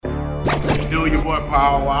do, your boy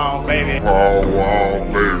Paul Wall, baby. Paul Wall,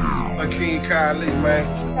 baby. King Kylie,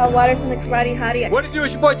 man. Y'all Waters and the Karate Hottie. What it do?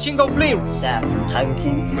 It's your boy Chingo Bling. Sap from Tiger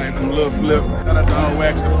King. Man, I'm Lil Flip. Shout out to On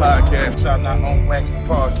Wax the Podcast. Shout out On Wax the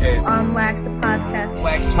Podcast. On Wax the Podcast.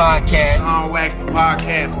 Wax Podcast. On Wax the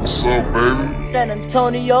Podcast. What's up, baby? San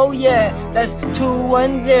Antonio, yeah. That's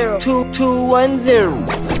 210.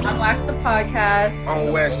 2210. On Wax the Podcast.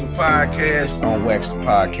 On Wax the Podcast. On Wax the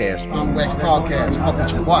Podcast. On Wax Podcast. Fuck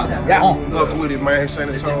with your boy. Yeah. Fuck with it, man. San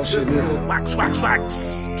Antonio shit. Wax, wax,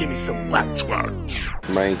 wax. Give me some wax, wax.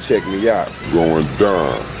 Man, check me out. Going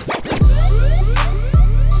down.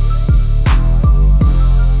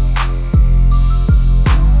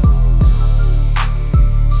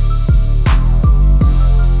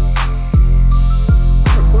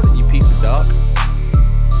 Recording, you piece of dog.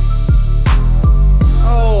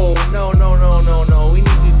 Oh, no. We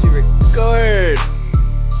need you to record.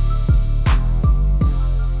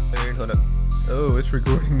 Wait, hold up. Oh, it's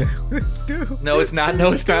recording now. Let's go. No, it's not.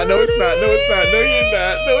 No, you're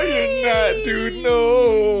not, dude.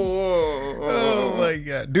 No. Oh my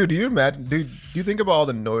god, dude! Do you imagine? Dude, do you think about all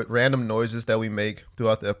the random noises that we make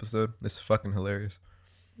throughout the episode? It's fucking hilarious.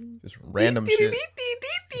 Just random shit.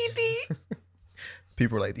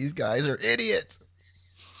 People are like, these guys are idiots.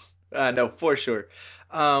 No, for sure.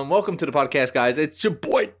 Welcome to the podcast, guys. It's your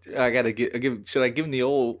boy. I gotta give. Should I give him the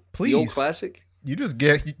old classic? You just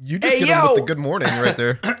get him with the good morning right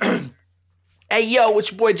there. Hey, yo, it's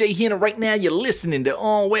your boy Jay Henner. Right now, you're listening to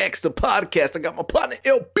On Wax the Podcast. I got my partner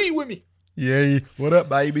LP with me. Yay! What up,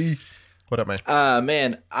 baby? What up, man?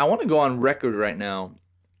 Man, I want to go on record right now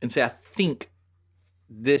and say I think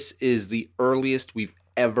this is the earliest we've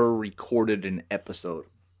ever recorded an episode.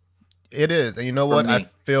 It is, and you know what? I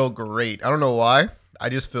feel great. I don't know why. I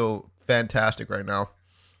just feel fantastic right now.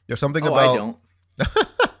 There's something about. I don't.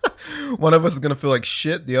 One of us is gonna feel like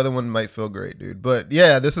shit. The other one might feel great, dude. But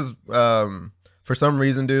yeah, this is for some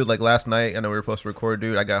reason, dude. Like last night, I know we were supposed to record,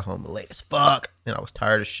 dude. I got home late as fuck, and I was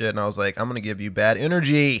tired as shit. And I was like, I'm gonna give you bad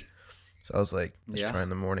energy. So I was like, let's try in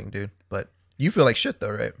the morning, dude. But you feel like shit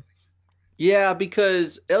though, right? Yeah,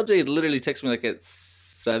 because LJ literally texted me like at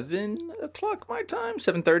 7 o'clock my time,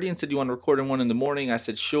 7:30, and said, "You want to record in one in the morning?" I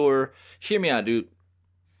said, "Sure." Hear me out, dude.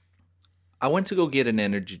 I went to go get an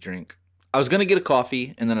energy drink. I was going to get a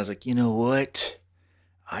coffee, and then I was like, you know what?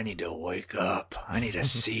 I need to wake up. I need a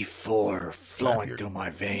C4 flowing through my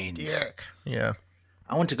veins. Yeah.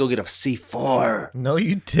 I went to go get a C4. No,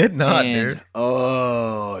 you did not, dude.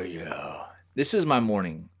 Oh, yeah. This is my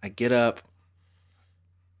morning. I get up.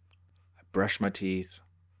 I brush my teeth.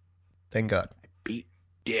 Thank God. I beat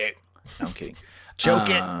dick. No, I'm kidding. Choke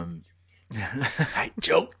it. I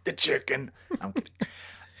choked the chicken. I'm kidding.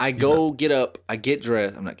 I go get up. I get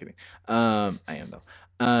dressed. I'm not kidding. I am though.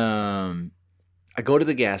 I go to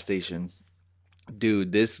the gas station.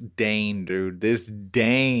 Dude, this Dane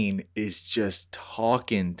is just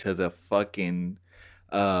talking to the fucking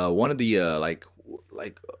one of the like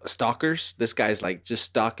stalkers. This guy's like just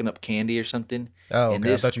stocking up candy or something. Oh,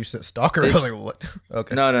 okay. I thought you said stalker. I was like, what?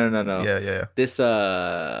 Okay. No. Yeah.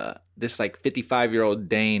 This like 55-year-old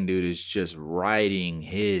Dane dude is just riding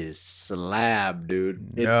his slab,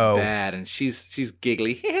 dude. It's bad, and she's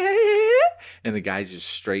giggly, and the guy's just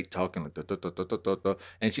straight talking like,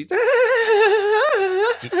 and she's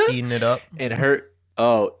eating it up, and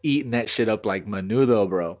eating that shit up like menudo,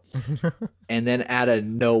 bro. And then out of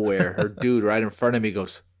nowhere, her dude right in front of me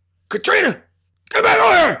goes, "Katrina, get back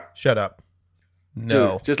over here!" Shut up.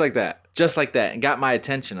 No. Dude, just like that, and got my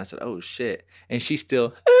attention. I said, "Oh shit," and she's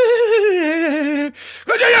still.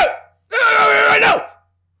 Right now.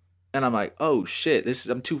 And I'm like, oh shit, this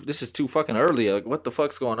is too fucking early. Like, what the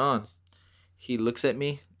fuck's going on? He looks at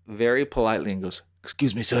me very politely and goes,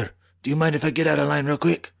 "Excuse me, sir. Do you mind if I get out of line real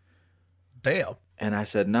quick?" Damn. And I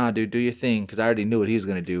said, "Nah, dude, do your thing," because I already knew what he was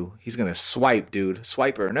gonna do. He's gonna swipe, dude.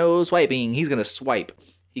 Swiper. No swiping. He's gonna swipe.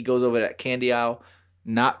 He goes over that candy aisle.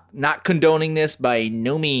 Not condoning this by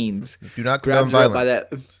no means. Do not condone violence.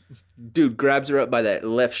 Grabs her up by that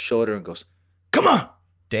left shoulder and goes, "Come on,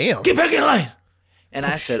 damn, get back in line." And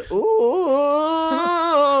I said, "Ooh, oh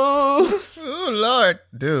Lord,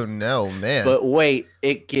 dude, no, man." But wait,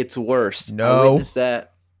 it gets worse. No, I witnessed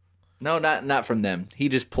that. No, not from them. He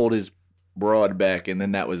just pulled his broad back, and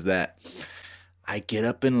then that was that. I get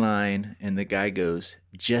up in line, and the guy goes,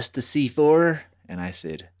 "Just the C4?" And I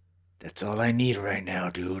said, "That's all I need right now,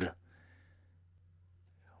 dude.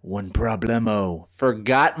 One problemo.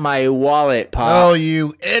 Forgot my wallet, Pop." Oh,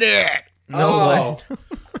 you idiot. No.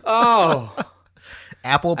 Oh.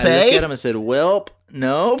 Apple Pay? I looked at him and said, "Welp,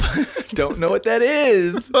 nope." Don't know what that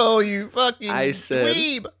is. Oh, you fucking I said,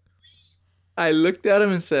 dweeb. I looked at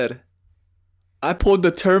him and said, I pulled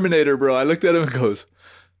the Terminator, bro. I looked at him and goes,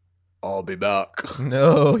 I'll be back.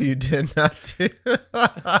 No, you did not. You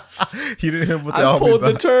didn't hit him with the. I pulled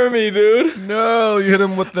the Termy, dude. No, you hit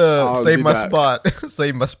him with the I'll save be my back. spot.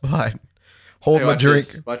 Save my spot. Hold Hey, my watch drink.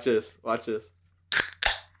 this. Watch this.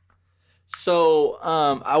 So,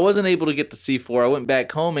 I wasn't able to get the C4. I went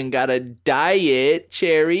back home and got a diet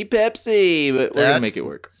cherry Pepsi, but we're gonna make it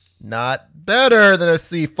work. Not better than a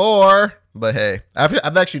C4, but hey,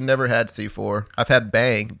 I've actually never had C4. I've had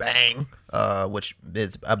Bang, which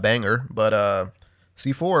is a banger, but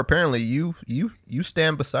C4 apparently you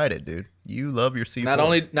stand beside it, dude. You love your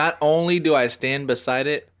C4. Not only do I stand beside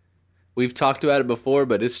it, we've talked about it before,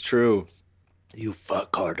 but it's true. You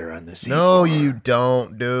fuck harder on the C4. No, you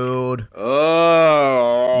don't, dude.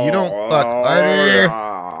 Oh, You don't fuck harder.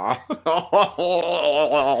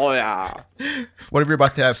 Oh, yeah. What if you're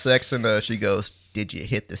about to have sex and she goes, "Did you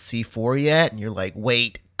hit the C4 yet?" And you're like,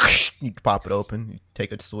 "Wait." You pop it open, you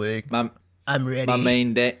take a swig. I'm ready.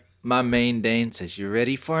 My main Dane says, "You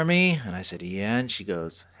ready for me?" And I said, "Yeah." And she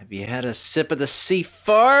goes, "Have you had a sip of the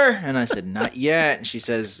C4?" And I said, "Not yet." And she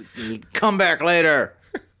says, "Come back later."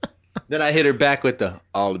 Then I hit her back with the,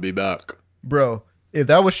 "I'll be back." Bro, if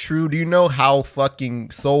that was true, do you know how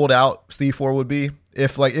fucking sold out C4 would be?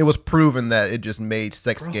 If like it was proven that it just made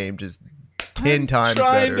sex game just 10 times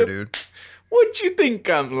better, dude. What you think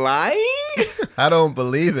I'm lying? I don't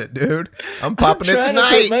believe it, dude. I'm popping it I'm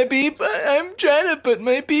tonight. trying to put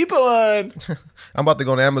my people on. I'm about to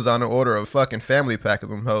go on Amazon and order a fucking family pack of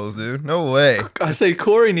them hoes, dude. No way. I say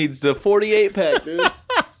Corey needs the 48 pack, dude.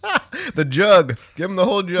 The jug. Give him the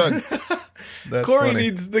whole jug. That's Corey funny.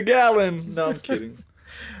 needs the gallon. No, I'm kidding.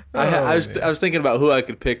 I was thinking about who I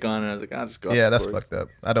could pick on, and I was like, I'll just go. Yeah, after that's Corey. fucked up.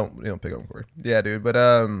 You don't pick on Corey. Yeah, dude. But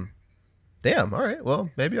damn. All right. Well,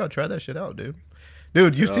 maybe I'll try that shit out, dude.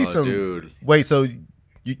 Dude, you see some. Dude. Wait. So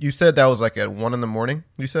you said that was like at 1 a.m.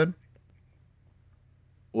 You said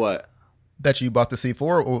What? that you bought the C4,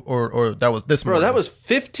 or that was this Bro, morning? that was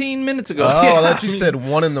 15 minutes ago. Oh, Yeah, I thought you I mean, said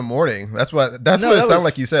 1 a.m. That's what it that sounded was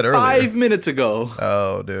like you said earlier. 5 minutes ago.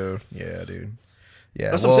 Oh, dude. Yeah, dude. Yeah.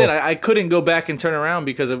 That's what I'm saying. I couldn't go back and turn around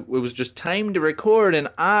because it was just time to record, and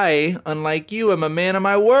I, unlike you, am a man of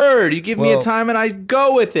my word. You give me a Well- time, and I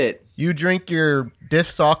go with it. You drink your Diff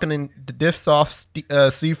Soft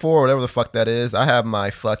C4, whatever the fuck that is. I have my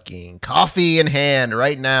fucking coffee in hand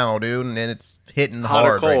right now, dude, and it's hitting Hot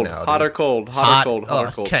or hard right cold? now. Hot dude. or cold? Hot or cold? Hot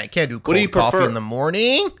or cold? Can't do What do you cold coffee prefer? in the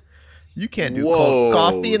morning. You can't do Whoa, cold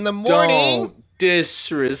coffee in the morning. Don't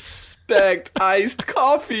disrespect iced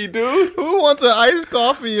coffee, dude. Who wants an iced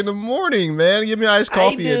coffee in the morning, man? Give me iced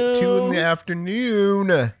coffee at 2 in the afternoon.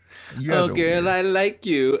 You guys Oh, are girl, weird. I like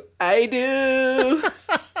you. I do.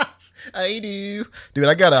 I do. Dude,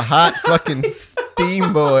 I got a hot fucking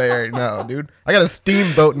steamboat right now, dude. I got a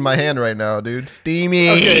steamboat in my hand right now, dude. Steamy.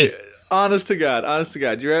 Okay, honest to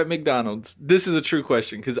God, you're at McDonald's. This is a true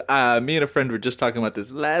question because me and a friend were just talking about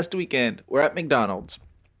this last weekend. We're at McDonald's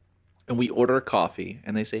and we order a coffee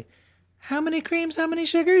and they say, "How many creams, how many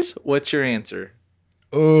sugars?" What's your answer?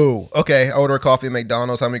 Oh, okay. I order a coffee at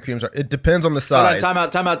McDonald's. How many creams are? It depends on the size. Hold on,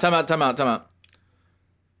 time out.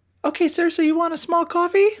 Okay, sir, so you want a small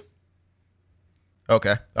coffee?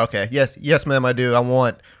 Okay. Yes, ma'am. I do. I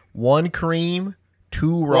want 1 cream,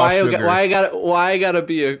 2 raw sugars. Why I gotta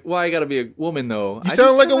be a woman though? You I sound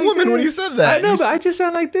just like a woman this. when you said that. I know, You but I just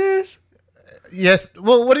sound like this. Yes.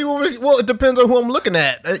 Well, what do you want me to? Well, it depends on who I'm looking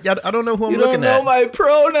at. I don't know who I'm You looking don't know at. my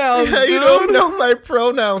pronouns, Yeah, you dude. don't know my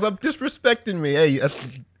pronouns. I'm disrespecting me. Hey,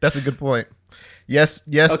 that's a good point. Yes,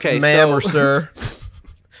 Okay, ma'am so- or sir.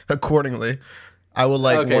 Accordingly, I would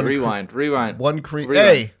like Okay, one. rewind. 1 cream. Rewind.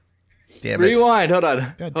 Hey, damn it! Rewind. Hold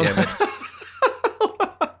on. God damn it!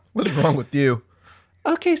 What is wrong with you?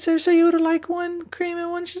 Okay, sir. So you would like 1 cream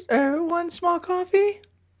and 1 small coffee?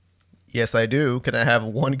 Yes, I do. Can I have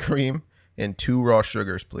 1 cream and 2 raw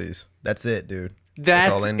sugars, please? That's it, dude.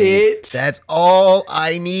 That's all I need. it. That's all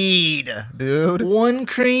I need, dude. 1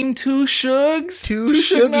 cream, 2 shugs, 2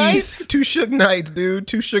 Suge Sugies. Knights? 2 Suge Knights, dude.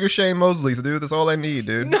 2 Sugar Shane Mosleys, dude. That's all I need,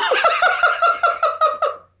 dude.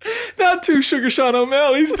 Not 2 Sugar Sean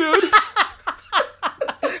O'Malley's, dude.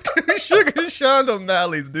 2 Sugar Sean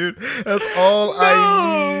O'Malley's, dude. That's all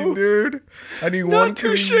I need, dude. I need 1 Not 2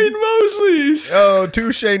 cream. Shane Mosleys. Oh,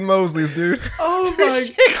 2 Shane Mosleys, dude. Oh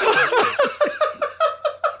my god.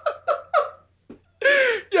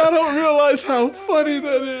 Y'all don't realize how funny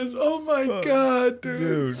that is. Oh my god, dude.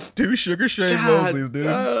 Dude, 2 Sugar Shane God, Mosleys, dude.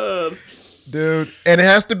 God. Dude, and it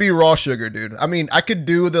has to be raw sugar, dude. I mean, I could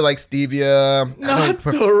do the like stevia. I Not don't the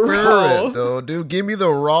prefer raw. it though, dude. Give me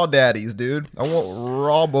the raw daddies, dude. I want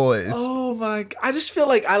raw boys. Oh my! I just feel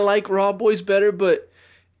like I like Raw Boys better, but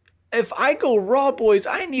if I go raw, boys,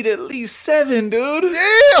 I need at least 7, dude.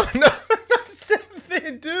 Damn, no, not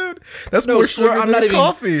 7, dude. That's No, more swear, sugar I'm than not even-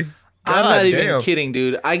 coffee. I'm God not even damn. kidding,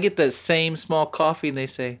 dude. I get that same small coffee and they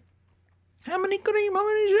say, how many cream, how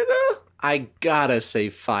many sugar? I gotta say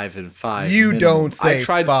 5 and 5. You minimum. don't say I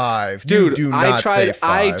tried, 5. dude. You do I not tried. say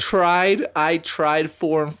 5. I tried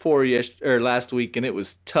 4 and 4 last week, and it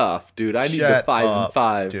was tough, dude. I need the Shut 5 up, and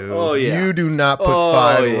 5. Dude. Oh yeah. You do not put Oh,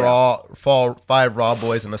 5 yeah. five raw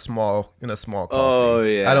boys in a small coffee. Oh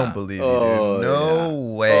yeah. I don't believe you, Oh, dude. No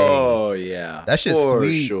yeah. way. Oh yeah. That shit's For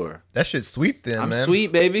sweet. Sure. That shit's sweet then, I'm man.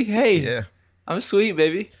 sweet, baby. Hey. Yeah. I'm sweet,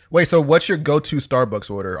 baby. Wait, so what's your go-to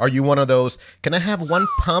Starbucks order? Are you one of those, can I have 1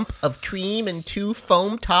 pump of cream and 2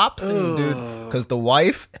 foam tops? And dude, because the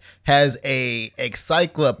wife has a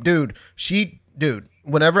Cyclop. Dude,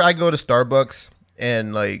 whenever I go to Starbucks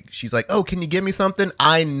and like, she's like, oh, can you give me something?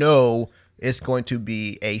 I know it's going to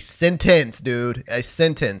be a sentence, dude. A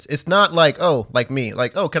sentence. It's not like, oh, like me.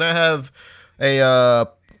 Like, oh, can I have a,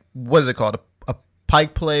 what is it called? A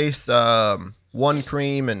Pike Place, 1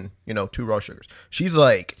 cream and 2 raw sugars. She's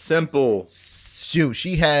like, Simple. shoot,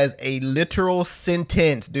 she has a literal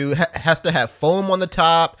sentence, dude. Has to have foam on the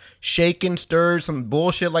top, shaken, stirred, some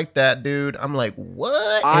bullshit like that, dude. I'm like,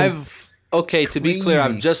 what? Okay, to be clear,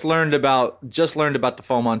 I've crazy. just learned about the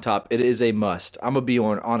foam on top. It is a must. I'm gonna be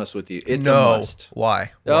honest with you. It's no. a must.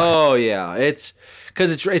 Why? Oh yeah, it's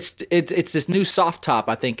because it's this new soft top,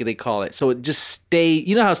 I think they call it. So it just stay.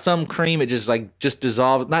 You know how some cream it just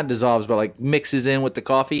dissolves, not dissolves, but like mixes in with the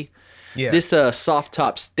coffee. Yeah. This soft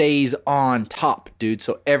top stays on top, dude.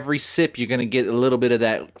 So every sip you're gonna get a little bit of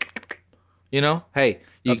that. Hey,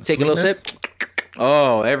 you Of the take a little sweetness? sip.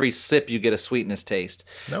 Oh, every sip you get a sweetness taste.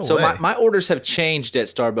 No so way. my orders have changed at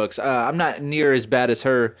Starbucks. I'm not near as bad as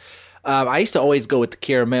her. I used to always go with the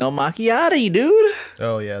caramel macchiato, dude.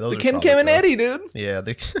 Oh yeah, those The are Kim solid, Kim and though. Eddie, dude. Yeah,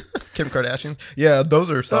 the Kim Kardashian. Yeah,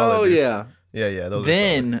 those are solid. Oh dude. yeah. Yeah, those are solid.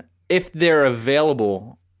 Then if they're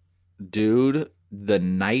available, dude, the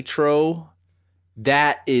nitro,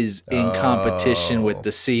 that is in competition with the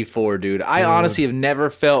C4, dude. I honestly have never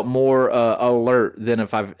felt more alert than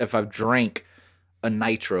if I've drank a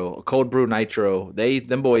nitro, a cold brew nitro.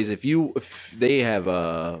 Them boys, if they have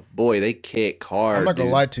they kick hard. I'm not gonna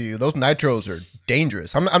dude. lie to you. Those nitros are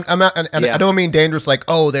dangerous. I'm not, and Yeah. I don't mean dangerous like,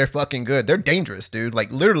 oh, they're fucking good. They're dangerous, dude.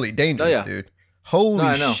 Like literally dangerous, Oh, yeah. dude. Holy No,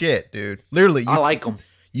 I know. shit, dude. Literally, I like them.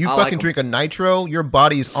 you I fucking like 'em. drink a nitro, your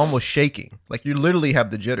body is almost shaking. Like you literally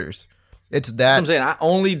have the jitters. It's That's that. what I'm saying. I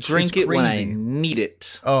only drink it's it when I crazy. need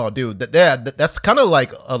it. Oh, dude, that's kind of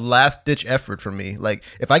like a last ditch effort for me. Like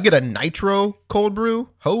if I get a nitro cold brew,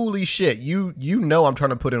 holy shit, you know I'm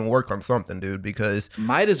trying to put in work on something, dude. Because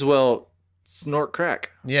Might as well snort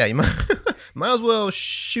crack. yeah, you might as well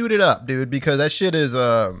shoot it up, dude. Because that shit is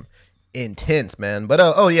intense, man. But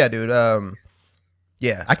oh yeah, dude.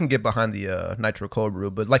 Yeah, I can get behind the nitro cold brew,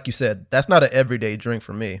 but like you said, that's not an everyday drink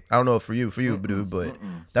for me. I don't know for you, dude, but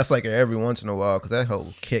that's like a every once in a while because that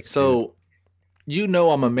whole kick. So,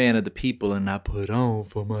 I'm a man of the people, and I put on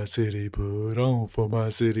for my city, put on for my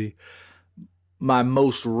city. My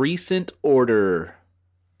most recent order,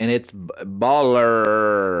 and it's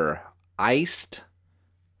baller iced,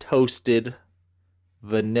 toasted,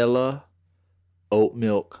 vanilla, oat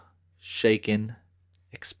milk, shaken,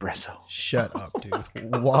 espresso. Shut up,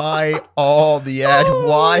 dude. Why all the ad?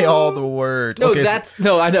 Why all the words? No, Okay,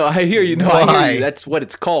 I know. I hear you. No, I Why? hear you. That's what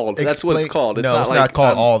it's called. That's what it's explain- called. It's no, not it's like, not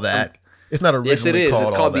called all that. It's not originally Yes, it is. called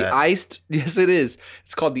It's all called the that. iced. Yes, it is.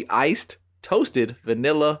 It's called the iced, toasted,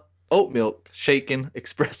 vanilla, oat milk, shaken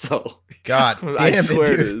espresso. God damn I it,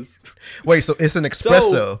 swear it dude. is. Wait, so it's an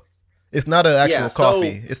espresso. It's not an actual Yeah, so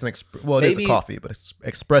coffee. It's an it is a maybe- coffee, but it's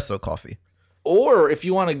espresso coffee. Or if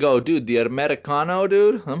you want to go, dude, the Americano,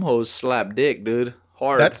 dude, them hoes slap dick, dude.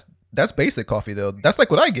 Hard. That's basic coffee though. That's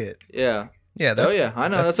like what I get. yeah. Yeah. That's, Oh yeah, I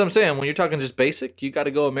know. That's what I'm saying. When you're talking just basic, you got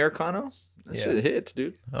to go Americano. That Yeah. shit hits,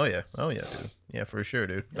 dude. Oh yeah. Dude. Yeah, for sure,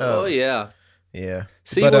 dude. Oh yeah. Yeah.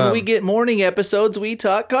 See, But, when we get morning episodes, we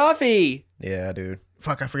talk coffee. Yeah, dude.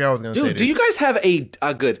 Fuck, I forgot what I was gonna say. Dude, do you guys have a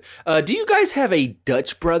good? Do you guys have a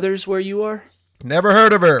Dutch Brothers where you are? Never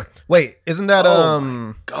heard of her. Wait, isn't that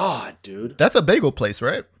Oh, God, dude. that's a bagel place,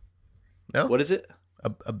 right? No? What is it?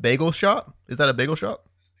 A bagel shop? Is that a bagel shop?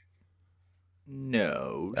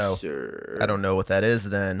 No, Oh, sir. I don't know what that is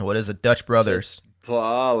then. What is a Dutch Brothers?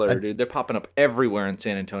 Baller, dude. They're popping up everywhere in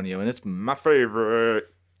San Antonio, and it's my favorite.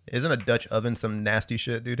 Isn't a Dutch oven some nasty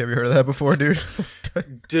shit, dude? Have you heard of that before, dude?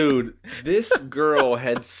 Dude, this girl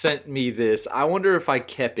had sent me this. I wonder if I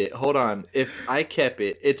kept it. Hold on. If I kept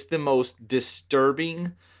it, it's the most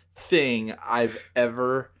disturbing thing I've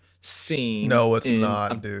ever seen. No, it's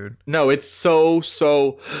not, dude. No, it's so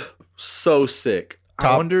So sick.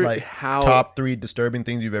 I wonder how top 3 disturbing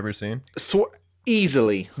things you've ever seen.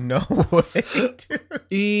 Easily. No way, dude.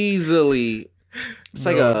 Easily. It's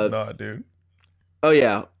like it's not, dude. Oh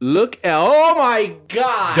yeah. Look at. Oh my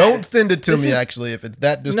god. Don't send it to me. Actually, if it's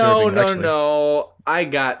that disturbing. No. I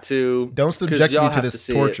got to. Don't subject me to this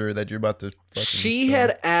torture that you're about to. She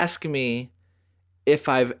had asked me if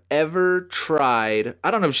I've ever tried. I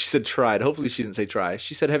don't know if she said tried. Hopefully she didn't say try.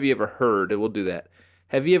 She said, "Have you ever heard?" And we'll do that.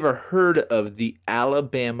 Have you ever heard of the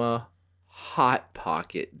Alabama Hot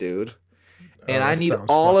Pocket, dude? And I need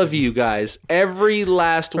all of you guys, every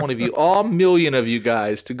last one of you, all million of you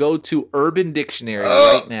guys, to go to Urban Dictionary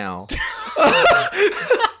right now.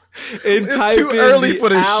 And it's too early for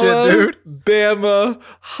this shit, dude. Alabama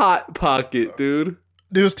Hot Pocket, dude.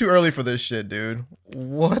 Dude, it's too early for this shit, dude.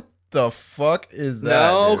 What the fuck is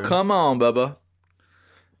that? No, dude? Come on, Bubba.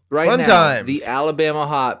 Right Fun now, times. The Alabama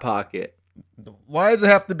Hot Pocket. Why does it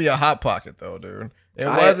have to be a Hot Pocket, though, dude? And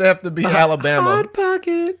why does it have to be Alabama? Hot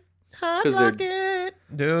Pocket. Hot Pocket.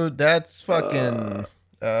 Dude, that's fucking...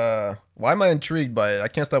 why am I intrigued by it? I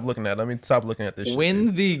can't stop looking at it. Let me stop looking at this shit. When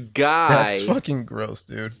dude. the guy... That's fucking gross,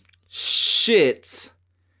 dude. Shits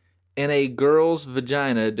in a girl's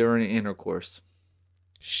vagina during intercourse.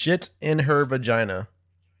 Shits in her vagina.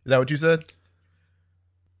 Is that what you said?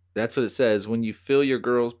 That's what it says. When you fill your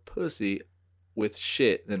girl's pussy with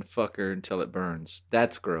shit, then fuck her until it burns.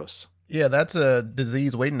 That's gross. Yeah, that's a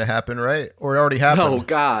disease waiting to happen, right? Or it already happened. Oh,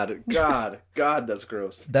 God, that's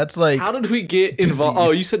gross. That's like... How did we get involved?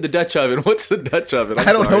 Oh, you said the Dutch oven. What's the Dutch oven?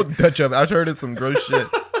 I don't know Dutch oven. I've heard it's some gross shit.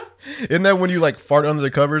 Isn't that when you like fart under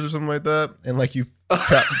the covers or something like that? And like you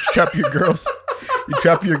trap your girls...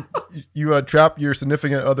 You trap your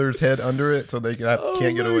significant other's head under it so they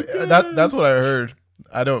can't get away. That's what I heard.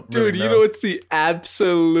 I don't really know. You know what's the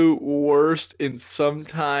absolute worst? And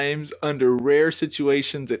sometimes under rare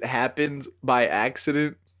situations it happens by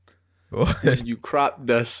accident. When you crop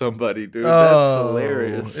dust somebody, dude. That's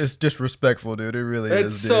hilarious. It's disrespectful, dude. It really is.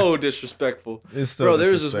 It's so disrespectful. It's so Bro,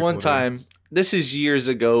 there was this disrespectful, one time. This is years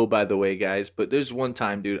ago, by the way, guys. But there's one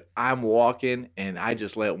time, dude. I'm walking and I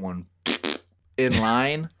just let one in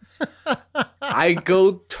line. I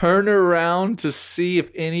go turn around to see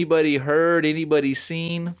if anybody heard, anybody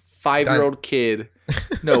seen. 5-year-old kid.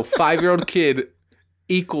 No, 5-year-old kid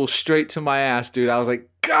equals straight to my ass, dude. I was like,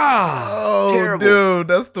 God, oh, terrible. Dude,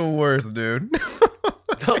 that's the worst, dude.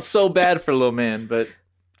 Felt so bad for little man, but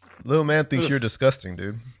little man thinks you're disgusting,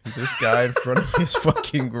 dude. This guy in front of me is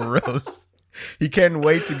fucking gross. He can't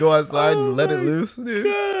wait to go outside and let it loose, dude.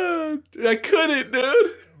 God. I couldn't,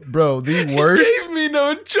 dude. Bro, the worst. It gave me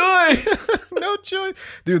no choice. No choice.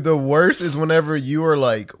 Dude, the worst is whenever you are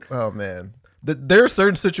like, oh man. There are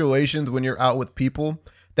certain situations when you're out with people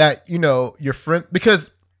that, you know, your friend, because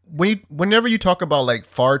whenever you talk about like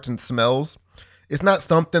farts and smells, it's not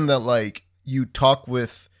something that like you talk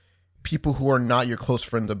with people who are not your close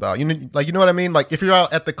friends about. You know, like, you know what I mean? Like if you're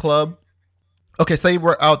out at the club, okay, say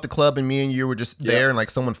we're out at the club and me and you were just there and like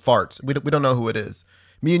someone farts. We don't know who it is.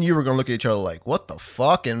 Me and you were going to look at each other like, what the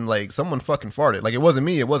fuck? And like someone fucking farted. Like it wasn't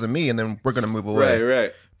me. And then we're going to move away.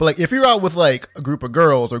 Right. But like if you're out with like a group of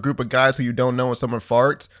girls or a group of guys who you don't know and someone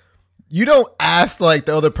farts, you don't ask like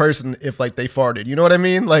the other person if like they farted. You know what I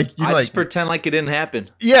mean? Like you just pretend like it didn't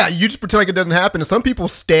happen. Yeah, you just pretend like it doesn't happen. And some people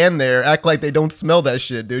stand there, act like they don't smell that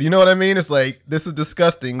shit, dude. You know what I mean? It's like, this is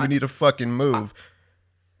disgusting. We need to fucking move.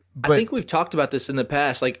 I think we've talked about this in the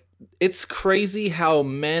past. Like, it's crazy how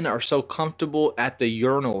men are so comfortable at the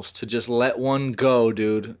urinals to just let one go,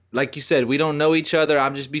 dude. Like you said, we don't know each other.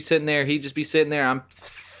 I'm just be sitting there. He just be sitting there.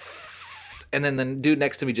 And then the dude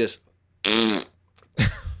next to me just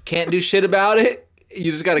can't do shit about it.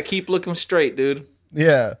 You just got to keep looking straight, dude.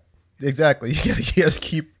 Yeah, exactly. You gotta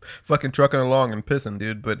keep fucking trucking along and pissing,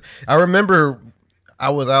 dude. But I remember I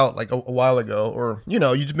was out like a while ago, or, you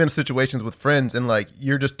know, you've been in situations with friends and like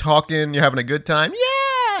you're just talking, you're having a good time.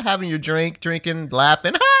 Yeah, having your drink, drinking,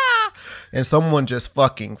 laughing. Ha! And someone just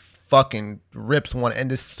fucking rips one and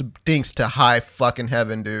just stinks to high fucking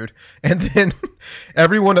heaven, dude. And then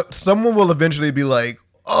someone will eventually be like,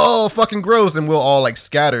 oh, fucking gross, and we'll all like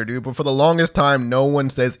scatter, dude. But for the longest time, no one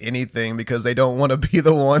says anything because they don't want to be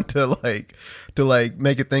the one to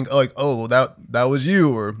make it think like, oh, that was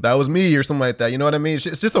you or that was me or something like that. You know what I mean?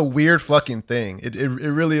 It's just a weird fucking thing. It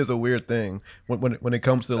really is a weird thing when it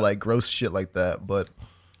comes to like gross shit like that. But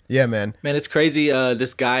yeah, man, it's crazy.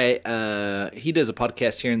 This guy, he does a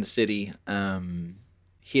podcast here in the city.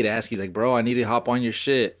 He had asked, he's like, bro, I need to hop on your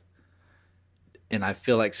shit. And I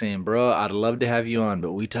feel like saying, bro, I'd love to have you on,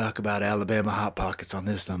 but we talk about Alabama Hot Pockets on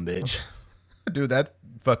this sumbitch. Dude, that's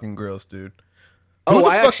fucking gross, dude. Who Oh, the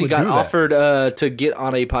I fuck actually would got do that? offered to get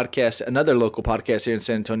on a podcast, another local podcast here in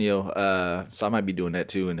San Antonio. So I might be doing that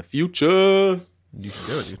too in the future. You should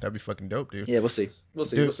do it, dude. That'd be fucking dope, dude. Yeah, we'll see. We'll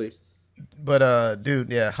see. Dude. We'll see. But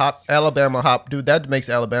dude, yeah, Alabama hop, dude. That makes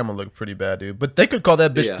Alabama look pretty bad, dude. But they could call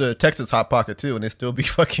that bitch Yeah. the Texas hot pocket too, and it still be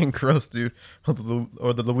fucking gross, dude.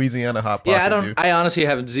 Or the Louisiana hot pocket. Yeah, I don't. Dude. I honestly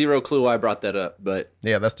have zero clue why I brought that up, but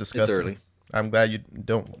Yeah, that's disgusting. early. I'm glad you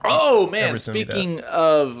don't. oh ever man, send me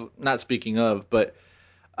that. not speaking of, but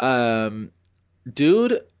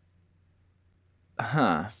dude,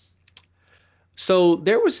 So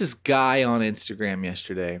there was this guy on Instagram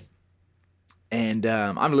yesterday, and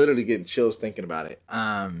I'm literally getting chills thinking about it.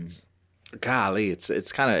 Golly,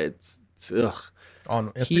 it's kind of ugh. On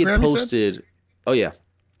Instagram, He had you said? posted. Oh yeah,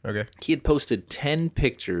 Okay. he had posted 10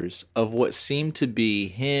 pictures of what seemed to be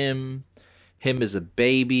him as a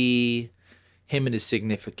baby, him and his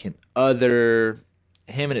significant other,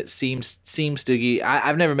 him and it seems to be.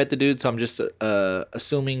 I've never met the dude, so I'm just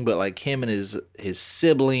assuming, but like him and his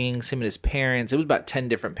siblings, him and his parents. It was about 10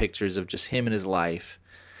 different pictures of just him and his life.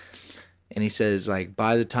 And he says, like,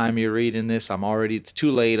 by the time you're reading this, it's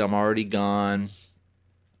too late, I'm already gone.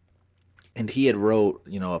 And he had wrote,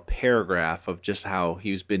 a paragraph of just how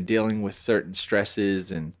he's been dealing with certain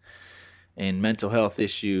stresses and mental health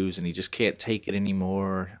issues, and he just can't take it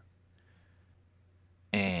anymore.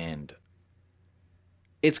 And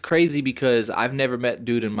it's crazy because I've never met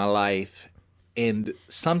dude in my life, and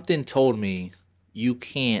something told me you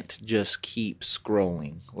can't just keep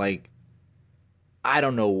scrolling. Like, I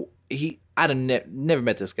don't know. Never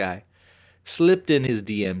met this guy. Slipped in his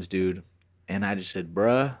DMs, dude. And I just said,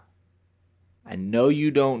 bruh, I know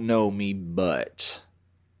you don't know me, but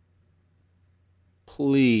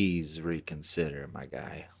please reconsider, my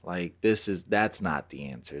guy. Like, that's not the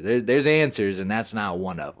answer. There's answers, and that's not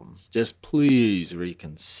one of them. Just please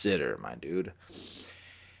reconsider, my dude.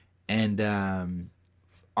 And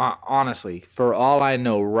honestly, for all I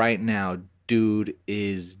know right now, dude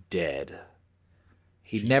is dead.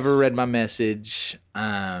 He never read my message.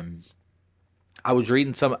 I was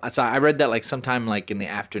reading so I read that like sometime like in the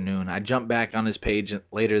afternoon. I jumped back on his page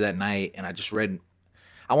later that night, and I just read.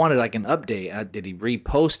 I wanted like an update. Did he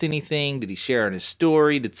repost anything? Did he share on his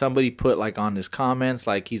story? Did somebody put like on his comments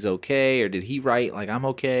like he's okay, or did he write like I'm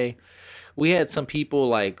okay? We had some people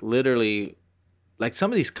like literally, like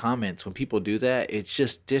some of these comments when people do that, it's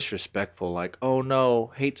just disrespectful. Like, oh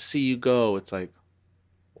no, hate to see you go. It's like,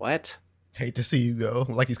 what? Hate to see you go.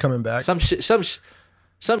 Like he's coming back. Some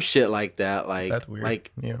shit like that. Like That's weird.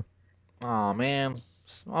 Like, yeah. oh man,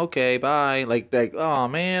 okay, bye. Like, oh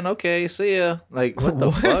man, okay, see ya. Like, what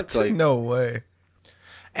the fuck? Like, No way.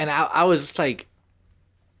 and I was just like,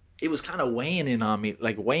 it was kind of weighing on me.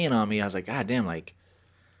 I was like, God damn, like,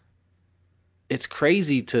 it's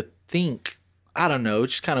crazy to think. I don't know.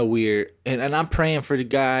 It's just kind of weird. And I'm praying for the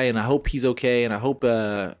guy, and I hope he's okay, and I hope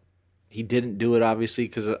he didn't do it, obviously,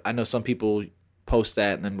 because I know some people post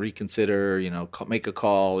that and then reconsider, make a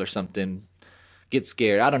call or something, get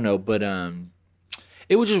scared. I don't know, but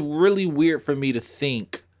it was just really weird for me to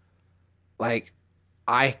think, like,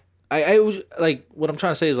 I was like, what I'm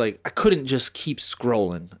trying to say is like I couldn't just keep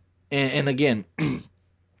scrolling, and again,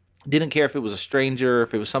 didn't care if it was a stranger,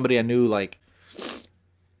 if it was somebody I knew. Like,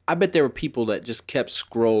 I bet there were people that just kept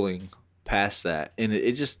scrolling past that, and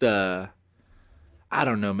it just I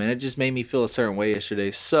don't know, man. It just made me feel a certain way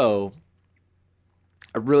yesterday. So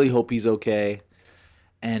I really hope he's okay.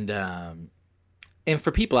 And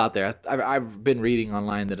for people out there, I've been reading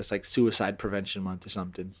online that it's like Suicide Prevention Month or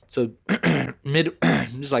something. So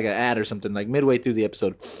just like an ad or something, like midway through the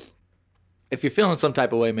episode, if you're feeling some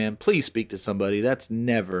type of way, man, please speak to somebody. That's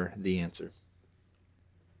never the answer.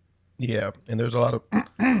 Yeah, and there's a lot of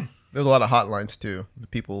hotlines too. The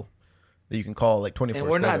people that you can call like 24/7. And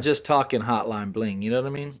we're not just talking hotline bling. You know what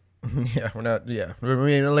I mean? Yeah, we're not. Yeah, I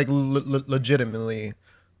mean, like legitimately,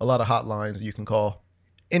 a lot of hotlines you can call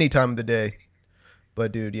any time of the day.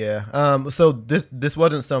 But dude, yeah. So this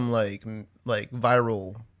wasn't some like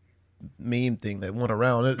viral meme thing that went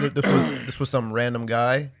around. This was some random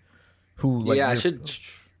guy who like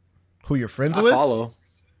who you're friends with. Follow.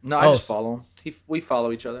 No, I just follow him. We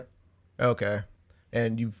follow each other. Okay,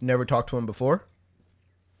 and you've never talked to him before?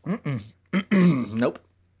 Nope.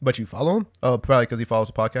 But you follow him? Oh, probably because he follows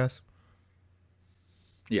the podcast.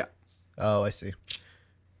 Yeah. Oh, I see.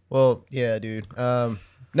 Well, yeah, dude.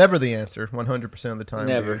 Never the answer, 100% of the time.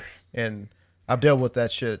 Never. Dude. And I've dealt with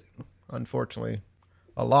that shit, unfortunately,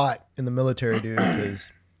 a lot in the military, dude.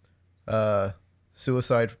 Because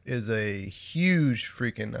suicide is a huge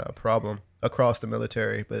freaking problem across the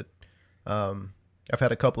military. But I've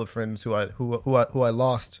had a couple of friends who I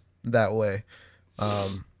lost that way.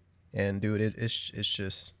 And dude,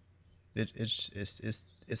 it's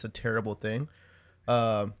a terrible thing.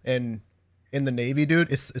 And in the Navy,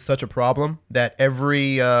 dude, it's such a problem that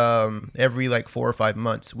every like 4 or 5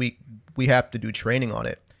 months we have to do training on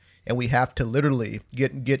it, and we have to literally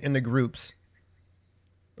get into groups,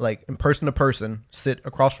 like in person to person, sit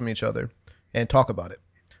across from each other and talk about it.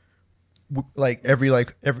 Like every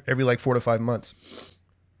 4 to 5 months,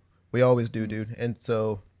 we always do, dude. And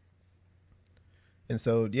so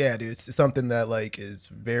yeah, dude, it's something that like is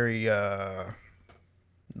very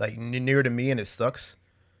like near to me, and it sucks.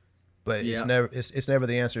 But it's never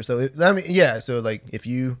the answer. So so like if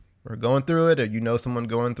you are going through it, or you know someone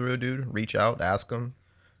going through it, dude, reach out, ask them,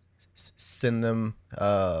 send them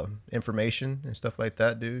information and stuff like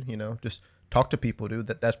that, dude. You know, just talk to people, dude.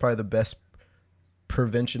 That's probably the best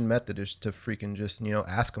prevention method, is to freaking just, you know,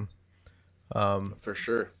 ask them. For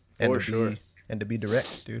sure. And to be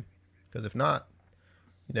direct, dude. Because if not,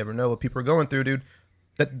 you never know what people are going through, dude.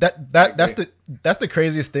 That's the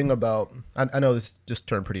craziest thing about. I know this just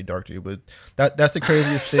turned pretty dark to you, but that's the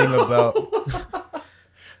craziest thing about.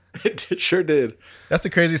 It sure did. That's the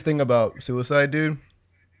craziest thing about suicide, dude.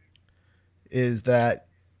 Is that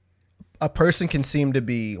a person can seem to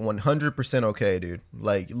be 100% okay, dude.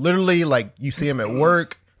 Like literally, like you see them at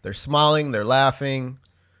work, they're smiling, they're laughing,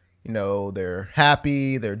 you know, they're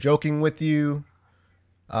happy, they're joking with you.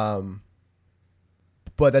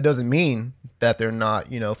 But that doesn't mean that they're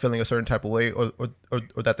not, you know, feeling a certain type of way, or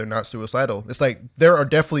that they're not suicidal. It's like there are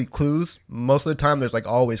definitely clues. Most of the time, there's like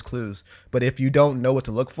always clues. But if you don't know what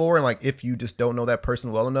to look for, and like if you just don't know that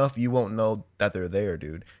person well enough, you won't know that they're there,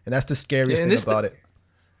 dude. And that's the scariest thing about it.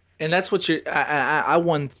 And that's what I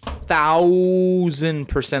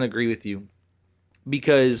 1000% agree with you,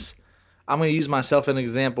 because I'm going to use myself as an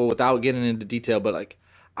example without getting into detail. But like,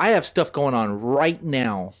 I have stuff going on right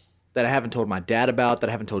now that I haven't told my dad about, that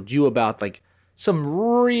I haven't told you about, like some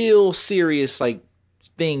real serious like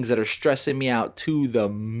things that are stressing me out to the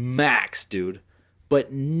max, dude.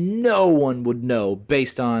 But no one would know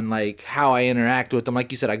based on like how I interact with them.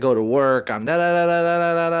 Like you said, I go to work, I'm da da da da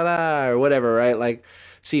da da da da or whatever, right? Like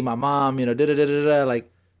see my mom, you know, da da da da da. Like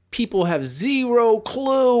people have zero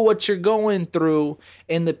clue what you're going through,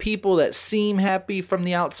 and the people that seem happy from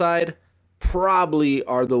the outside probably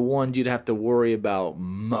are the ones you'd have to worry about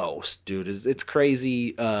most, dude. It's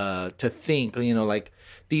crazy to think, you know, like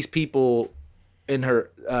these people in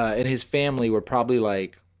his family were probably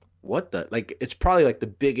like, what the, like it's probably like the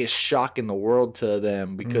biggest shock in the world to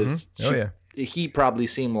them, because he probably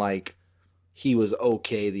seemed like he was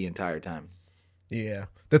okay the entire time. Yeah.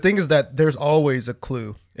 The thing is that there's always a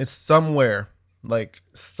clue. It's somewhere, like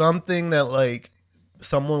something that like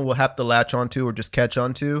someone will have to latch onto or just catch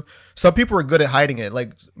onto. Some people are good at hiding it,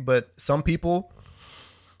 like, but some people,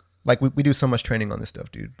 like we do so much training on this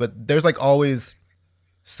stuff, dude. But there's like always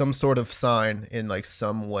some sort of sign in like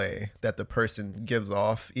some way that the person gives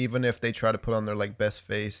off, even if they try to put on their like best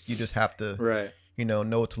face. You just have to, you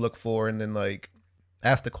know what to look for, and then like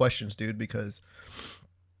ask the questions, dude, because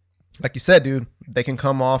like you said, dude, they can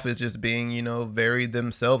come off as just being, you know, very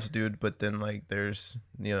themselves, dude. But then like there's,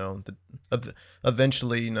 you know,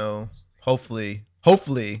 eventually, you know, hopefully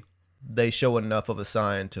they show enough of a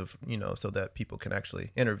sign to, you know, so that people can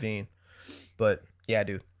actually intervene. But yeah,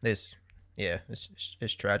 dude, it's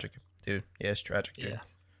tragic, dude. Yeah, it's tragic, dude. Yeah,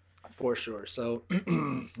 for sure. So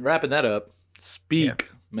wrapping that up,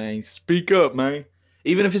 man. Speak up, man.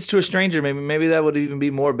 Even if it's to a stranger, maybe that would even be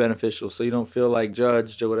more beneficial, so you don't feel like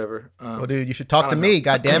judged or whatever. Well, dude, you should talk to me.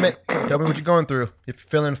 God damn it! Tell me what you're going through. If you're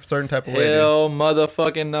feeling a certain type of way, hell,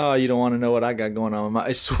 motherfucking no! You don't want to know what I got going on.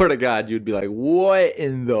 I swear to God, you'd be like, "What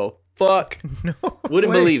in the fuck?" No,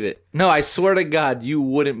 wouldn't believe it. No, I swear to God, you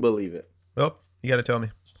wouldn't believe it. Well, you got to tell me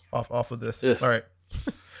off of this. Ugh. All right.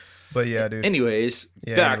 But yeah, dude. Anyways,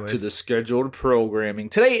 back to the scheduled programming.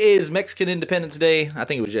 Today is Mexican Independence Day. I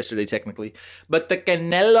think it was yesterday, technically. But the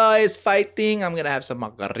Canelo is fighting. I'm going to have some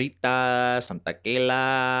margaritas, some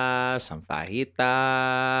tequila, some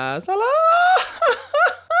fajitas.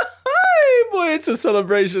 Boy, it's a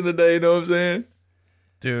celebration today, you know what I'm saying?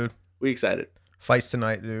 Dude. We excited. Fights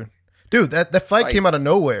tonight, dude. Dude, that fight came out of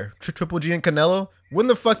nowhere. Triple G and Canelo. When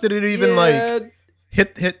the fuck did it even, like...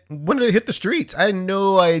 When did it hit the streets? I had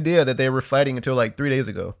no idea that they were fighting until like 3 days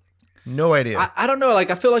ago. No idea. I don't know. Like,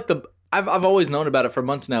 I feel like I've always known about it for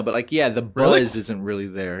months now, but like, yeah, the buzz isn't really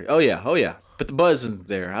there. Oh yeah. But the buzz isn't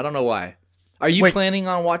there. I don't know why. Are you planning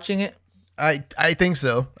on watching it? I think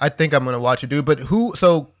so. I think I'm gonna watch it, dude. But who?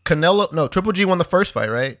 So Canelo? No, Triple G won the first fight,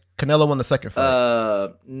 right? Canelo won the second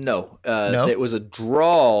fight. No. No? It was a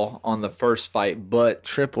draw on the first fight, but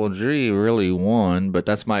Triple G really won. But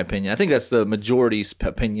that's my opinion. I think that's the majority's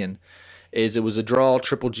opinion. Is it was a draw.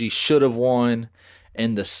 Triple G should have won,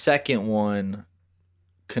 and the second one,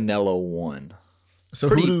 Canelo won. So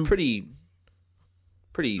Pretty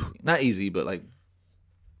not easy, but like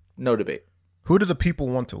no debate. who do the people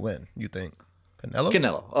want to win? You think Canelo?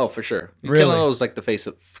 Canelo, oh for sure. Really? Canelo's like the face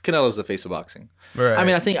of boxing. Right. I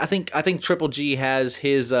mean, I think Triple G has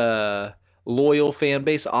his loyal fan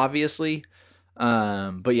base, obviously.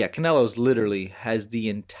 But yeah, Canelo's literally has the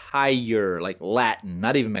entire like Latin,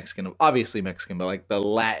 not even Mexican, obviously Mexican, but like the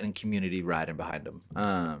Latin community riding behind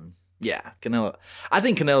him. Yeah, Canelo. I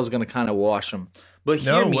think Canelo's gonna kind of wash him. But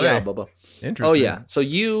hear me out, Bubba. Interesting. Oh yeah. So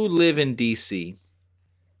you live in DC.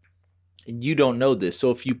 And you don't know this.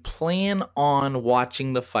 So if you plan on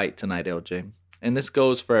watching the fight tonight, LJ, and this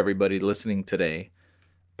goes for everybody listening today,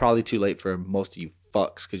 probably too late for most of you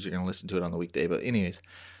fucks because you're gonna listen to it on the weekday. But anyways,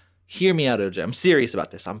 hear me out, LJ. I'm serious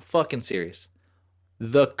about this. I'm fucking serious.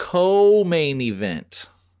 The co-main event,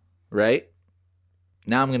 right?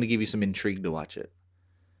 Now I'm gonna give you some intrigue to watch it.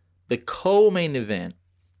 The co-main event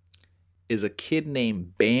is a kid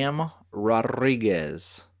named Bam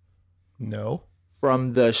Rodriguez No.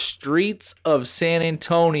 from the streets of San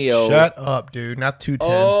Antonio. Shut up, dude. Not 210.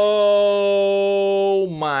 Oh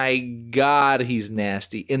my God, he's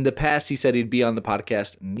nasty. In the past, he said he'd be on the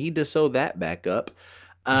podcast. Need to sew that back up.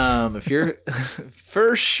 If you're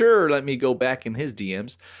for sure, let me go back in his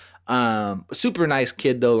DMs. Super nice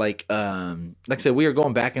kid though. Like I said, we were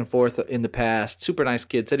going back and forth in the past. Super nice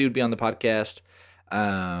kid. Said he would be on the podcast.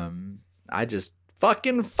 I just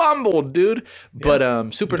fucking fumbled, dude. Yeah.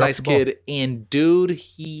 But super nice kid. And dude,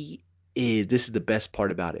 he is. This is the best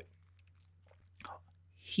part about it.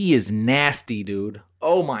 He is nasty, dude.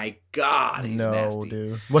 Oh my God, he's nasty.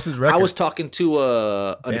 Dude. What's his record? I was talking to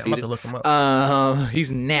I'm about to look him up.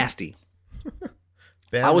 He's nasty.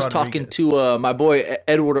 Bam I was Rodriguez. talking to my boy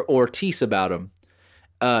Edward Ortiz about him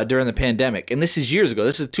during the pandemic, and this is years ago.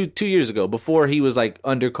 This is two years ago, before he was like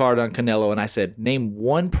undercard on Canelo. And I said, name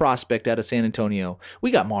one prospect out of San Antonio. We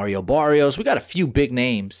got Mario Barrios. We got a few big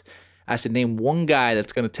names. I said, name one guy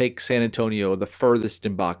that's going to take San Antonio the furthest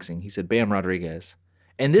in boxing. He said, Bam Rodriguez.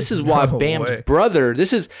 And this is why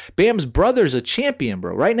Bam's brother's a champion,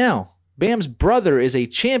 bro. Right now, Bam's brother is a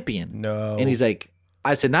champion. No. And he's like,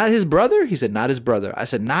 I said, not his brother? He said, not his brother. I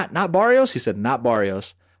said, not Barrios? He said, not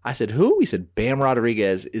Barrios. I said, who? He said, Bam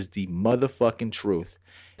Rodriguez is the motherfucking truth.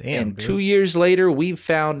 Damn, and dude. 2 years later, we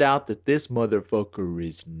found out that this motherfucker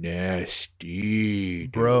is nasty,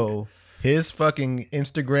 dude. Bro, his fucking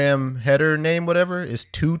Instagram header name, whatever, is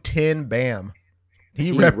 210 Bam.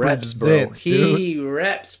 He represents, bro. Dude. He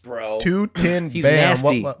reps, bro. 210 He's Bam.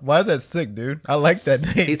 nasty. Why is that sick, dude? I like that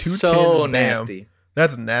name. He's 210 so Bam. nasty.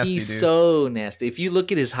 That's nasty, He's dude. So nasty. If you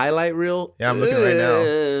look at his highlight reel, Yeah, I'm looking right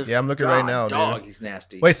now. Yeah, I'm looking right now, dude. Dog, he's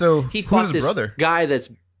nasty. Wait, so he who's fought his this brother? guy that's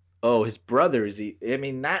his brother is he? I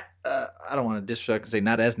mean, not. I don't want to disrespect and say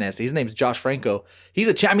not as nasty. His name's Josh Franco.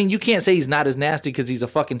 He's I mean, you can't say he's not as nasty because he's a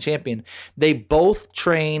fucking champion. They both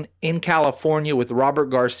train in California with Robert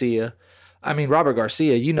Garcia. I mean, Robert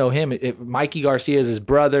Garcia, you know him. Mikey Garcia is his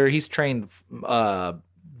brother. He's trained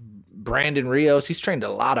Brandon Rios. He's trained a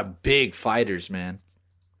lot of big fighters, man.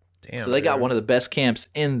 Damn. So they got dude. one of the best camps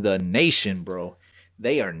in the nation, bro.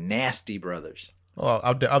 They are nasty brothers. Well,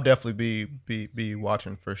 I'll definitely be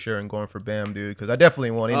watching for sure and going for Bam, dude, because I definitely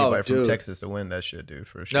want anybody from dude. Texas to win that shit, dude,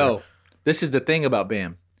 for sure. No, this is the thing about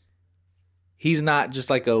Bam. He's not just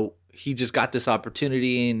like he just got this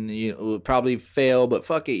opportunity and will probably fail, but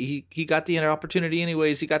fuck it, he got the opportunity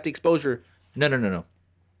anyways. He got the exposure. No.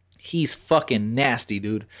 He's fucking nasty,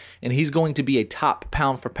 dude, and he's going to be a top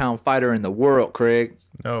pound for pound fighter in the world, Craig.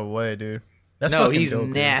 No way, dude. That's No, fucking he's dope,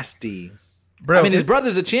 dude. nasty. Bro, I mean, his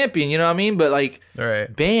brother's a champion, you know what I mean? But like, All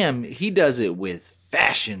right. Bam, he does it with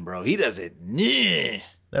fashion, bro. He does it.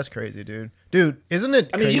 That's crazy, dude. Dude, isn't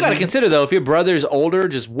it I mean, crazy? you got to consider though, if your brother's older,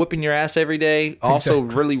 just whooping your ass every day, also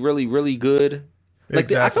Exactly. really, really, really good. Like I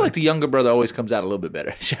feel Exactly. like the younger brother always comes out a little bit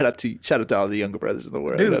better. Shout out to all the younger brothers in the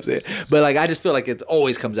world. Dude. You know what I'm saying? But like, I just feel like it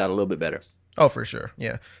always comes out a little bit better. Oh, for sure.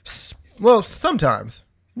 Yeah. Well, sometimes.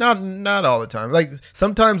 Not all the time. Like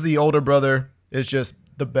sometimes the older brother is just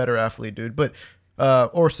the better athlete, dude. But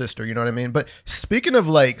or sister, you know what I mean? But speaking of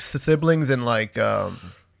like siblings and like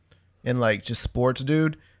just sports,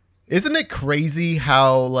 dude, isn't it crazy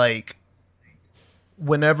how like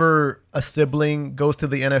whenever a sibling goes to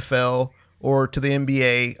the NFL or to the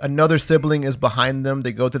NBA, another sibling is behind them,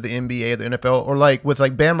 they go to the NBA, the NFL, or like with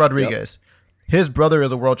like Bam Rodriguez. His brother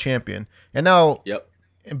is a world champion, and now Yep.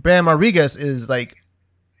 Bam Rodriguez is like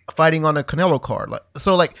fighting on a Canelo card. Like,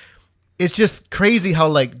 so like, it's just crazy how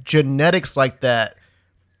like genetics like that.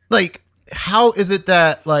 Like, how is it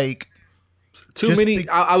that like Too just many. be-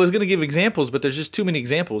 I was gonna give examples, but there's just too many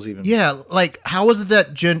examples. Even. yeah, like how is it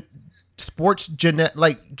that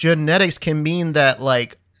genetics can mean that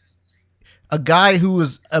like a guy who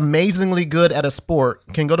is amazingly good at a sport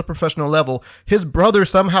can go to professional level. His brother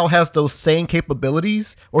somehow has those same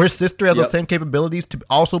capabilities, or his sister has Yep. those same capabilities to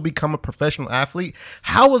also become a professional athlete.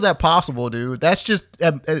 How is that possible, dude? That's just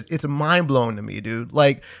it's mind blowing to me, dude.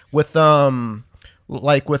 Like with I'm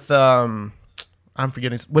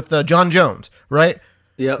forgetting with John Jones, right?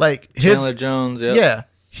 Yep. Like his Chandler Jones. Yep. yeah,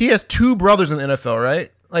 he has two brothers in the NFL,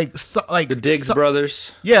 right? Like The Diggs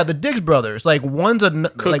brothers. Yeah, the Diggs brothers. Like one's a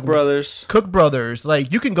Cook brothers. Cook brothers.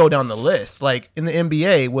 Like you can go down the list. Like in the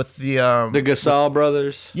NBA with the The Gasol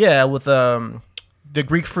brothers. yeah, with the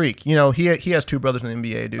Greek Freak. You know, he has two brothers in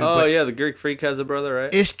the NBA, dude. Oh But yeah, the Greek Freak has a brother,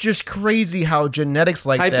 right? it's just crazy how genetics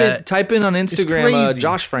like Type that. in on Instagram crazy.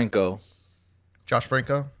 Josh Franco. Josh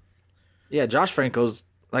Franco. Yeah, Josh Franco's,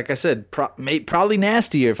 like I said, probably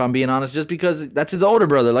nastier if I'm being honest, just because that's his older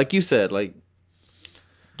brother, like you said. Like,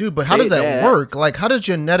 Dude, but how does that Yeah. work? Like, how does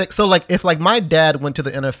genetics? So, like, if like my dad went to the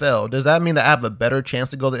NFL, does that mean that I have a better chance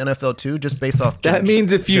to go to the NFL too, just based off? that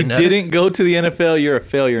means if you genetics? didn't go to the NFL, you're a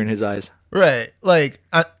failure in his eyes. Right. Like,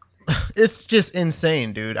 it's just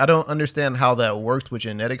insane, dude. I don't understand how that works with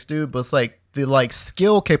genetics, dude. But it's like the like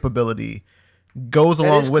skill capability goes That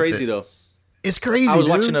along is with crazy it. though. It's crazy. I was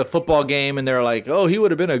dude. watching a football game and they were like, "Oh, he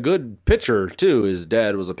would have been a good pitcher too. His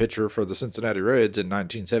dad was a pitcher for the Cincinnati Reds in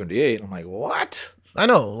 1978." I'm like, "What?" I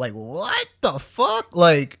know. Like, what the fuck?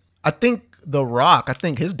 Like, I think The Rock. I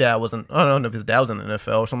think his dad wasn't. I don't know if his dad was in the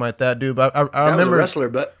NFL or something like that, dude. But I That was remember a wrestler,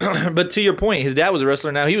 but but to your point, his dad was a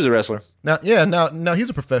wrestler. Now he was a wrestler. now. Yeah, now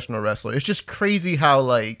he's a professional wrestler. It's just crazy how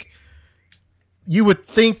like you would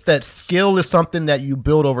think that skill is something that you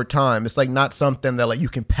build over time. It's like not something that like you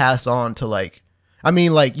can pass on to like. I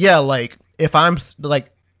mean, like yeah, like if I'm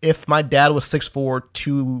like if my dad was 6'4",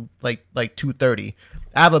 230,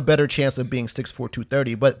 I have a better chance of being 6'4",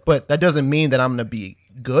 230. But that doesn't mean that I'm gonna be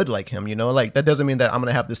good like him. You know, like that doesn't mean that I'm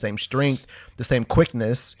gonna have the same strength, the same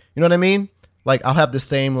quickness. You know what I mean? Like I'll have the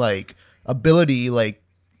same like ability, like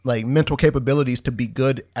mental capabilities to be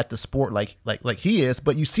good at the sport like he is.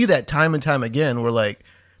 But you see that time and time again where like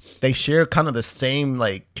they share kind of the same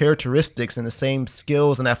like characteristics and the same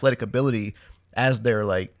skills and athletic ability as their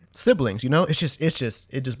like siblings. You know, it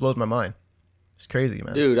just blows my mind. It's crazy,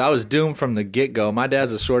 man. Dude, I was doomed from the get go. My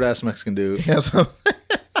dad's a short ass Mexican dude. Yeah,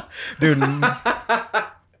 dude.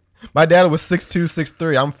 My dad was 6'2",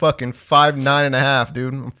 6'3". I'm fucking 5'9" and a half,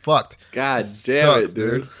 dude. I'm fucked. God It damn sucks, it,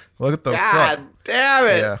 dude. What the God fuck? damn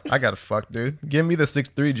it. Yeah, I gotta fuck, dude. Give me the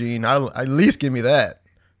 6'3" gene. At least give me that.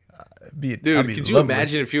 Dude, I'd be could you lovely.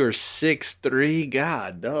 imagine if you were 6'3"?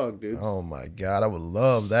 God, dog, dude. Oh my god, I would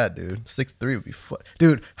love that, dude. 6'3" would be fun.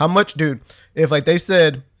 Dude, how much, dude? If like they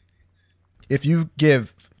said, if you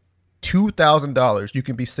give $2,000, you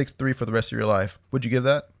can be 6'3" for the rest of your life. Would you give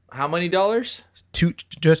that? How many dollars? Just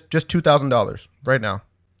 $2,000 right now.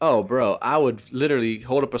 Oh, bro, I would literally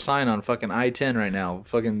hold up a sign on fucking I-10 right now,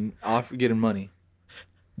 fucking off getting money.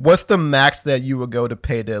 What's the max that you would go to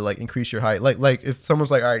pay to like increase your height? Like if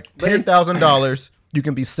someone's like, all right, $10,000, you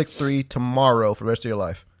can be 6'3" tomorrow for the rest of your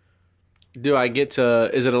life. Do I get to?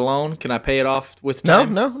 Is it a loan? Can I pay it off with No,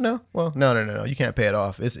 time? no. Well, no. You can't pay it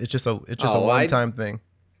off. It's just a Oh, one-time thing.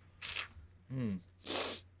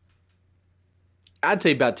 I'd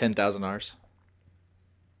say about $10,000.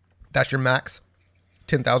 That's your max.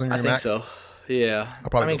 10,000 your I think max. so. Yeah. I'll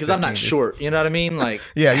probably I mean, go because I'm not 15, dude. short. You know what I mean? Like,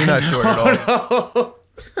 Yeah, you're not short at all.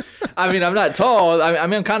 I mean, I'm not tall. I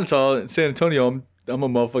mean, I'm kind of tall. In San Antonio, I'm a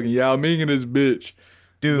motherfucking Yao Ming in this bitch.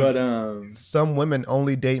 Dude, But some women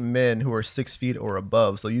only date men who are 6 feet or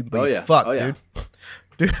above. So you be Oh, yeah. fucked, Oh, yeah.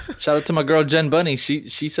 dude. shout out to my girl Jen Bunny.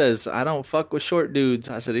 She says I don't fuck with short dudes.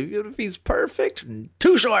 I said if he's perfect,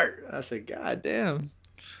 too short. I said, God damn,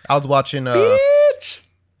 I was watching bitch.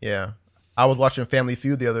 yeah. I was watching Family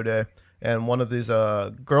Feud the other day, and one of these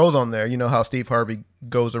girls on there, you know how Steve Harvey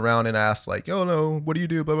goes around and asks like, "Oh no, what do you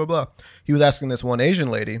do?" Blah blah blah. He was asking this one Asian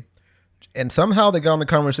lady, and somehow they got on the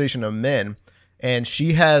conversation of men, and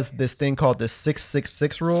she has this thing called the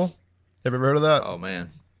 666 rule. Ever heard of that? Oh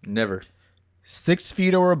man, never. 6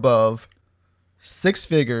 feet or above, 6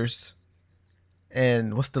 figures,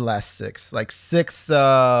 and what's the last 6? Like 6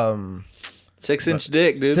 6-inch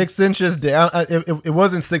dick, dude. 6 inches dick. It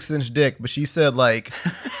wasn't 6-inch dick, but she said like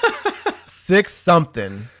 6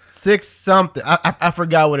 something. 6 something. I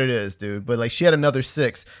forgot what it is, dude. But like she had another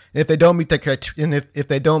 6. And if they don't meet the and if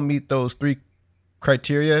they don't meet those 3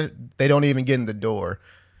 criteria, they don't even get in the door.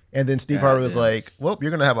 And then Steve Harvey was like, "Well,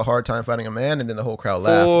 you're gonna have a hard time finding a man." And then the whole crowd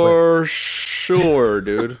laughed. For sure,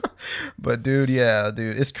 dude. But dude,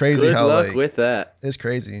 it's crazy Good how luck like with that. it's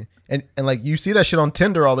crazy. And like you see that shit on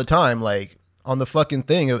Tinder all the time, like on the fucking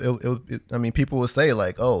thing. I mean, people will say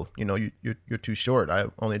like, "Oh, you know, you're too short. I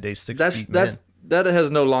only date 6 feet men." That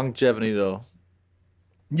has no longevity though.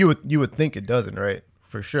 You would think it doesn't, right?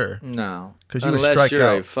 For sure. No, 'Cause you would unless strike you're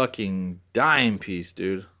a out. fucking dime piece,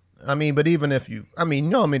 dude. I mean, but even if you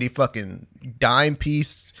know how many fucking dime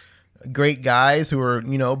piece great guys who are,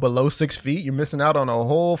 you know, below 6 feet, you're missing out on a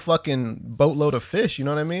whole fucking boatload of fish. You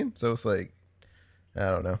know what I mean? So it's like, I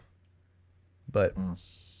don't know. But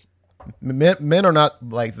men are not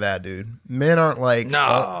like that, dude. Men aren't like, No,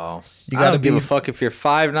 oh, you I gotta don't give be. a fuck if you're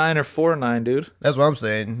 5'9" or 4'9", dude. That's what I'm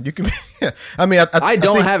saying. You can be, I mean, I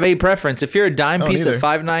don't think- have a preference. If you're a dime don't piece either. at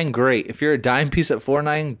 5'9", great. If you're a dime piece at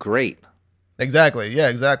 4'9", great. Exactly. Yeah,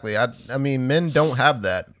 exactly. I mean, men don't have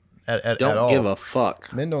that at all. Don't give a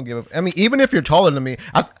fuck. Men don't give a. I mean, even if you're taller than me,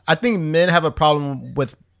 I think men have a problem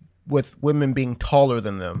with women being taller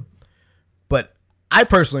than them. But I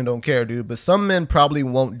personally don't care, dude. But some men probably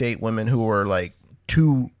won't date women who are like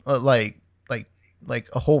like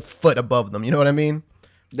a whole foot above them. You know what I mean?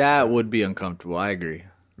 That would be uncomfortable. I agree.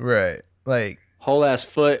 Right. Like Whole ass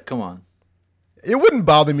foot. Come on. it wouldn't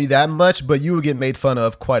bother me that much, but you would get made fun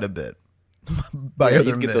of quite a bit by Yeah, other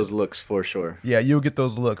you get men. those looks for sure. Yeah, you'll get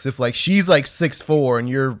those looks. If like she's like 6'4" and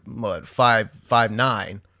you're what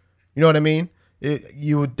 5'9", you know what I mean?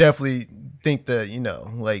 You would definitely think that, you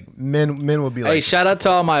know, like men would be like, Hey, shout out to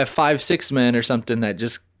all my 5'6" men or something that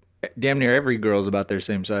just damn near every girl's about their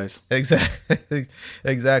same size.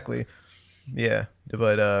 exactly. Yeah,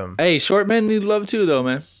 but Hey, short men need love too, though,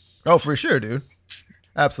 man. oh, for sure, dude.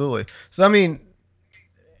 Absolutely. So I mean,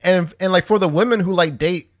 and like for the women who like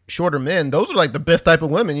date shorter men, those are like the best type of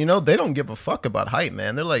women. You know, they don't give a fuck about height,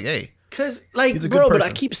 man. They're like, hey, Cause like, he's a good bro, but I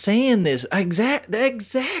person. keep saying this.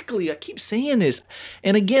 Exactly. I keep saying this,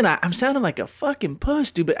 and again, I'm sounding like a fucking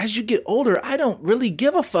puss, dude. But as you get older, I don't really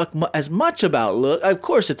give a fuck as much about look. Of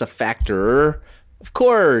course, it's a factor. Of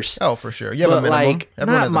course. oh, for sure. You have a But minimum. like,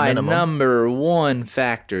 Everyone not has a my minimum. number one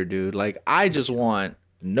factor, dude. Like, I just want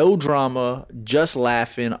no drama, just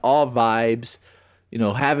laughing, all vibes, you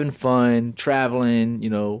know, having fun, traveling,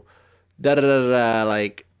 you know, da da da da.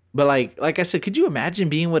 Like, but like I said, could you imagine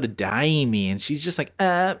being with a daimi and she's just like,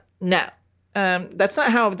 no, that's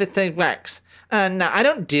not how the thing works. No, I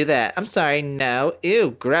don't do that. I'm sorry. No,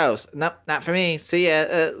 ew, gross. Nope, not for me. See ya.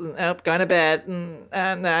 Nope, going to bed. No,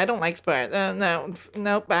 I don't like sports.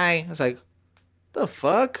 No, bye. I was like, the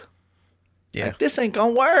fuck? Yeah. Like, this ain't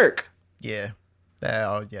gonna work. Yeah.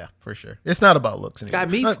 Oh, yeah, for sure. It's not about looks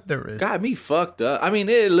anymore. There is. Got me fucked up. I mean,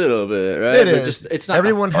 a little bit, right? It But is. just it's not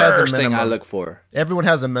Everyone the has a first thing I minimum. look for. Everyone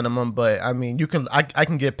has a minimum, but I mean, I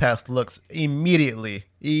can get past looks immediately,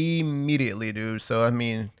 dude. So I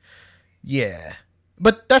mean, yeah.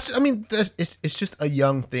 But it's just a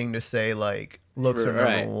young thing to say like looks are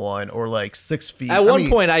Right. number one or like 6 feet. At one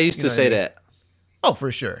point, I used you to know say what I mean? that. Oh,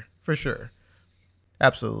 for sure,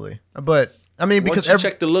 absolutely. But I mean, Once because you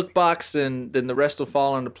check the look box, then the rest will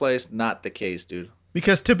fall into place. Not the case, dude.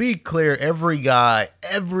 Because to be clear,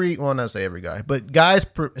 not say every guy, but guys,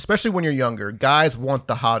 especially when you're younger, guys want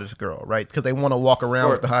the hottest girl, right? Because they want to walk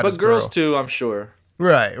around with the hottest but girls girl. too, I'm sure.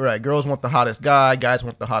 Right. Girls want the hottest guy. Guys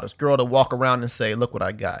want the hottest girl to walk around and say, look what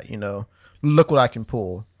I got, you know? Look what I can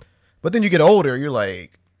pull. But then you get older, you're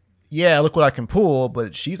like, yeah, look what I can pull,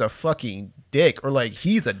 but she's a fucking dick, or like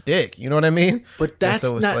he's a dick. You know what I mean? But And that's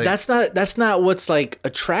so it's not like- that's not what's like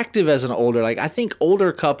attractive as an older. Like I think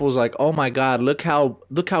older couples like, oh my god, look how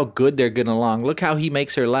good they're getting along. Look how he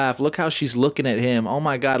makes her laugh. Look how she's looking at him. Oh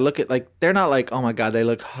my god, look at like they're not like, oh my god, they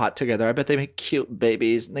look hot together. I bet they make cute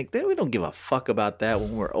babies. Like we don't give a fuck about that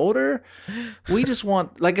when we're older. We just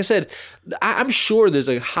want, like I said, I'm sure there's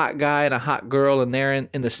a hot guy and a hot girl, and they're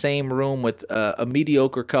in the same room with a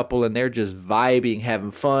mediocre couple, and they're just vibing,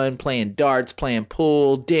 having fun, playing darts, playing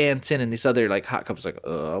pool, dancing, and these other like hot couples like,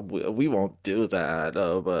 we won't do that.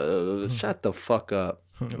 But shut the fuck up.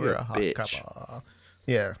 We're You're a hot bitch. couple.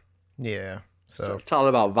 Yeah. So So it's all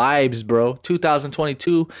about vibes, bro.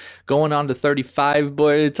 2022 going on to 35,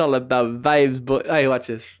 boy. It's all about vibes, boy. Hey, watch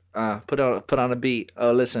this. Put on a beat.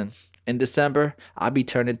 Oh, listen. In December, I'll be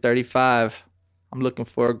turning 35. I'm looking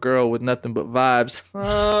for a girl with nothing but vibes.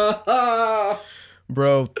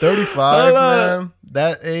 bro, 35, man.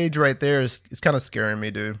 That age right there is kind of scaring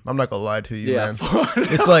me, dude. I'm not gonna lie to you, Yeah. man.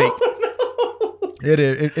 It's like It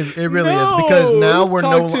is. It really is because now we're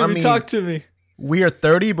Talk to me. we are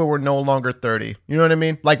 30, but we're no longer 30. You know what I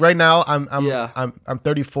mean? Like right now, I'm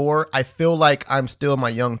 34. I feel like I'm still in my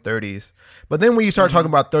young 30s. But then when you start talking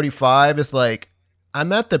about 35, it's like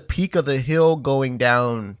I'm at the peak of the hill going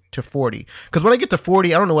down to 40. Because when I get to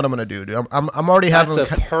 40, I don't know what I'm gonna do, dude. I'm already having.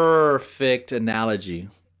 That's a perfect analogy.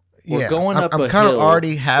 We're going up I'm a kind of hill.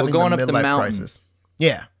 already having We're going the up the midlife mountain. crisis.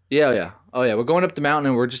 Yeah. Yeah. Oh, yeah. We're going up the mountain,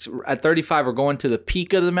 and we're just at 35. We're going to the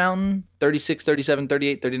peak of the mountain. 36, 37,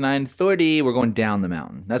 38, 39, 30. We're going down the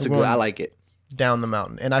mountain. That's We're going I like it. Down the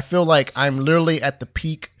mountain. And I feel like I'm literally at the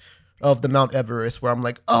peak of the Mount Everest where I'm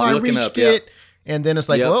like, oh, I Looking reached up, yeah. it. And then it's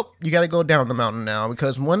like, Yep. well, you got to go down the mountain now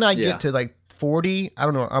because when I Yeah. get to like 40, I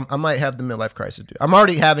don't know, I might have the midlife crisis. Dude. I'm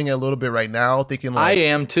already having it a little bit right now, thinking I like,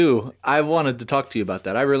 am too. I wanted to talk to you about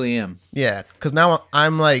that. I really am. yeah, because now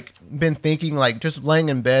I'm like been thinking like just laying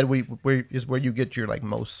in bed where you get your like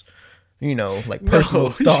most, like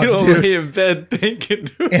personal thoughts, you don't dude. lay in bed thinking.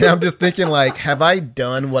 And I'm just thinking like, have I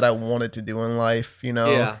done what I wanted to do in life?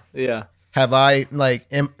 Yeah. Have I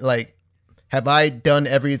have I done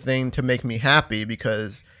everything to make me happy?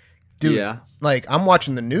 Because, dude, Yeah. like I'm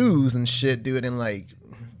watching the news and shit, dude, and like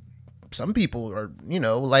some people are,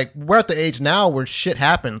 like we're at the age now where shit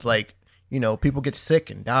happens. Like, people get sick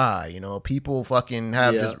and die. People fucking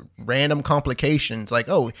have Yeah. just random complications. Like,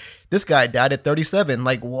 oh, this guy died at 37.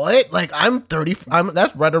 Like, what? Like, I'm 30.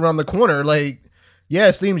 That's right around the corner. Like, yeah,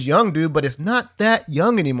 it seems young, dude, but it's not that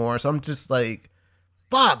young anymore. So I'm just like,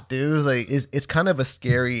 fuck, dude. Like, it's kind of a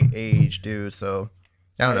scary age, dude. So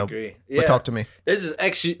I don't know. agree. But talk to me. There's this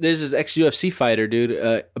ex UFC fighter, dude,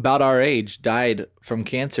 about our age, died from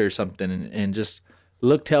cancer or something, and just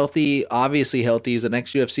looked healthy, obviously healthy. He's an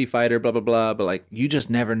ex UFC fighter, blah blah blah. But like, you just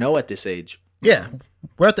never know at this age. Yeah,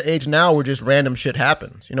 we're at the age now where just random shit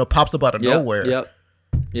happens. Pops up out of nowhere.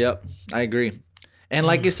 Yep. I agree. And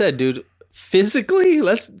like I said, dude, physically,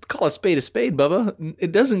 let's call a spade, Bubba.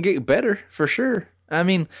 It doesn't get better for sure. I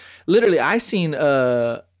mean, literally, I seen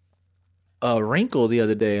a wrinkle the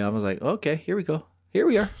other day. I was like, okay, here we go. Here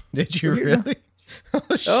we are. Did you really? Oh,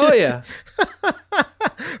 shit. Oh yeah.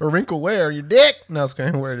 A wrinkle where? Your dick? No, it's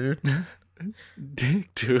kind of where, dude.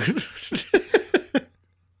 Dick, dude.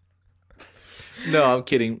 No, I'm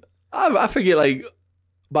kidding. I forget, like,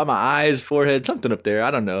 by my eyes, forehead, something up there. I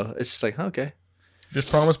don't know. It's just like, okay. Just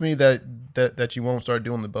promise me that you won't start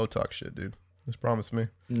doing the Botox shit, dude. Just promise me.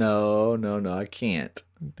 No, I can't.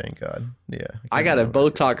 Thank God. Yeah. I got a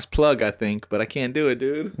Botox plug, I think, but I can't do it,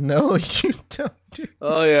 dude. No, you don't, dude.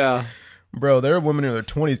 Oh, yeah. Bro, there are women in their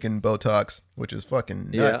 20s getting Botox, which is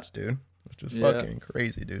fucking nuts, dude. Which is fucking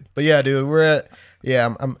crazy, dude. But yeah, dude,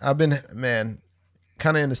 I've been, man,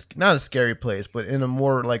 kind of in not a scary place, but in a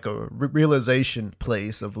more like a realization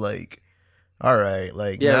place of like, all right,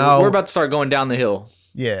 like now we're about to start going down the hill.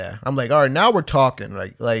 Yeah, I'm like, all right, now we're talking.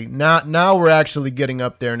 Like now we're actually getting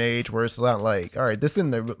up there in age where it's not like, all right, this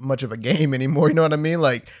isn't much of a game anymore. You know what I mean?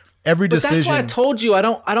 Like every But decision. that's why I told you I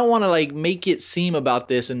don't want to like make it seem about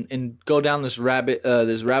this and go down this rabbit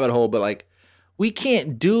hole. But like, we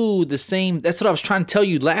can't do the same. That's what I was trying to tell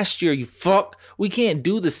you last year. You fuck. We can't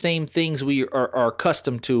do the same things we are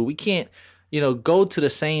accustomed to. We can't, go to the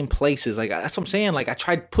same places. Like that's what I'm saying. Like I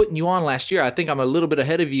tried putting you on last year. I think I'm a little bit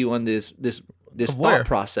ahead of you on this thought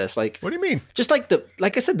process. Like, what do you mean? Just like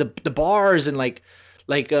like I said, the bars and like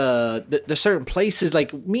the certain places.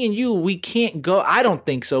 Like me and you, we can't go. I don't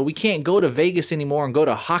think so. We can't go to Vegas anymore and go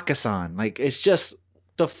to Hakkasan. Like it's just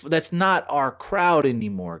that's not our crowd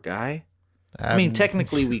anymore, guy. I mean,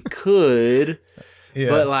 technically we could,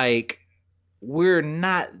 but like we're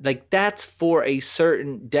not. Like that's for a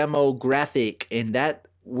certain demographic, and that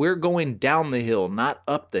we're going down the hill, not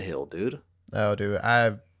up the hill, dude. Oh, dude,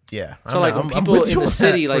 So like when people in the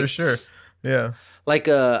city, like for sure, yeah. Like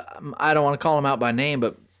I don't want to call him out by name,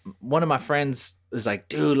 but one of my friends is like,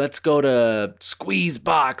 dude, let's go to Squeeze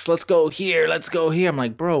Box. Let's go here. Let's go here. I'm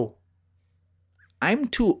like, bro, I'm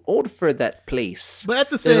too old for that place. But at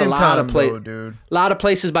the same time, though, dude. A lot of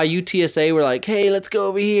places by UTSA were like, hey, let's go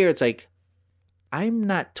over here. It's like, I'm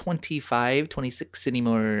not 25, 26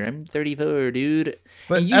 anymore. I'm 34, dude.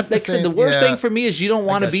 But and you, at the like I said, the same- worst yeah. thing for me is you don't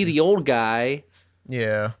want to be the old guy.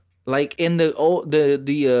 Yeah. Like in the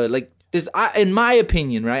like this, in my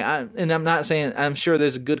opinion, right? And I'm not saying, I'm sure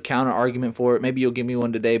there's a good counter argument for it. Maybe you'll give me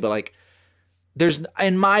one today, but like,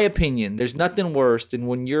 in my opinion, there's nothing worse than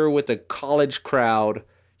when you're with a college crowd,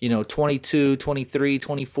 22, 23,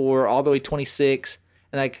 24, all the way 26,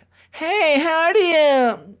 and like, hey, how old are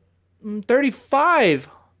you? I'm 35.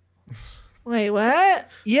 Wait, what?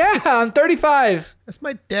 Yeah, I'm 35. That's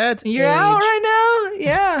my dad's You're age. out right now?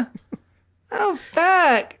 Yeah. Oh,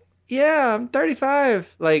 fuck. yeah, I'm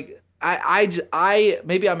 35. Like I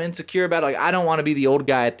maybe I'm insecure about it. Like I don't want to be the old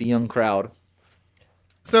guy at the young crowd.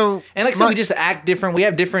 So And like I said, we just act different. We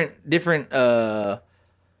have different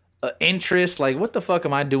interests. Like what the fuck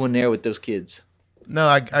am I doing there with those kids? no,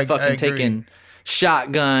 I Fucking agree. taking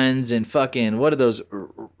shotguns and fucking what are those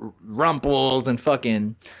rumples and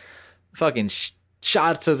fucking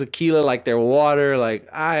shots of tequila like they're water. Like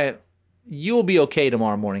you'll be okay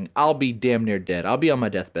tomorrow morning. I'll be damn near dead. I'll be on my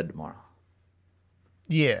deathbed tomorrow.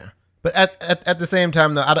 Yeah. But at the same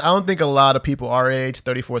time, though, I don't think a lot of people our age,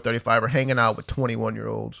 34, 35, are hanging out with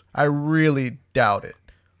 21-year-olds. I really doubt it.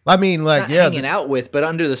 I mean, like, Not yeah. hanging out with, but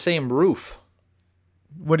under the same roof.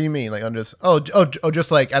 What do you mean? Like, under? Oh, just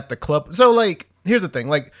like at the club. So, like, here's the thing.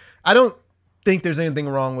 Like, I don't think there's anything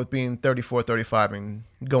wrong with being 34, 35 and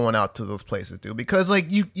going out to those places, dude. Because, like,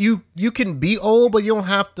 you can be old, but you don't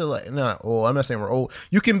have to, like, not old. I'm not saying we're old.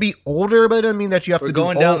 You can be older, but it doesn't mean that you have We're to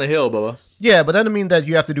going do down old. the hill, Bubba. Yeah, but that doesn't mean that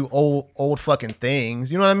you have to do old fucking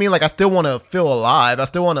things. You know what I mean? Like, I still want to feel alive. I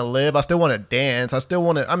still want to live. I still want to dance. I still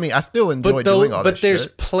want to. I mean, I still enjoy doing all that shit. But there's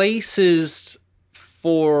places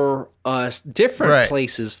for us, different Right.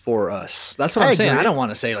 places for us. That's what I I'm saying. agree. I don't want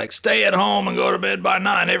to say like stay at home and go to bed by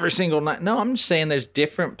 9 every single night. No, I'm just saying there's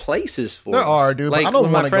different places for There us. are, dude, but Like I don't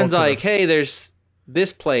when wanna my go friends to are the- like, hey, there's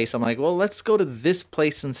this place. I'm like, well, let's go to this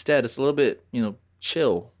place instead. It's a little bit,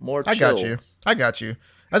 chill, more chill. I got you.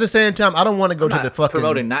 At the same time, I don't want to go I'm to not the fucking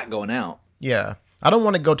promoting not going out. Yeah. I don't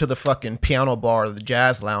want to go to the fucking piano bar or the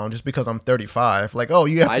jazz lounge just because I'm 35. Like, oh,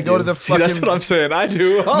 you have to go to the See, fucking. that's what I'm saying. I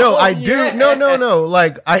do. No, Oh, I do. yeah. No.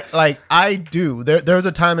 Like I do. There's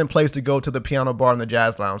a time and place to go to the piano bar and the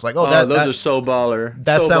jazz lounge. Like, Those are so baller.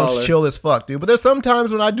 that So sounds baller. chill as fuck, dude. But there's some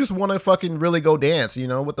times when I just want to fucking really go dance,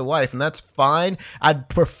 with the wife, and that's fine. I'd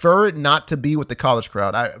prefer it not to be with the college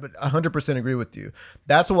crowd. I 100% agree with you.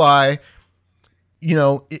 That's why,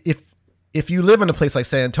 if you live in a place like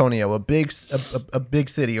San Antonio, a big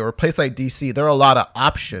city, or a place like DC, there are a lot of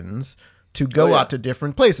options to go out to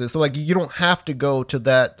different places. So like you don't have to go to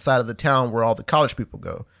that side of the town where all the college people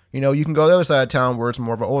go. You can go to the other side of town where it's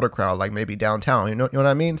more of an older crowd, like maybe downtown. You know what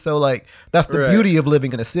I mean? So like that's the beauty of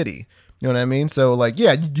living in a city. You know what I mean? So like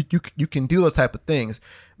yeah, you can do those type of things.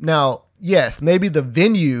 Now, yes, maybe the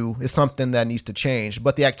venue is something that needs to change,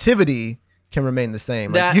 but the activity can remain the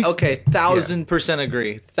same. Like, 1,000%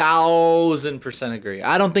 agree. 1,000% agree.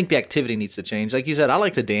 I don't think the activity needs to change. Like you said, I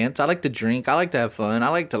like to dance. I like to drink. I like to have fun. I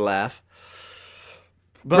like to laugh.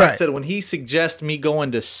 But like I Right. said, when he suggests me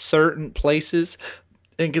going to certain places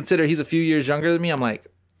and consider he's a few years younger than me, I'm like,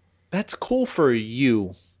 that's cool for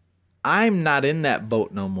you. I'm not in that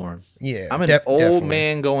boat no more. Yeah, I'm an old definitely.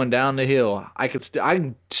 man going down the hill. I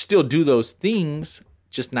can still do those things,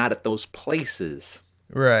 just not at those places.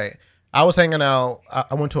 Right. I was hanging out.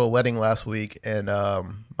 I went to a wedding last week, and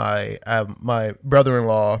my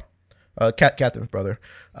brother-in-law, Catherine's brother,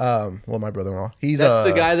 my brother-in-law. He's That's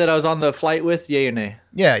the guy that I was on the flight with, yay or nay?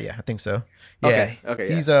 Yeah, I think so. Yeah. Okay,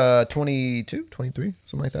 yeah. He's 22, 23,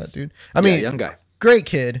 something like that, dude. I mean, young guy. Great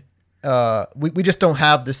kid. We just don't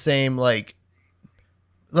have the same like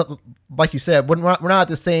you said. We're not at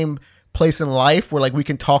the same place in life where like we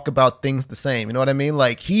can talk about things the same. You know what I mean?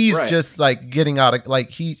 Like he's Right. just like getting out of like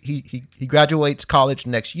he graduates college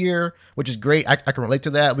next year, which is great. I can relate to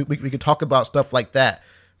that. We could talk about stuff like that,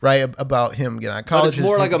 right? About him getting out of But college. it's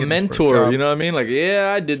more like a getting his first mentor, job. you know what I mean? Like,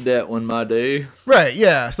 yeah, I did that one my day. Right,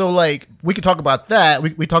 yeah. So like we could talk about that.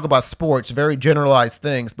 We talk about sports, very generalized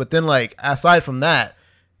things. But then like aside from that,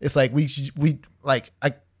 it's like we like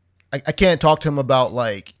I can't talk to him about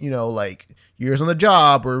like, like years on the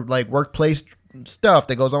job or like workplace stuff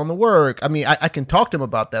that goes on the work. I mean, I can talk to him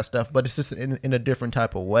about that stuff, but it's just in a different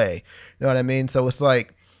type of way. You know what I mean? So it's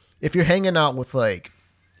like if you're hanging out with like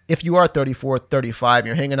if you are 34, 35,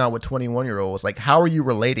 you're hanging out with 21-year-olds, like how are you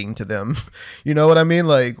relating to them? You know what I mean?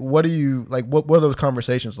 Like what are you like what are those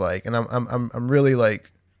conversations like? And I'm really like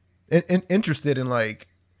interested in like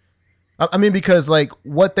I mean because like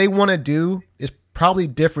what they want to do is probably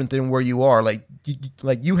different than where you are. Like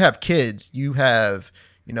you have kids, you have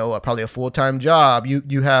probably a full-time job,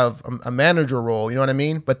 you have a manager role, you know what I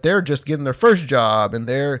mean? But they're just getting their first job and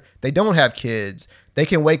they don't have kids. They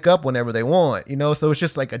can wake up whenever they want, so it's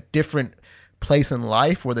just like a different place in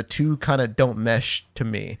life where the two kind of don't mesh to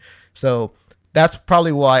me. So that's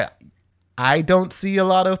probably why I don't see a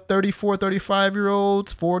lot of 34,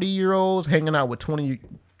 35-year-olds, 40-year-olds hanging out with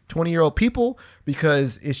 20-year-old people,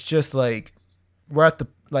 because it's just like we're at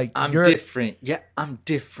like I'm you're different. Yeah, I'm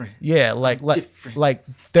different. yeah, like different. like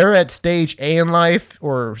they're at stage A in life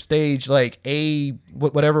or stage like A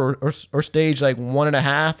whatever or stage like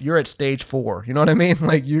 1.5. You're at stage 4. You know what I mean?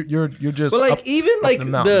 Like you're just But like up- even up like the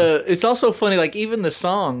mountain. it's also funny, like even the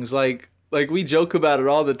songs, like we joke about it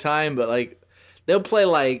all the time, but like they'll play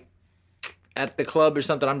like at the club or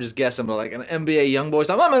something. I'm just guessing, but like an NBA YoungBoy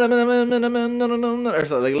song, or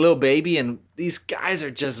something, like Lil Baby, and these guys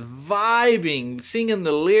are just vibing, singing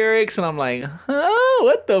the lyrics, and I'm like, huh,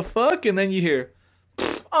 what the fuck? And then you hear,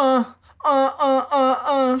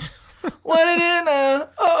 what it is now?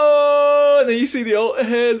 Oh, and then you see the old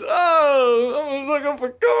heads. Oh, I'm looking for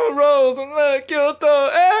cornrows and Kyoto.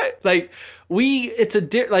 Eh? Like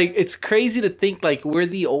it's crazy to think like we're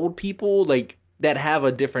the old people like that have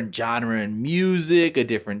a different genre in music, a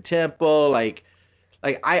different tempo. Like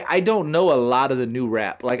I don't know a lot of the new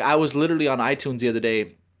rap. Like I was literally on iTunes the other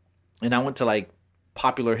day, and I went to like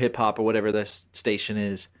popular hip hop or whatever this station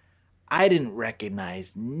is. I didn't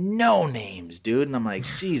recognize no names, dude. And I'm like,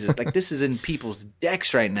 Jesus, like this is in people's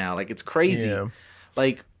decks right now. Like it's crazy. Yeah.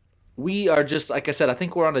 Like we are just, like I said, I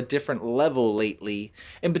think we're on a different level lately.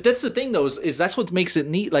 But that's the thing though, is that's what makes it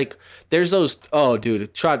neat. Like there's those, oh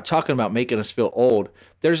dude, talking about making us feel old.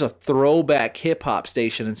 There's a throwback hip hop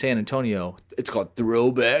station in San Antonio. It's called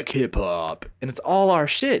Throwback Hip Hop. And it's all our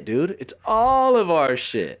shit, dude. It's all of our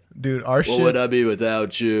shit. Dude, our shit. What would I be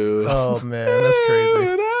without you? Oh man, that's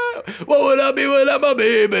crazy. What would I be without my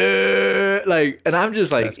baby? Like, and I'm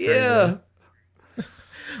just like, That's crazy. yeah.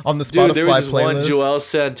 On the Spotify Dude, there was this playlist. one Joel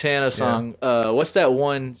Santana song. What's that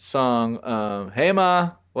one song? Hey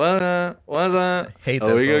Ma, what's that? Hate Oh,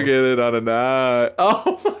 that we gonna song. get it on a night.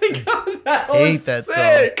 Oh my god, that Hate was that song.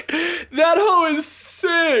 sick. That hoe is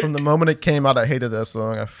sick. From the moment it came out, I hated that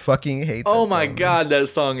song. I fucking hate that Oh song. my man. god, that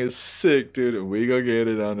song is sick, dude. And we gonna get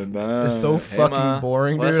it on a night. It's so Hey, fucking Ma,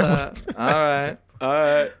 boring, what's dude. that? All right.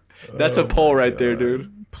 That's Oh a poll my right there, God.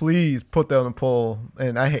 dude. Please put that on a poll.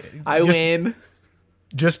 And I win.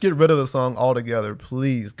 Just get rid of the song altogether,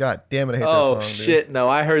 please. God damn it, I hate Oh that song, dude. shit! No,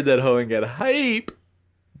 I heard that hoe and get hype.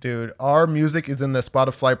 Dude, our music is in the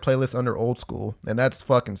Spotify playlist under old school, and that's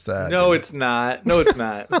fucking sad. No, dude. it's not. No, it's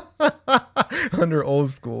not. Under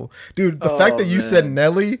old school. Dude, the Oh, fact that you said man.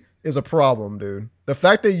 Nelly is a problem, dude. The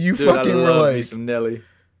fact that you Dude, I fucking were love me like, some Nelly.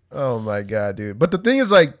 oh my god, dude. But the thing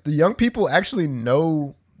is, like, the young people actually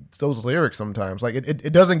know those lyrics sometimes. Like,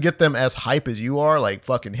 it doesn't get them as hype as you are, like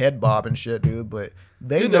fucking head bob and shit, duit. But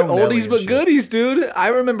they Dude, know they're Nelly oldies and but shit. goodies, dude. I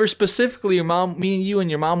remember specifically your mom, me and you and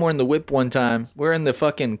your mom were in the whip one time. We're in the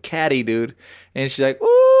fucking caddy, dude. And she's like,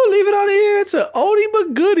 ooh, leave it on here. It's an oldie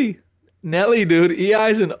but goodie. Nelly, dude.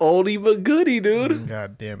 EI's an oldie but goodie, dude.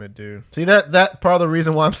 God damn it, dude. See, that's part of the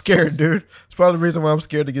reason why I'm scared, dude. It's part of the reason why I'm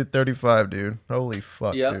scared to get 35, dude. Holy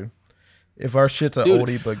fuck, Yep. dude. If our shit's a Dude,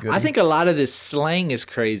 oldie but goodie. I think a lot of this slang is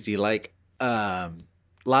crazy. Like, a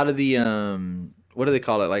lot of the, what do they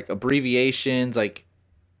call it? Like abbreviations, like,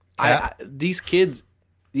 these kids,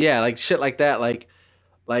 yeah, like shit like that, like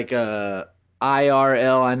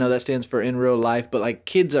IRL. I know that stands for in real life, but like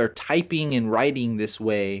kids are typing and writing this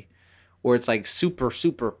way, where it's like super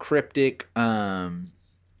cryptic.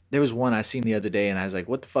 There was one I seen the other day, and I was like,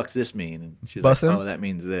 "What the fuck's this mean?" And she's Bussin'? like, "Oh, that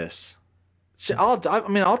means this." Shit, all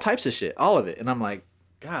types of shit, all of it, and I'm like,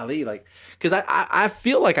 golly, like, because I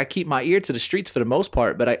feel like I keep my ear to the streets for the most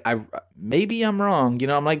part, but I maybe I'm wrong. You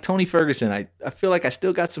know, I'm like Tony Ferguson. I feel like I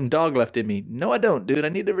still got some dog left in me. No, I don't, dude. I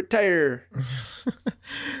need to retire.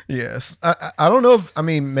 Yes. I don't know if, I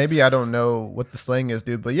mean, maybe I don't know what the slang is,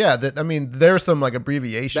 dude, but yeah, I mean, there's some like The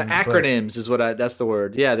abbreviations. but- acronyms is what that's the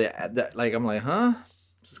word. Yeah, like I'm like, huh?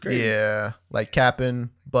 This is crazy. Yeah. Like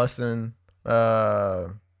capping, bussing.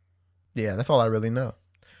 Yeah, that's all I really know.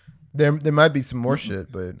 There might be some more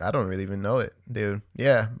shit, but I don't really even know it, dude.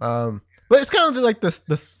 Yeah. But it's kind of like the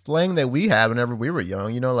slang that we had whenever we were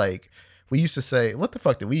young. You know, like we used to say, what the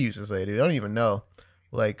fuck did we used to say, dude? I don't even know.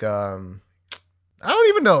 Like, I don't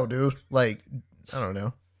even know, dude. Like, I don't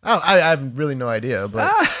know. I have really no idea.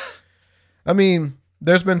 But I mean,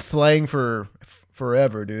 there's been slang for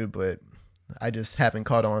forever, dude. But I just haven't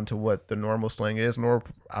caught on to what the normal slang is, nor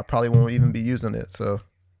I probably won't even be using it. So,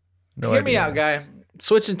 no Hear me idea. out, guy.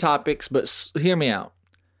 Switching topics, but hear me out.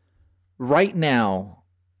 Right now,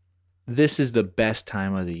 this is the best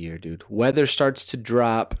time of the year, dude. Weather starts to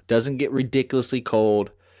drop, doesn't get ridiculously cold.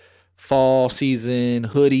 Fall season,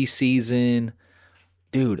 hoodie season.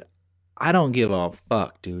 Dude, I don't give a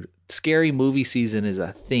fuck, dude. Scary movie season is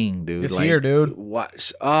a thing, dude. It's here, dude.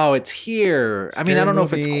 Watch. Oh, it's here. I mean, Scary I don't know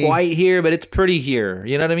if movie. it's quite here, but it's pretty here.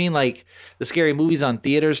 You know what I mean? Like the scary movies on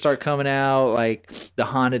theaters start coming out. Like the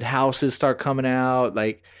haunted houses start coming out.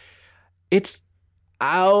 Like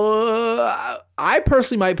I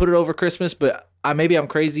personally might put it over Christmas, but maybe I'm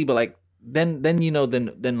crazy. But like then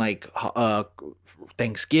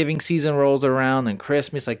Thanksgiving season rolls around, and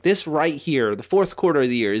Christmas. Like this right here, the fourth quarter of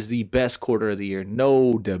the year is the best quarter of the year,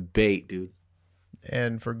 no debate, dude.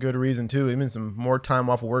 And for good reason too. It means some more time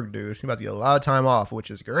off of work, dude. He's about to get a lot of time off,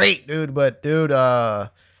 which is great, dude. But dude,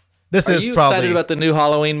 this Are is you probably excited about the new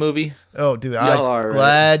Halloween movie? Oh, dude, Y'all are, I'm right?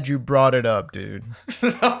 glad you brought it up, dude.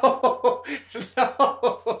 No.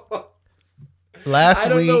 Last I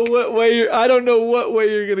don't week, know what way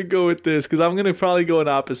you're gonna go with this, because I'm gonna probably go an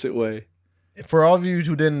opposite way. for all of you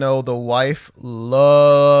who didn't know, the wife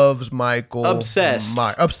loves Michael. Obsessed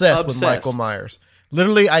Obsessed with Michael Myers.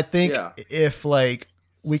 Literally, I think Yeah. if like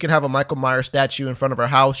we could have a Michael Myers statue in front of her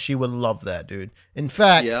house, she would love that, dude. In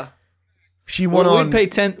fact, Yeah. she went on. We'd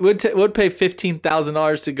pay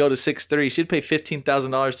 $15,000 to go to 6'3". She'd pay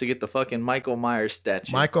 $15,000 to get the fucking Michael Myers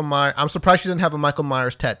statue. Michael Myers. I'm surprised she didn't have a Michael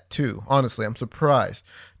Myers tattoo. Honestly, I'm surprised,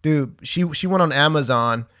 dude. She went on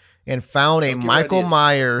Amazon and found a Don't give her Michael ideas.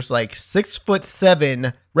 Myers like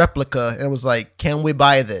 6'7" replica and was like, "Can we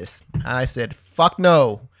buy this?" I said, "Fuck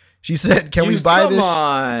no." She said, "Can we buy Come this?"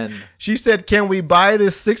 on. She said, "Can we buy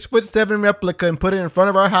this 6'7" replica and put it in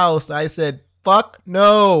front of our house?" I said, "Fuck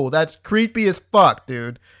no, that's creepy as fuck,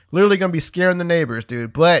 dude. Literally gonna be scaring the neighbors,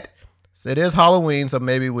 dude." But it is Halloween, so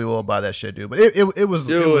maybe we will buy that shit, dude. But it was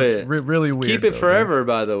really weird. Keep it though, forever,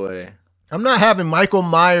 by the way. dude. I'm not having Michael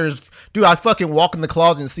Myers, dude. I fucking walk in the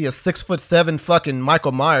closet and see a 6'7" fucking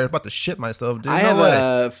Michael Myers. I'm about to shit myself, dude. I No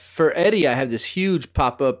have way. for Eddie, I have this huge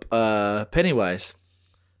pop up Pennywise.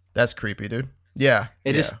 That's creepy, dude. Yeah,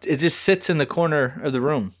 It yeah. just sits in the corner of the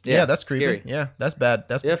room. Yeah, that's creepy. scary. Yeah, that's bad.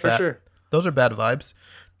 That's Yeah, for bad. sure. Those are bad vibes,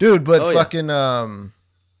 dude. But Oh, yeah. fucking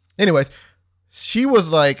anyways, she was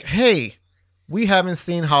like, "Hey, we haven't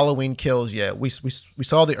seen Halloween Kills yet. We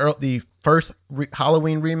saw the first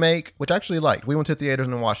Halloween remake, which I actually liked. We went to theaters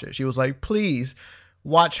and watched it. She was like, "Please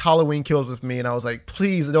watch Halloween Kills with me," and I was like,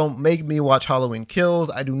 "Please don't make me watch Halloween Kills.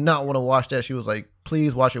 I do not want to watch that." She was like,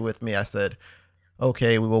 "Please watch it with me." I said,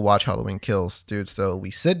 "Okay, we will watch Halloween Kills, dude." So we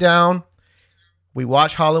sit down, we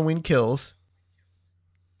watch Halloween Kills.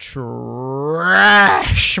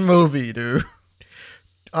 Trash movie, dude.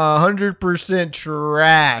 100%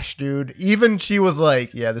 trash, dude. Even she was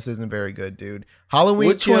like, "Yeah, this isn't very good, dude." Halloween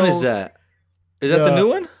Which Kills. one is that? Is that the new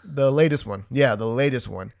one? The latest one. Yeah, the latest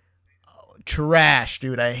one. Trash,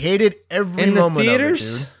 dude. I hated every In the moment theaters?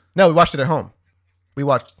 of it, dude. No, we watched it at home. We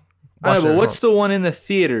watched I it know, at but what's home. the one in the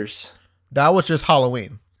theaters? That was just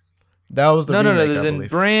Halloween. That was the No. remake, There's I a believe.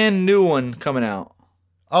 brand new one coming out.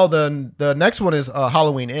 Oh, the next one is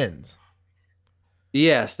Halloween Ends.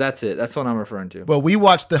 Yes, that's it. That's what I'm referring to. But we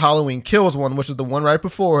watched the Halloween Kills one, which is the one right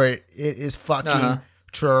before it. It is fucking Uh-huh.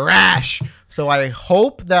 trash. So I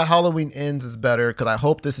hope that Halloween Ends is better, because I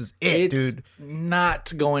hope this is it, It's dude.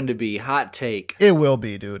 not going to be. Hot take. It will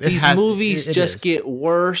be, dude. These movies it just is. get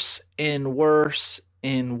worse and worse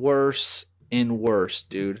and worse and worse,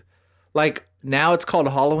 dude. Like now it's called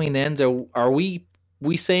Halloween Ends. Are we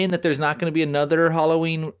saying that there's not going to be another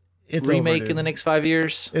Halloween It's remake over, in the dude. next 5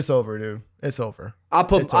 years? It's over, dude. It's over. I'll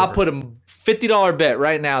It's over. put a $50 bet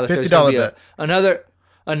right now that there's $50 going to be bet.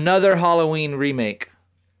 another Halloween remake.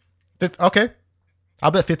 Okay. I'll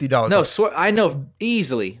bet $50. No, I know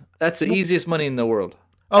easily. That's the easiest money in the world.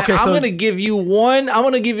 Okay, I'm so gonna give you one. I'm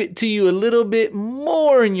gonna give it to you a little bit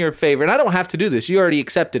more in your favor, and I don't have to do this. You already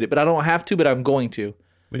accepted it, but I don't have to. But I'm going to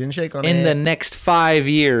we didn't shake on in it. the next 5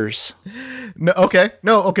 years. No, okay.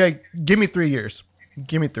 Give me 3 years.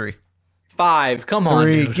 Give me 3. 5. Come on,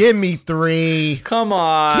 3. dude. Give me 3. Come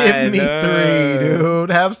on. Give me 3, dude.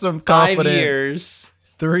 Have some 5 confidence. years.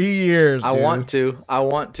 3 years, dude. I want to.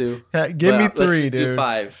 Give me But let's 3, just do dude.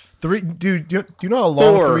 5. 3, dude. Do you know how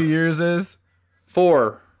long 4. 3 years is?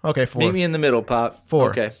 4. Okay, 4. Meet me in the middle, Pop. 4.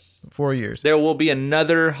 Okay. 4 years. There will be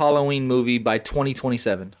another Halloween movie by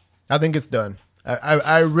 2027. I think it's done.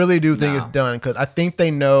 I really do think it's done, because I think they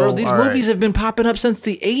know. Bro, these all right. movies have been popping up since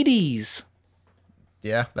the 80s,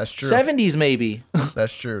 Yeah, that's true. 70s maybe.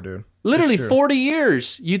 That's true, dude. Literally That's true. 40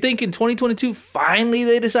 years. You think in 2022 finally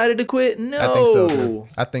they decided to quit? No. I think so, dude.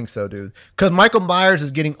 I think so, dude. Because Michael Myers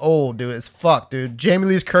is getting old, dude. It's fuck, dude. Jamie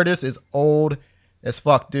Lee Curtis is old as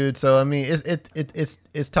fuck, dude. So I mean,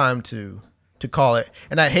 it's time to call it.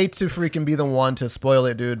 And I hate to freaking be the one to spoil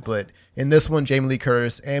it, dude. But in this one, Jamie Lee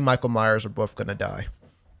Curtis and Michael Myers are both gonna die.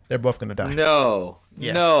 They're both gonna die. No.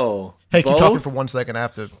 Yeah. No. Hey, keep Both? talking for 1 second. I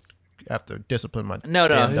have to discipline my. No.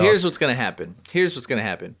 damn dog. Here's what's going to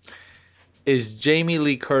happen. Is Jamie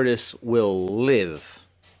Lee Curtis will live.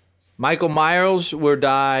 Michael Myers will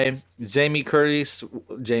die. Jamie Lee Curtis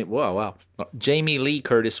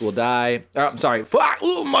will die. I'm sorry.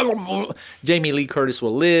 Jamie Lee Curtis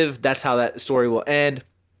will live. That's how that story will end.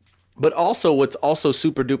 But also, what's also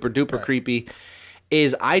super duper creepy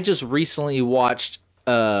is I just recently watched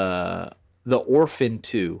The Orphan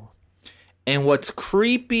 2. And what's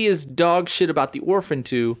creepy as dog shit about The Orphan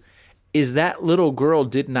 2 is that little girl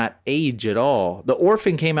did not age at all. The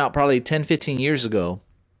Orphan came out probably 10, 15 years ago.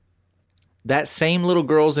 That same little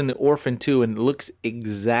girl's in The Orphan 2 and looks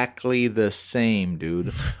exactly the same,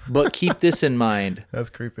 dude. But keep this in mind. That's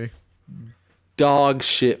creepy. Dog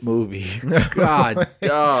shit movie. God,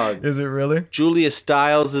 dog. Is it really? Julia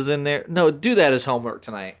Stiles is in there. No, do that as homework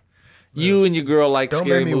tonight. You and your girl like Don't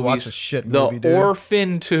scary make me movies. watch a shit movie, The dude.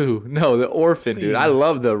 Orphan 2. No, The Orphan, dude. I Please.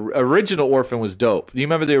 love the original Orphan was dope. Do you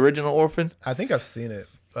remember the original Orphan? I think I've seen it.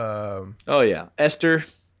 Oh, yeah. Esther.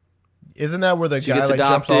 Isn't that where the She guy gets like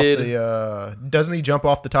jumps off adopted. the? Doesn't he jump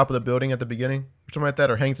off the top of the building at the beginning, or something like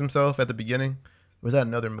that, or hangs himself at the beginning? Or was that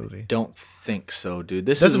another movie? Don't think so, dude.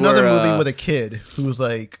 This There's is another where, movie with a kid who's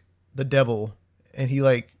like the devil, and he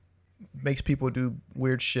like makes people do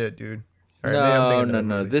weird shit, dude. All right, maybe I'm thinking of another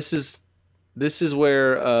No. movie. This is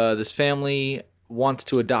where this family wants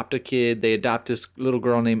to adopt a kid. They adopt this little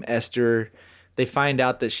girl named Esther. They find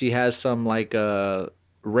out that she has some like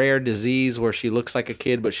rare disease where she looks like a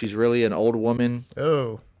kid, but she's really an old woman.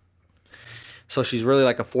 Oh, So she's really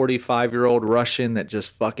like a 45-year-old Russian that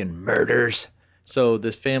just fucking murders. So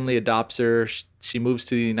this family adopts her. She moves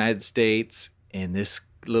to the United States, and this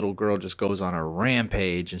little girl just goes on a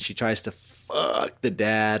rampage, and she tries to fuck the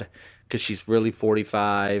dad because she's really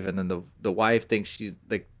 45. And then the wife thinks she's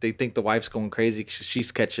like, they think the wife's going crazy 'cause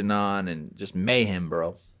she's catching on, and just mayhem,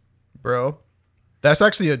 bro. bro, that's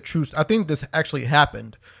actually a true. I think this actually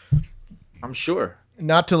happened. I'm sure.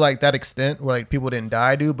 Not to like that extent where like people didn't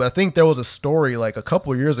die, dude. But I think there was a story like a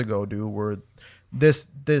couple of years ago, dude, where this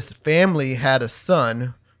family had a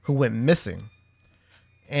son who went missing,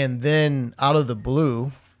 and then out of the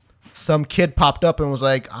blue, some kid popped up and was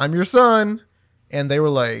like, "I'm your son," and they were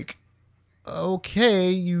like, "Okay,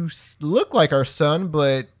 you look like our son,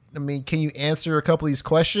 but I mean, can you answer a couple of these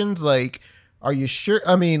questions? Like, are you sure?"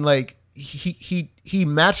 I mean, like he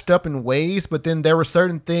matched up in ways, but then there were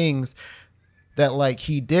certain things that like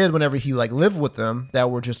he did whenever he like lived with them that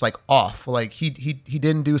were just like off. Like he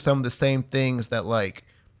didn't do some of the same things that like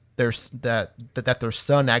their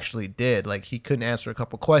son actually did. Like he couldn't answer a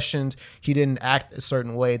couple questions. He didn't act a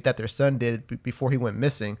certain way that their son did before he went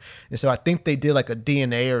missing. And so I think they did like a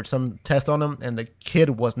DNA or some test on him, and the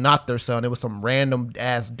kid was not their son. It was some random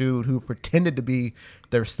ass dude who pretended to be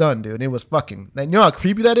their son, dude. And it was fucking. And you know how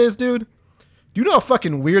creepy that is, dude? Do you know how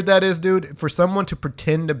fucking weird that is, dude? For someone to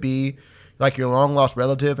pretend to be like your long lost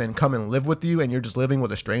relative and come and live with you, and you're just living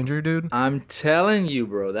with a stranger, dude. I'm telling you,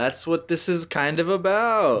 bro. That's what this is kind of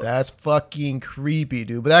about. That's fucking creepy,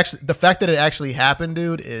 dude. But actually, the fact that it actually happened,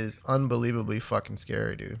 dude, is unbelievably fucking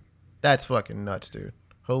scary, dude. That's fucking nuts, dude.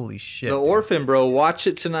 Holy shit. The dude. Orphan, bro. Watch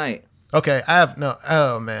it tonight. Okay, I have no.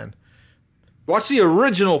 Oh man. Watch the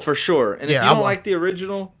original for sure. And if Yeah, you don't I'm- like the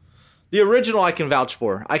original I can vouch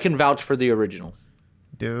for. I can vouch for the original.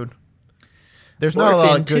 Dude. There's not a lot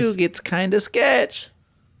Orphan of good. 2 gets kind of sketch.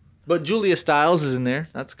 But Julia Stiles is in there.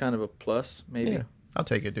 That's kind of a plus, maybe. Yeah, I'll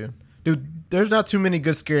take it, dude. Dude, there's not too many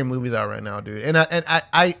good scary movies out right now, dude. And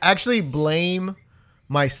I actually blame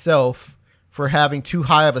myself for having too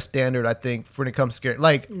high of a standard, I think, when it comes to scary.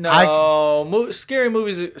 Like, Scary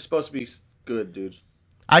movies are supposed to be good, dude.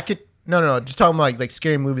 I could no, just talking about like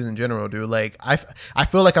scary movies in general, dude. Like I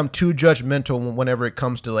feel like I'm too judgmental whenever it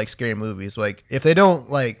comes to like scary movies. Like if they don't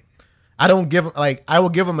like, I will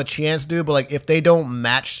give them a chance, dude. But like if they don't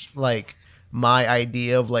match like my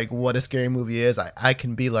idea of like what a scary movie is, I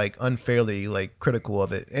can be like unfairly like critical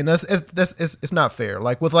of it, and it's not fair.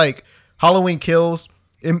 Like with like Halloween Kills,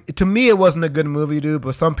 to me it wasn't a good movie, dude.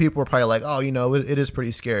 But some people are probably like, oh, you know, it is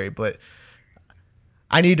pretty scary, but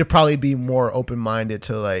I need to probably be more open minded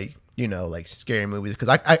to like, you know, like scary movies, because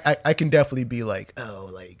I can definitely be like, oh,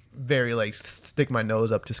 like very like stick my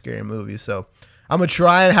nose up to scary movies. So I'm gonna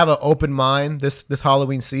try and have an open mind this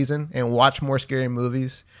Halloween season and watch more scary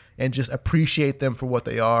movies and just appreciate them for what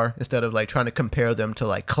they are, instead of like trying to compare them to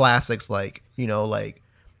like classics like, you know, like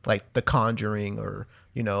The Conjuring, or,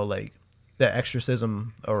 you know, like The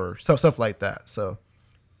Exorcism or stuff like that. So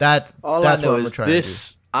that's All what I know I'm gonna is try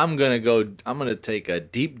this. I'm gonna take a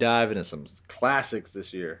deep dive into some classics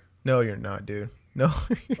this year. and do. No, you're not, dude. No.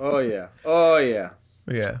 Oh yeah,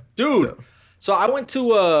 Yeah. dude. So I went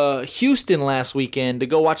to Houston last weekend to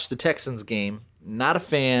go watch the Texans game. Not a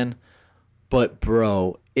fan, but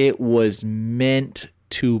bro, it was meant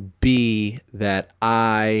to be that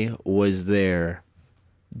I was there.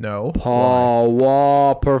 No. Paul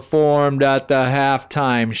Wall performed at the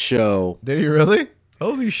halftime show. Did he really?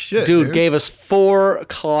 Holy shit, Dude gave us 4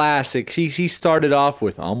 classics. He started off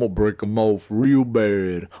with, I'm gonna break 'em off real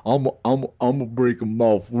bad. I'm gonna break 'em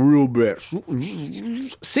off real bad.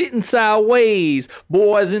 Sitting sideways,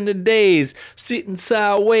 boys in the days. Sitting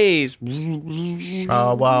sideways.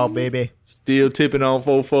 Oh, wow, baby. Still tipping on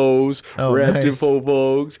fofos, wrapped in nice.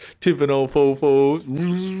 fofos, tipping on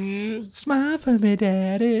fofos. Smile for me,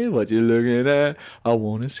 daddy. What you looking at? I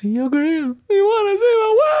wanna see your grill. You wanna see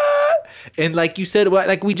my what? And like you said,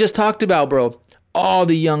 like we just talked about, bro. All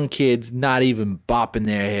the young kids not even bopping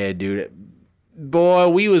their head, dude. Boy,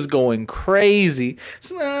 we was going crazy.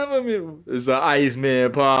 Smile for me. It's the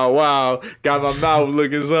Iceman Paul. Wow. Got my mouth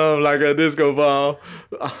looking something like a disco ball.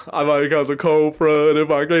 I might cause a cold front if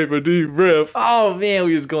I came a deep breath. Oh, man,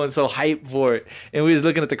 we was going so hyped for it. And we was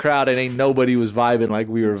looking at the crowd and ain't nobody was vibing like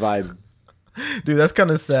we were vibing. Dude, that's kind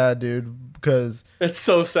of sad, dude, because It's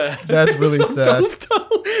so sad. That's really It was so sad.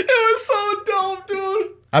 Dope. It was so dope,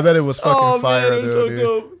 dude. I bet it was fucking fire, man, it was though, so dude.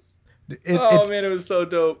 dope. Man, it was so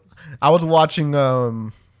dope. I was watching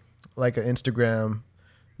like an Instagram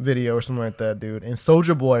video or something like that, dude. And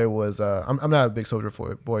Soulja Boy was I'm not a big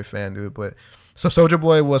Soulja Boy fan, dude, but so Soulja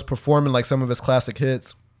Boy was performing like some of his classic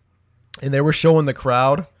hits, and they were showing the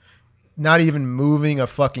crowd not even moving a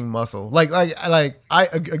fucking muscle. Like I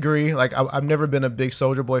agree. Like I've never been a big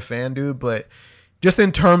Soulja Boy fan, dude, but just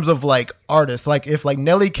in terms of like artists, like if like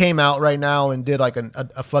Nelly came out right now and did like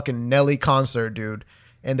a fucking Nelly concert, dude,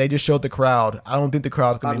 and they just showed the crowd, I don't think the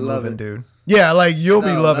crowd's gonna be moving, dude. Yeah, like you'll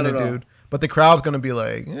be loving it, dude. But the crowd's gonna be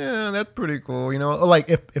like, yeah, that's pretty cool, you know. Or like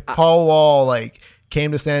if Paul Wall like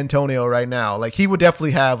came to San Antonio right now, like he would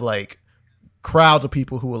definitely have like crowds of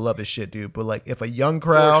people who would love his shit, dude. But like if a young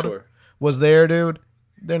crowd was there, dude,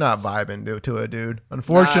 they're not vibing to it, dude.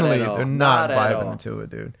 Unfortunately, they're not vibing to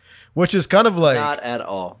it, dude. Which is kind of like not at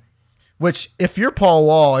all. Which if you're Paul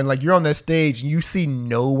Wall and like you're on that stage and you see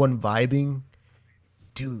no one vibing,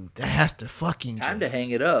 dude, that has to fucking Time to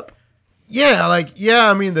hang it up. Yeah, like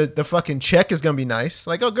I mean the fucking check is gonna be nice.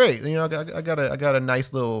 Like, oh great, you know, I got a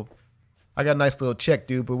nice little check,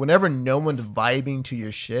 dude. But whenever no one's vibing to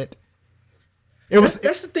your shit,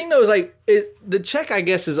 that's the thing though. Is like the check, I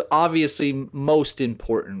guess, is obviously most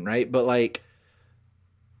important, right? But like,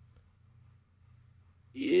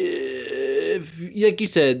 if like you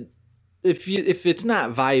said, if it's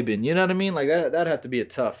not vibing, you know what I mean? Like that'd have to be a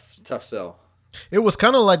tough sell. It was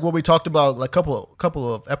kind of like what we talked about like a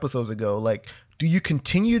couple of episodes ago. Like, do you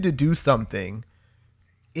continue to do something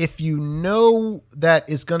if you know that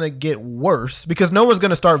it's gonna get worse? Because no one's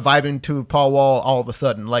gonna start vibing to Paul Wall all of a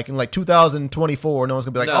sudden. Like in like 2024, no one's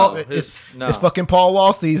gonna be like, it's fucking Paul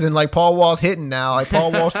Wall season. Like Paul Wall's hitting now. Like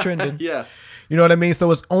Paul Wall's trending. Yeah. You know what I mean? So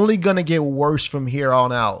it's only gonna get worse from here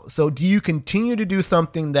on out. So do you continue to do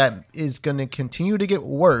something that is gonna continue to get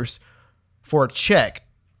worse for a check,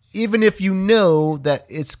 even if you know that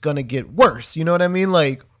it's gonna get worse? You know what I mean?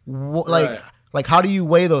 Like, Right. Like, how do you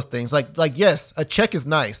weigh those things? Like, yes, a check is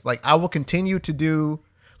nice. Like, I will continue to do,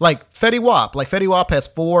 like, Fetty Wap. Like, Fetty Wap has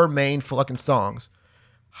 4 main fucking songs.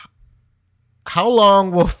 How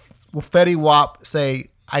long will Fetty Wap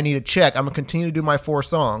say, I need a check, I'm gonna continue to do my 4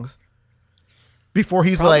 songs, before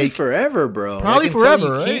he's probably like forever, bro? Probably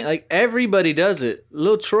forever, right? Like everybody does it.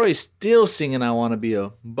 Lil Troy's still singing "I Want to Be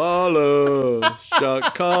a Baller,"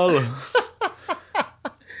 shot caller.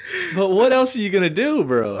 But what else are you gonna do,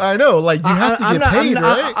 bro? I know, like you have to get paid,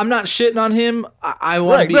 right? I'm not shitting on him. I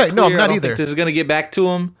want to be clear. No, I'm not I don't either. think this is gonna get back to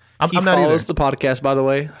him. I'm not follows either. the podcast, by the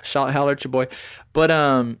way. Holler at your boy.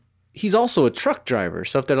 But he's also a truck driver.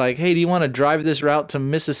 So if they're like, hey, do you want to drive this route to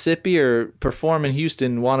Mississippi or perform in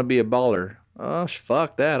Houston? Want to be a baller? Oh,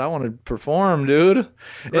 fuck that. I want to perform, dude.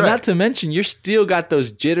 And not to mention, you're still got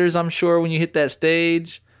those jitters, I'm sure, when you hit that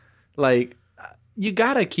stage. Like, you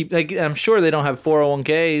got to keep, like, I'm sure they don't have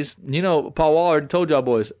 401ks. You know, Paul Wall already told y'all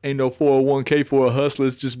boys, ain't no 401k for a hustler.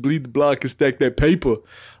 It's just bleed the block and stack that paper.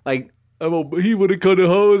 Like, he would have cut the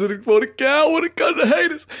hoes and for the cow would have cut the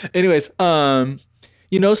haters. Anyways,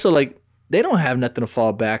 you know, so, like, they don't have nothing to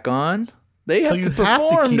fall back on. They have to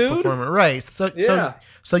perform, dude. Performing. Right.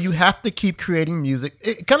 So you have to keep creating music.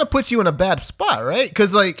 It kind of puts you in a bad spot, right?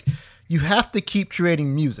 Because like you have to keep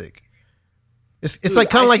creating music. It's dude,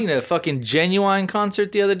 like kind of like seen a fucking Genuine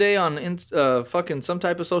concert the other day on fucking some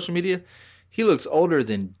type of social media. He looks older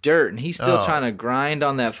than dirt, and he's still trying to grind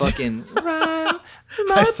on that fucking.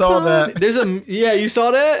 I saw that. You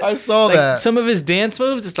saw that? I saw that. Some of his dance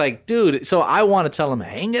moves. It's like, dude. So I want to tell him,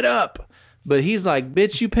 hang it up. But he's like,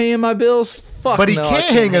 bitch, you paying my bills? Fuck. But he no, I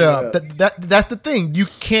can't hang it up. That's the thing. You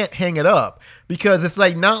can't hang it up because it's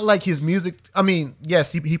like not like his music. I mean,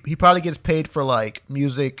 yes, he probably gets paid for like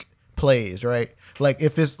music plays, right? Like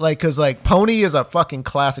if it's like because like Pony is a fucking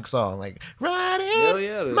classic song. Like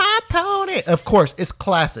riding my pony. Of course, it's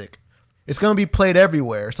classic. It's gonna be played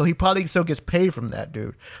everywhere, so he probably still gets paid from that,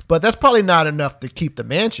 dude. But that's probably not enough to keep the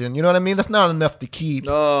mansion. You know what I mean? That's not enough to keep.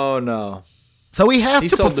 Oh no. So he has to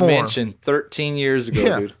perform. He sold the mansion 13 years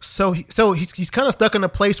ago, dude. So he's kind of stuck in a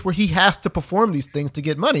place where he has to perform these things to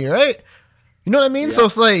get money, right? You know what I mean?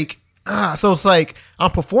 Yeah. So it's like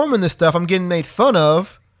I'm performing this stuff, I'm getting made fun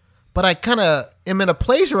of, but I kind of am in a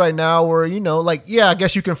place right now where, you know, like, yeah, I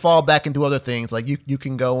guess you can fall back into other things. Like you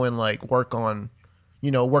can go and like work on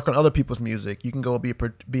other people's music. You can go be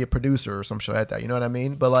a producer or some shit like that. You know what I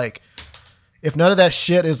mean? But like, if none of that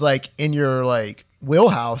shit is like in your like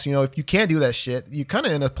wheelhouse, you know, if you can't do that shit, you're kind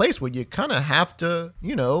of in a place where you kind of have to,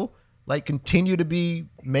 you know, like continue to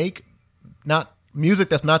make not music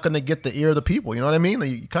that's not going to get the ear of the people. You know what I mean?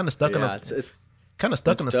 Like you kind of stuck in it's kind of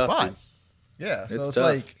stuck in the tough, spot. dude. Yeah, so it's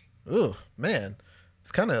like, ooh, man,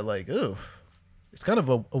 it's kind of like, ooh, it's kind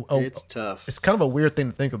of it's tough. It's kind of a weird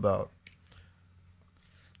thing to think about.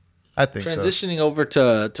 I think transitioning over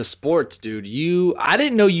to sports, dude. I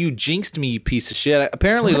didn't know you jinxed me, you piece of shit.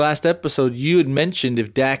 Apparently, last episode you had mentioned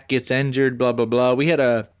if Dak gets injured, blah blah blah. We had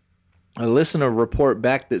a listener report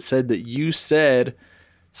back that said that you said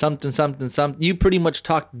something. You pretty much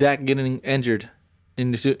talked Dak getting injured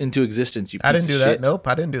into existence. You piece I didn't do that. Shit. Nope,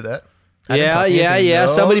 I didn't do that. Yeah.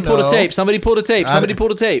 No, Somebody pulled a tape. Somebody pulled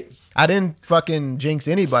a tape. I didn't fucking jinx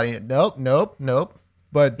anybody. Nope.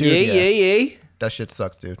 But dude, yeah. That shit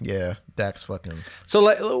sucks, dude. Yeah, Dak's fucking. So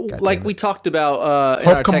like we talked about.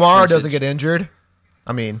 Hope Kamara doesn't get injured.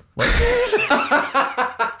 I mean, what?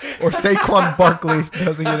 Or Saquon Barkley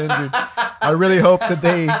doesn't get injured. I really hope that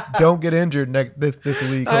they don't get injured this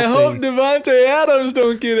week. I hope Devontae Adams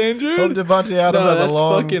don't get injured. Hope Devontae Adams has a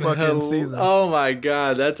long fucking season. Oh my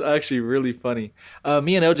god, that's actually really funny.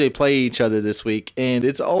 Me and LJ play each other this week, and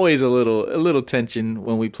it's always a little tension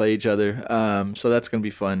when we play each other. So that's gonna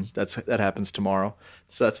be fun. That happens tomorrow.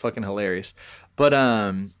 So that's fucking hilarious. But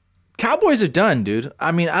Cowboys are done, dude.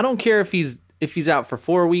 I mean, I don't care if he's out for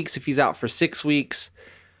 4 weeks, if he's out for 6 weeks.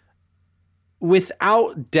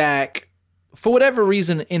 Without Dak, for whatever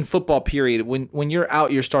reason in football period, when you're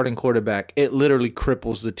out your starting quarterback, it literally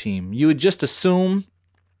cripples the team. You would just assume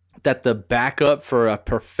that the backup for a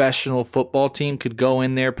professional football team could go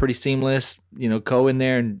in there pretty seamless, you know, go in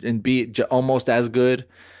there and be almost as good.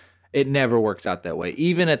 It never works out that way.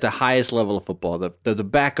 Even at the highest level of football, the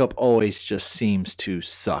backup always just seems to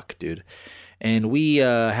suck, dude. And we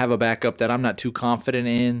have a backup that I'm not too confident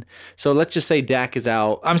in. So let's just say Dak is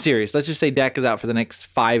out. I'm serious. Let's just say Dak is out for the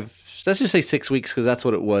next 6 weeks because that's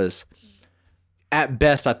what it was. At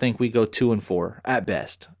best, I think we go 2-4. At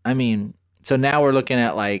best. I mean, so now we're looking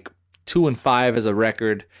at like 2-5 as a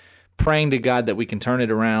record, praying to God that we can turn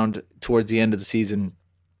it around towards the end of the season.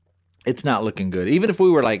 It's not looking good. Even if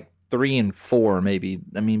we were like 3-4 maybe.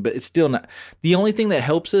 I mean, but it's still not. The only thing that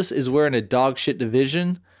helps us is we're in a dog shit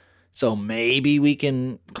division. So maybe we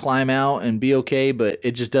can climb out and be okay, but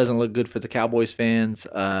it just doesn't look good for the Cowboys fans.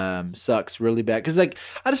 Sucks really bad. Because like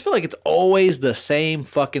I just feel like it's always the same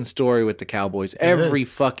fucking story with the Cowboys every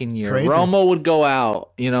fucking year. Crazy. Romo would go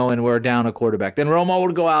out, you know, and we're down a quarterback. Then Romo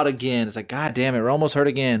would go out again. It's like, God damn it, Romo's hurt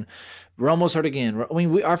again. I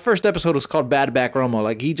mean, our first episode was called Bad Back Romo.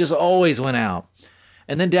 Like he just always went out.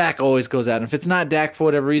 And then Dak always goes out. And if it's not Dak for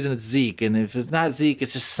whatever reason, it's Zeke. And if it's not Zeke,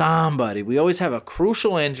 it's just somebody. We always have a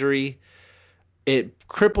crucial injury. It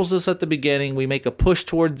cripples us at the beginning. We make a push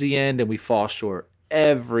towards the end, and we fall short.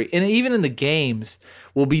 And even in the games,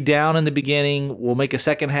 we'll be down in the beginning. We'll make a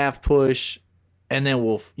second half push, and then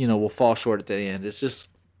we'll fall short at the end. It's just,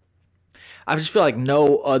 I just feel like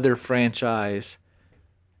no other franchise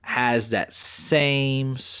has that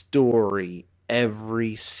same story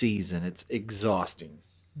every season. It's exhausting,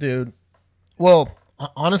 dude. Well,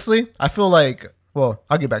 honestly, I feel like, well,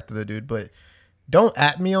 I'll get back to the dude, but don't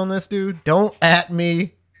at me on this, dude. Don't at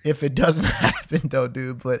me if it doesn't happen though,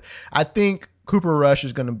 dude. But I think Cooper Rush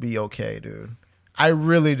is gonna be okay, dude. I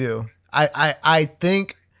really do. I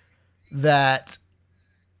think that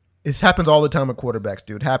it happens all the time with quarterbacks,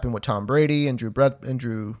 dude. It happened with Tom Brady and Drew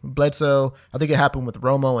Bledsoe. I think it happened with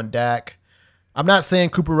Romo and Dak. I'm not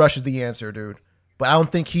saying Cooper Rush is the answer, dude, but I don't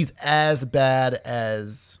think he's as bad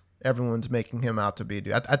as everyone's making him out to be,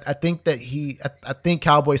 dude. I think that I think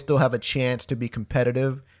Cowboys still have a chance to be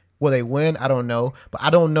competitive. Will they win? I don't know, but I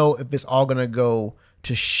don't know if it's all gonna go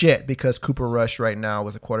to shit because Cooper Rush right now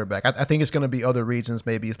is a quarterback. I think it's going to be other reasons.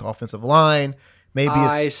 Maybe it's the offensive line. Maybe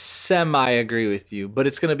I semi agree with you, but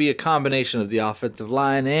it's going to be a combination of the offensive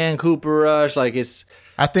line and Cooper Rush. Like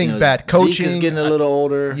I think bad coaching. Zeke is getting a little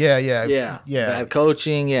older. Yeah. Bad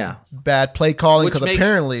coaching. Yeah. Bad play calling Which because makes-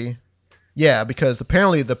 apparently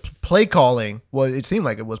the play calling it seemed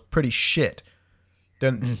like it was pretty shit.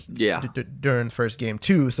 During the first game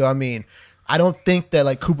too. So I mean, I don't think that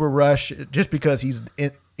like Cooper Rush, just because he's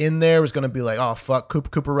in there, is going to be like, oh fuck,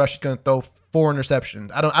 Cooper Rush is going to throw 4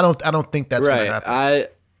 interceptions. I don't think that's going to happen.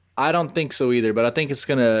 I don't think so either. But I think it's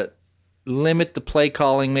going to limit the play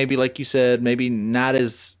calling. Maybe like you said, maybe not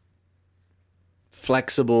as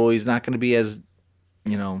flexible. He's not going to be as,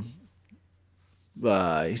 he's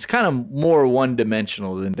kind of more one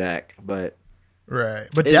dimensional than Dak. But right,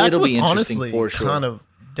 but Dak it'll was be interesting honestly for sure.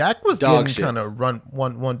 Dak was Dog getting shit. kind of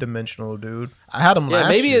one dimensional, dude. I had him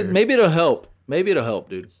last year. Maybe it'll help. Maybe it'll help,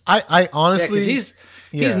 dude. I honestly, because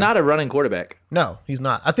he's not a running quarterback. No, he's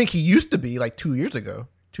not. I think he used to be like 3 years ago.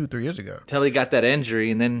 Until he got that injury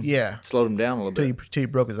and then slowed him down a little bit. Till he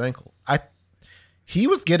broke his ankle. He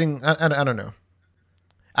was getting. I don't know.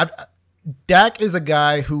 Dak is a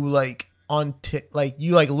guy who like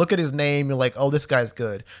you like look at his name, you're like, oh, this guy's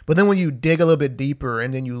good. But then when you dig a little bit deeper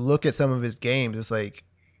and then you look at some of his games, it's like,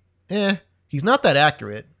 he's not that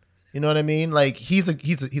accurate. You know what I mean? Like he's a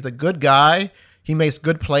good guy. He makes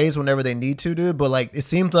good plays whenever they need to, dude. But like it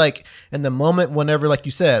seems like in the moment, whenever, like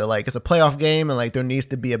you said, like it's a playoff game and like there needs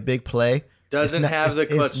to be a big play. Doesn't have the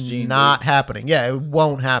clutch gene. It's not happening. Yeah, it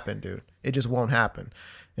won't happen, dude. It just won't happen.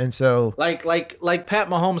 And so like Pat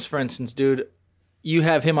Mahomes, for instance, dude, you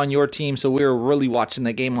have him on your team, so we were really watching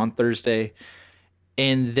that game on Thursday.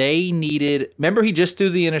 And they needed, remember he just threw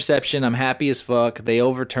the interception. I'm happy as fuck. They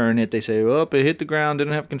overturn it. They say, oh, it hit the ground,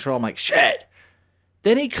 didn't have control. I'm like, shit.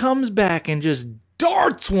 Then he comes back and just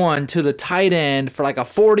darts one to the tight end for like a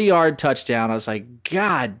 40-yard touchdown. I was like,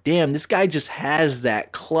 God damn, this guy just has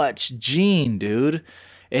that clutch gene, dude.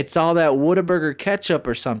 It's all that Whataburger ketchup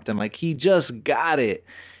or something. Like he just got it.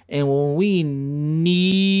 And when we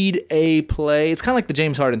need a play, it's kind of like the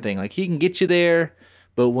James Harden thing. Like he can get you there,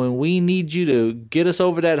 but when we need you to get us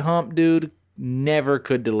over that hump, dude, never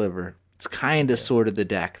could deliver. It's kind of sort of the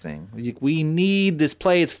Dak thing. We need this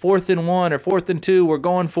play. It's 4th and 1 or 4th and 2. We're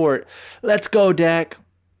going for it. Let's go, Dak.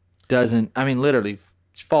 Literally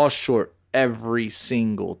falls short every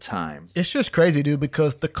single time. It's just crazy, dude,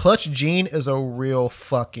 because the clutch gene is a real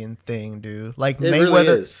fucking thing, dude. Like it Mayweather,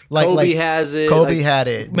 really is. Kobe has it. Kobe had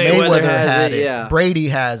it. Mayweather had it. Yeah. Brady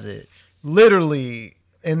has it. Literally.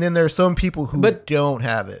 And then there's some people who don't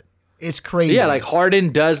have it. It's crazy. Yeah, like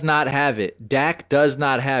Harden does not have it. Dak does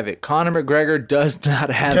not have it. Conor McGregor does not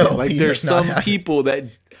have it. Like there's some people that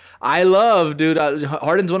I love, dude.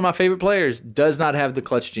 Harden's one of my favorite players. Does not have the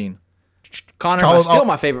clutch gene. Conor is still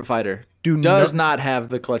my favorite fighter. Does not have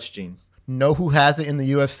the clutch gene. Know who has it in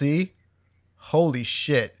the UFC? Holy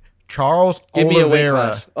shit. Charles Give me a weight Oliveira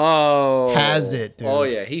class. Oh. has it, dude. Oh,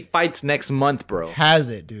 yeah. He fights next month, bro. Has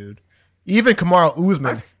it, dude. Even Kamaru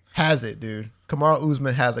Usman has it, dude. Kamaru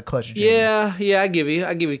Usman has a clutch gene. Yeah, I give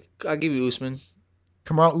you Usman.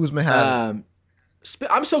 Kamaru Usman has it.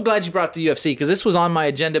 I'm so glad you brought the UFC because this was on my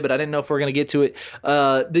agenda, but I didn't know if we were going to get to it.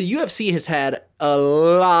 The UFC has had a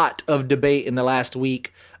lot of debate in the last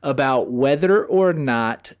week about whether or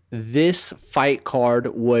not this fight card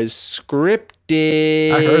was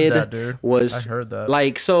scripted. I heard that, dude. I heard that.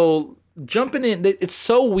 Like, so jumping in, it's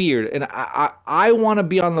so weird, and I want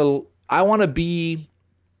to be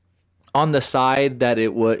on the side that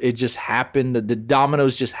it just happened, that the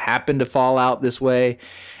dominoes just happened to fall out this way,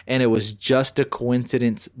 and it was just a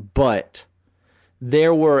coincidence. But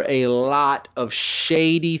there were a lot of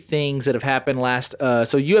shady things that have happened last.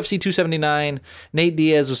 So UFC 279, Nate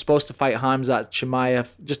Diaz was supposed to fight Khamzat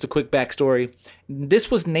Chimaev. Just a quick backstory.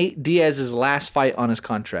 This was Nate Diaz's last fight on his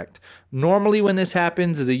contract. Normally when this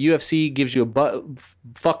happens, the UFC gives you a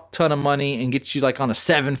fuck ton of money and gets you like on a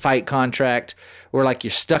 7-fight contract where like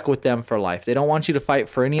you're stuck with them for life. They don't want you to fight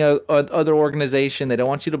for any other organization. They don't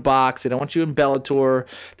want you to box. They don't want you in Bellator.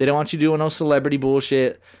 They don't want you doing no celebrity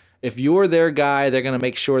bullshit. If you're their guy, they're going to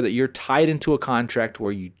make sure that you're tied into a contract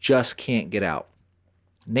where you just can't get out.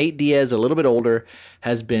 Nate Diaz, a little bit older,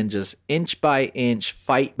 has been just inch by inch,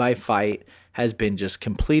 fight by fight, has been just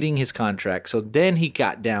completing his contract. So then he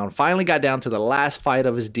finally got down to the last fight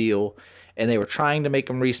of his deal, and they were trying to make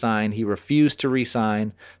him resign. He refused to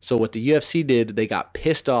resign. So what the UFC did, they got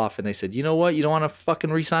pissed off, and they said, you know what? You don't want to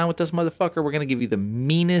fucking resign with us, motherfucker? We're going to give you the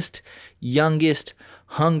meanest, youngest,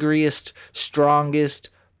 hungriest,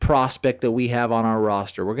 strongest prospect that we have on our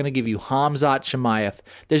roster. We're going to give you Khamzat Chimaev.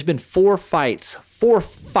 There's been 4 fights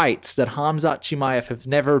that Khamzat Chimaev have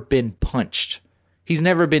never been punched. He's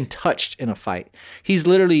never been touched in a fight. He's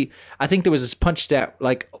literally, I think there was this punch stat,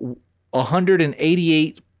 like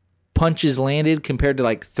 188 punches landed compared to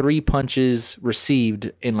like 3 punches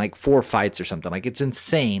received in like 4 fights or something. Like, it's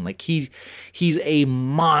insane. Like, he's a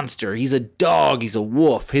monster. He's a dog. He's a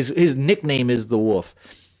wolf. His nickname is the Wolf.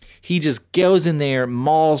 He just goes in there,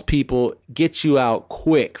 mauls people, gets you out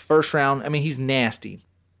quick. First round, I mean, he's nasty.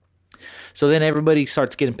 So then everybody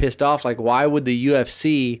starts getting pissed off. Like, why would the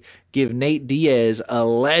UFC give Nate Diaz, a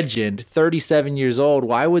legend, 37 years old,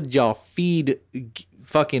 why would y'all feed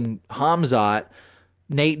fucking Khamzat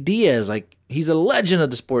Nate Diaz? Like, he's a legend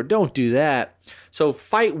of the sport. Don't do that. So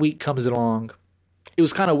fight week comes along. It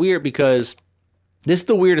was kind of weird because this is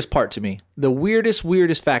the weirdest part to me. The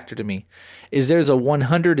weirdest factor to me is there's a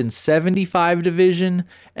 175 division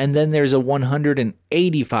and then there's a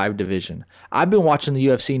 185 division. I've been watching the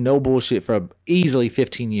UFC, no bullshit, for easily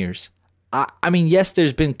 15 years. I mean, yes,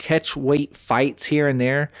 there's been catch weight fights here and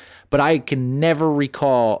there, but I can never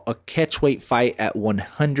recall a catch weight fight at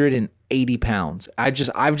 180 pounds. I've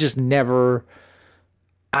just never,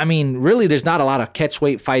 I mean, really, there's not a lot of catch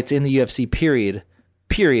weight fights in the UFC, period.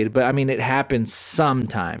 But I mean, it happens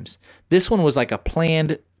sometimes. This one was like a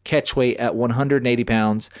planned catch weight at 180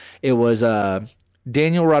 pounds. It was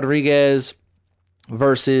Daniel Rodriguez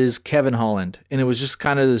versus Kevin Holland. And it was just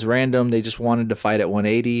kind of this random, they just wanted to fight at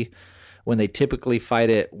 180 when they typically fight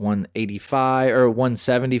at 185 or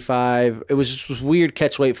 175. It was just this weird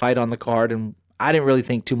catch weight fight on the card, and I didn't really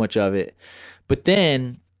think too much of it. But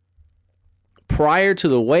then, prior to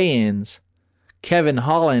the weigh-ins, Kevin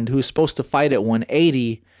Holland, who's supposed to fight at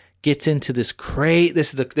 180, gets into this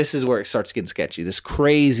this is where it starts getting sketchy. This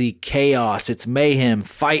crazy chaos, it's mayhem,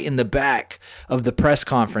 fight in the back of the press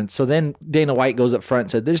conference. So then Dana White goes up front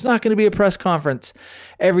and said, "There's not going to be a press conference.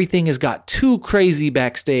 Everything has got too crazy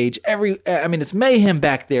backstage. It's mayhem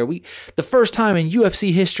back there. The first time in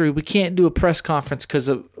UFC history we can't do a press conference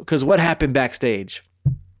because what happened backstage."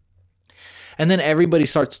 And then everybody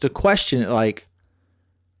starts to question it, like,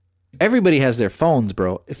 everybody has their phones,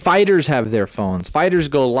 bro. Fighters have their phones. Fighters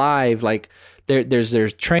go live. Like, there's their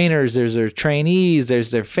trainers, there's their trainees,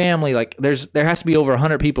 there's their family. Like, there has to be over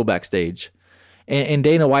 100 people backstage. And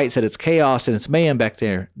Dana White said it's chaos and it's mayhem back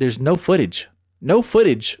there. There's no footage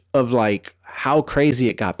of like how crazy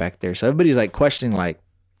it got back there. So everybody's like questioning, like,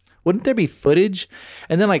 wouldn't there be footage?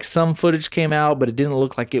 And then like some footage came out, but it didn't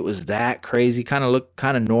look like it was that crazy. Kind of looked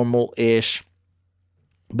kind of normal-ish.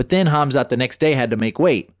 But then Khamzat the next day had to make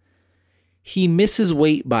weight. He misses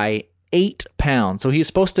weight by 8 pounds. So he's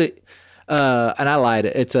supposed to, and I lied,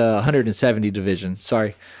 it's a 170 division,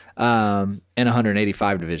 sorry, and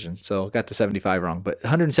 185 division. So got the 75 wrong, but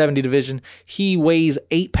 170 division. He weighs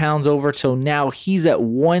 8 pounds over, so now he's at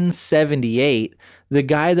 178. The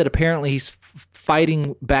guy that apparently he's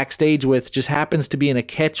fighting backstage with just happens to be in a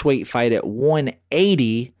catchweight fight at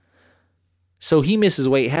 180. So he misses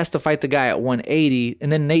weight, has to fight the guy at 180,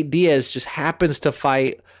 and then Nate Diaz just happens to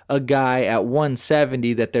fight a guy at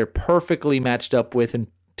 170 that they're perfectly matched up with, in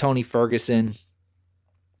Tony Ferguson.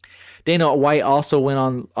 Dana White also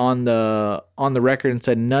went on the record and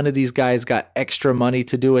said none of these guys got extra money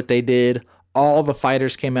to do what they did. All the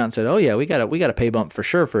fighters came out and said, "Oh yeah, we got a pay bump for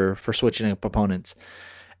sure for switching up opponents."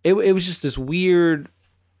 It was just this weird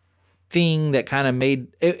thing that kind of made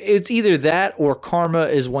it's either that or karma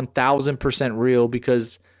is 1000% real,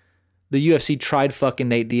 because the UFC tried fucking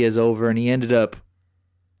Nate Diaz over and he ended up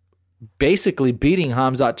basically beating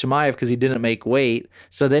Khamzat Chimaev because he didn't make weight.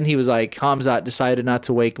 So then he was like, Khamzat decided not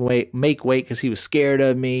to make weight because he was scared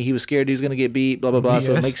of me. He was scared he was going to get beat, blah, blah, blah. Yes.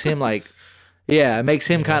 So it makes him like, it makes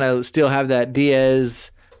him kind of still have that Diaz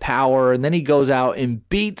power. And then he goes out and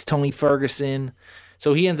beats Tony Ferguson.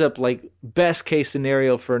 So he ends up like best case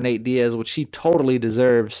scenario for Nate Diaz, which he totally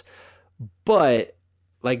deserves. But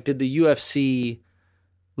like, did the UFC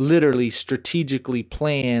literally strategically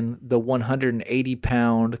plan the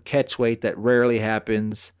 180-pound catch weight that rarely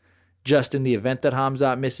happens just in the event that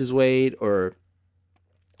Khamzat misses weight? Or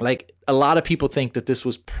like, a lot of people think that this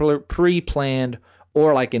was pre-planned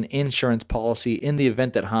or like an insurance policy in the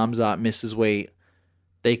event that Khamzat misses weight.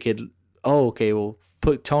 They could, we'll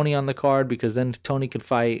put Tony on the card because then Tony could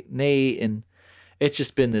fight Nate. And it's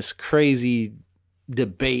just been this crazy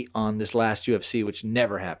debate on this last UFC, which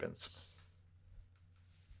never happens.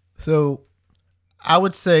 So I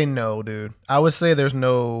would say no, dude. I would say there's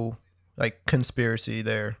no like conspiracy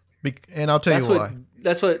there. And I'll tell you why.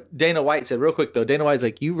 That's what Dana White said. Real quick though, Dana White's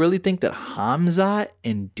like, you really think that Khamzat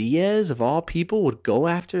and Diaz of all people would go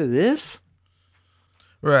after this?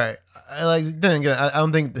 Right. Then again, I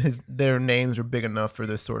don't think their names are big enough for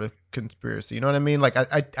this sort of conspiracy. You know what I mean? Like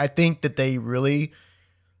I think that they really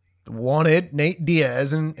wanted Nate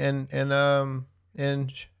Diaz and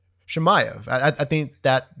Shemaev. I think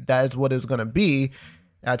that is what it's gonna be.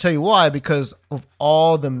 I'll tell you why, because of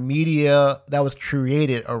all the media that was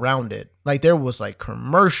created around it. Like there was like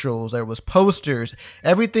commercials, there was posters,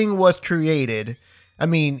 everything was created. I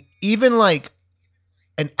mean, even like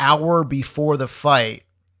an hour before the fight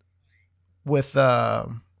with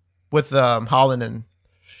Holland and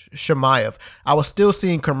Shemaev, I was still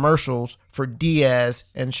seeing commercials for Diaz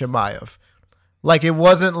and Shemaev. Like it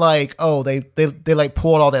wasn't like, oh, they like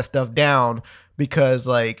pulled all that stuff down because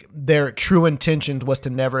like their true intentions was to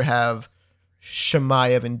never have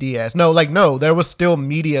Shemaev and Diaz. No, there was still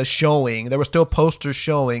media showing, there were still posters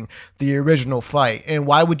showing the original fight. And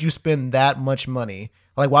why would you spend that much money?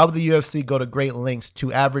 Like why would the UFC go to great lengths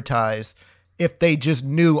to advertise if they just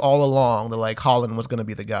knew all along that like Holland was going to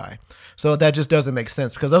be the guy? So that just doesn't make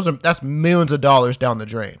sense, because that's millions of dollars down the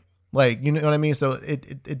drain. Like, you know what I mean? So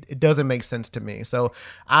it doesn't make sense to me. So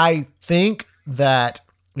I think that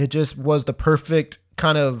it just was the perfect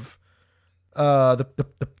kind of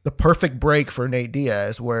the perfect break for Nate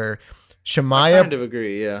Diaz, where Shemaev, I kind of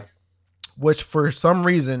agree, yeah. Which for some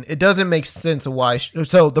reason it doesn't make sense of why.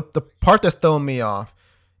 So the part that's throwing me off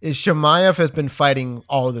is Shemaev has been fighting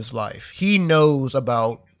all of his life. He knows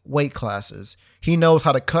about weight classes. He knows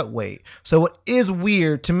how to cut weight. So it is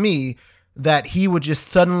weird to me that he would just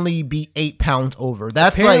suddenly be 8 pounds over.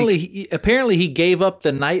 That's apparently he gave up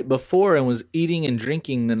the night before and was eating and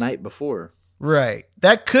drinking the night before. Right.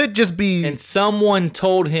 That could just be. And someone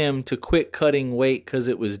told him to quit cutting weight because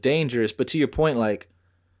it was dangerous. But to your point, like,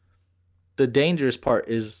 the dangerous part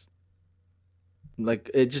is, like,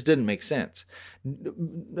 it just didn't make sense.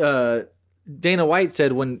 Dana White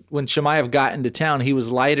said when Shemaev got into town, he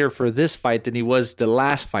was lighter for this fight than he was the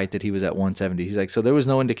last fight that he was at 170. He's like, so there was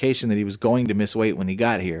no indication that he was going to miss weight when he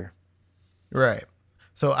got here. Right.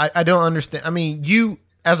 So I don't understand. I mean, you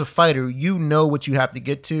as a fighter, you know what you have to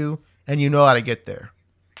get to and you know how to get there.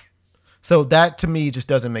 So that to me just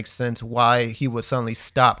doesn't make sense why he would suddenly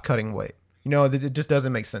stop cutting weight. You know, it just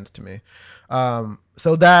doesn't make sense to me.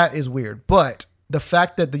 So that is weird. But the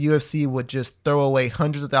fact that the UFC would just throw away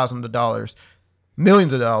hundreds of thousands of dollars,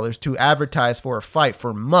 millions of dollars to advertise for a fight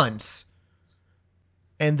for months,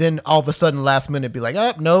 and then all of a sudden last minute be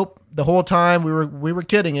like, nope, the whole time we were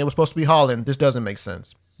kidding. It was supposed to be Holland. This doesn't make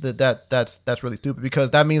sense. That's really stupid, because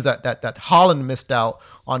that means that Holland missed out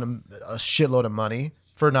on a shitload of money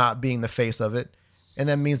for not being the face of it, and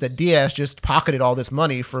that means that Diaz just pocketed all this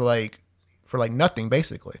money for nothing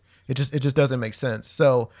basically. It just doesn't make sense.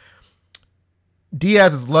 So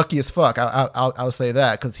Diaz is lucky as fuck. I'll say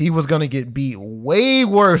that, because he was gonna get beat way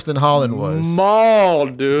worse than Holland was.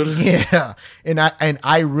 Mauled, dude. Yeah, and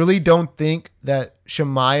I really don't think that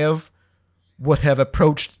Shemaev would have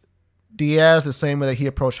approached Diaz the same way that he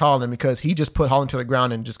approached Holland, because he just put Holland to the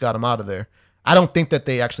ground and just got him out of there. I don't think that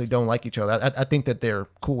they actually don't like each other. I think that they're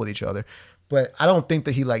cool with each other. But I don't think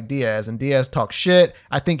that he liked Diaz, and Diaz talked shit.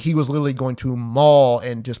 I think he was literally going to maul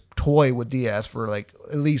and just toy with Diaz for like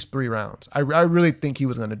at least 3 rounds. I really think he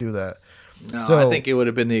was going to do that. No, I think it would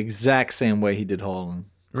have been the exact same way he did Holland.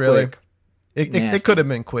 Really? It could have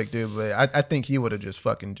been quick, dude, but I think he would have just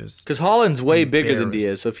fucking just... Because Holland's way bigger than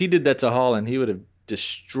Diaz, so if he did that to Holland, he would have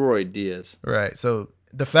destroyed Diaz. Right, so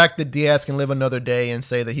the fact that Diaz can live another day and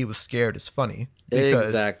say that he was scared is funny.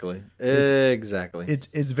 Exactly.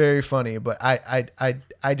 It's very funny, but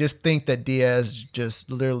I just think that Diaz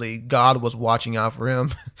just literally, God was watching out for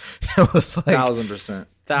him. It was like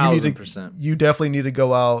 1,000%. You definitely need to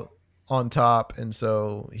go out on top, and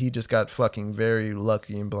so he just got fucking very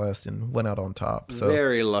lucky and blessed and went out on top. So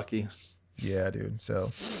very lucky. Yeah, dude.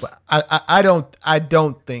 So, but I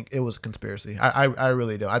don't think it was a conspiracy. I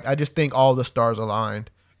really don't. I just think all the stars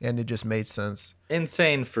aligned and it just made sense.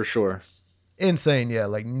 Insane for sure. Insane, yeah,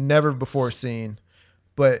 like never before seen.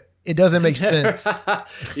 But it doesn't make sense.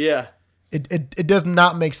 Yeah. It does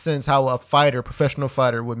not make sense how a professional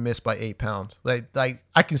fighter would miss by 8 pounds. Like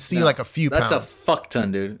I can see like a few pounds. That's a fuck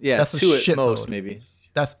ton, dude. Yeah, that's 2 at most maybe.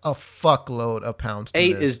 That's a fuckload of pounds.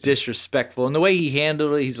 8 is disrespectful. And the way he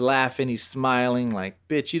handled it, he's laughing, he's smiling, like,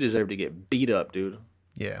 bitch, you deserve to get beat up, dude.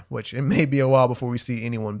 Yeah, which it may be a while before we see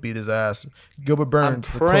anyone beat his ass. Gilbert Burns,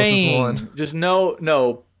 I'm praying, the closest one. Just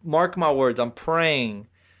no, mark my words, I'm praying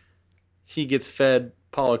he gets fed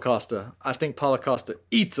Paulo Costa. I think Paulo Costa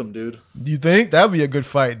eats him, dude. Do you think? That'd be a good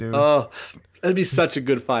fight, dude. That'd be such a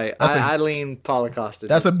good fight. I lean Paulo Costa.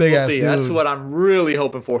 That's a big ass dude. That's what I'm really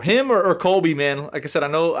hoping for. Him or Colby, man. Like I said, I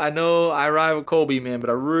know I ride with Colby, man,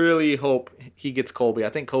 but I really hope he gets Colby. I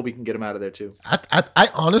think Colby can get him out of there too. I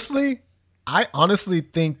honestly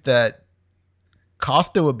think that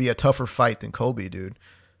Costa would be a tougher fight than Colby, dude.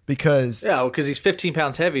 Because he's 15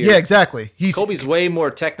 pounds heavier. Yeah, exactly. Colby's way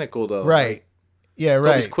more technical though. Right. Like, yeah,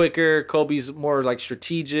 right. Colby's quicker. Colby's more like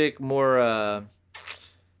strategic, more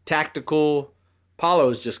tactical.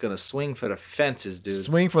 Paulo's just gonna swing for the fences, dude.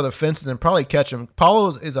 Swing for the fences and probably catch him.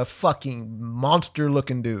 Paulo is a fucking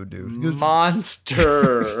monster-looking dude.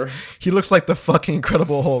 Monster. He looks like the fucking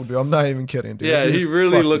Incredible Hulk, dude. I'm not even kidding, dude. Yeah, he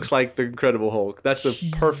really looks like the Incredible Hulk. That's a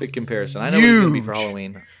perfect comparison. I know what he's gonna be for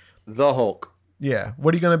Halloween. The Hulk. Yeah.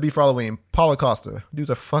 What are you gonna be for Halloween? Paulo Costa.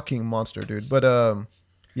 Dude's a fucking monster, dude. But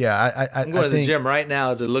yeah, I'm going to the gym right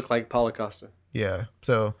now to look like Paulo Costa. Yeah.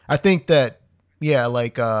 So I think that. Yeah,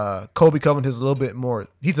 like Colby Covington's a little bit more.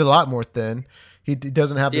 He's a lot more thin. He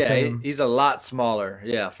doesn't have the same. He's a lot smaller.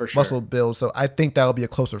 Yeah, for sure. Muscle build. So I think that'll be a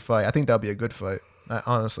closer fight. I think that'll be a good fight.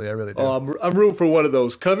 Honestly, I really do. Oh, I'm rooting for one of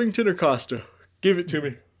those, Covington or Costa. Give it to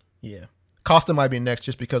me. Yeah, Costa might be next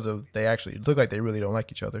just because of they actually look like they really don't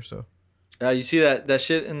like each other. So. You see that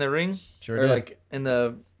shit in the ring? Sure. Or did. like in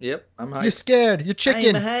the. Yep, I'm hype. You're scared. You're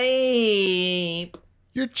chicken. I'm hype.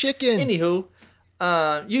 You're chicken. Anywho.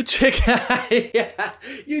 You chicken. Yeah,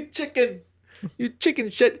 you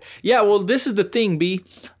chicken shit. Yeah, well, this is the thing, B.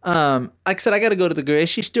 Like I said, I gotta go to the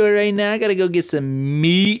grocery store right now. I gotta go get some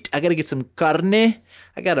meat. I gotta get some carne.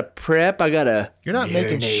 I gotta prep. I gotta. You're not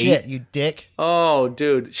making shit, you dick. Oh,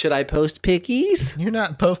 dude, should I post pickies? You're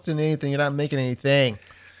not posting anything. You're not making anything.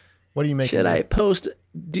 What are you making? Should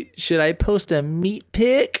I post a meat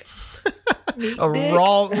pic?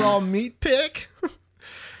 raw meat pic?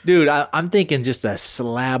 Dude, I'm thinking just a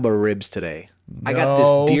slab of ribs today. No. I got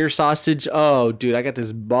this deer sausage. Oh, dude, I got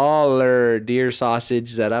this baller deer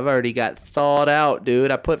sausage that I've already got thawed out, dude.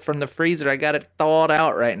 I put from the freezer. I got it thawed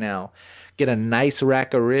out right now. Get a nice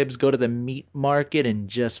rack of ribs, go to the meat market, and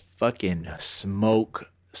just fucking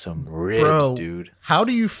smoke some ribs, dude. How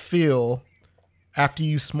do you feel after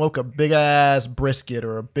you smoke a big-ass brisket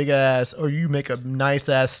or you make a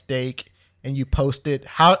nice-ass steak and you post it?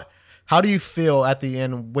 How do you feel at the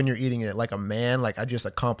end when you're eating it? Like a man? Like I just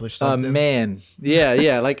accomplished something? A man.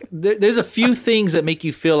 Yeah. Like there's a few things that make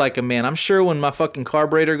you feel like a man. I'm sure when my fucking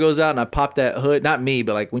carburetor goes out and I pop that hood, not me,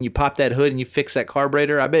 but like when you pop that hood and you fix that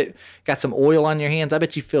carburetor, I bet got some oil on your hands. I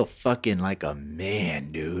bet you feel fucking like a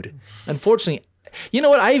man, dude. Unfortunately, you know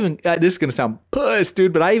what? I even, this is going to sound puss,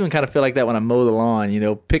 dude, but I even kind of feel like that when I mow the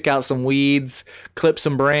lawn, pick out some weeds, clip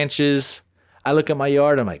some branches. I look at my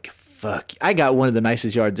yard. I'm like, fuck, I got one of the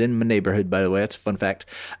nicest yards in my neighborhood, by the way. That's a fun fact.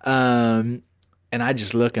 And I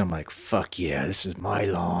just look and I'm like, fuck yeah, this is my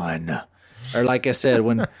lawn. Or like I said,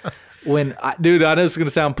 dude, I know it's going to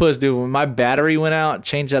sound puss, dude. When my battery went out,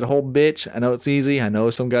 changed that whole bitch. I know it's easy. I know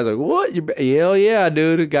some guys are like, what? Hell yeah,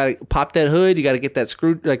 dude. You got to pop that hood. You got to get that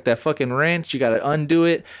screw, like that fucking wrench. You got to undo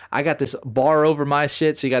it. I got this bar over my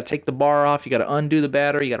shit, so you got to take the bar off. You got to undo the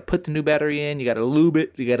battery. You got to put the new battery in. You got to lube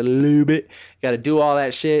it. You got to do all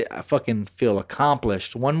that shit. I fucking feel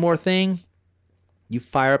accomplished. One more thing. You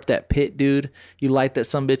fire up that pit, dude. You light that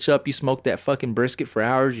sumbitch up. You smoke that fucking brisket for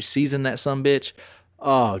hours. You season that sumbitch.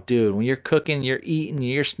 Oh, dude, when you're cooking, you're eating,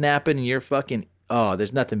 you're snapping, and you're fucking,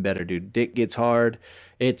 there's nothing better, dude. Dick gets hard.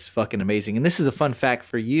 It's fucking amazing. And this is a fun fact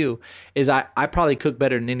for you, is I probably cook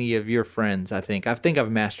better than any of your friends, I think. I think I've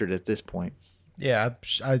mastered it at this point. Yeah,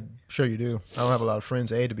 I'm sure you do. I don't have a lot of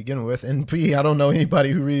friends, A, to begin with, and B, I don't know anybody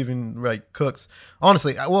who really even, like, cooks.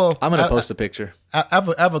 Honestly, well. I'm going to post a picture. I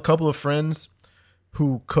have a couple of friends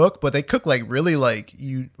who cook, but they cook, like, really, like,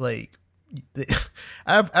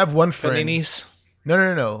 I have one friend. Paninis?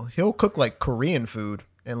 No. He'll cook like Korean food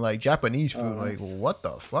and like Japanese food. Like what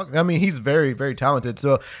the fuck? I mean, he's very, very talented.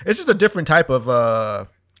 So it's just a different type of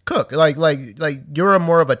cook. Like you're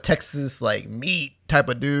more of a Texas like meat type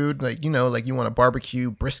of dude. Like like you want a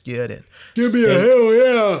barbecue brisket and give me a hell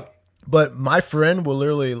yeah. But my friend will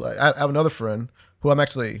literally like I have another friend who I'm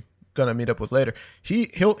actually gonna meet up with later.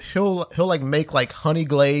 He'll like make like honey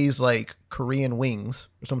glazed like Korean wings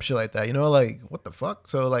or some shit like that. Like what the fuck?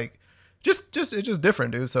 So like. Just it's just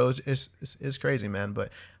different, dude. So it's crazy, man.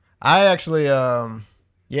 But I actually,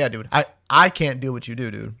 yeah, dude. I can't do what you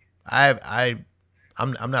do, dude. I'm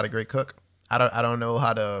not a great cook. I don't know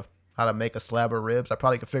how to make a slab of ribs. I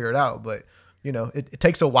probably could figure it out, but it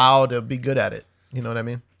takes a while to be good at it. You know what I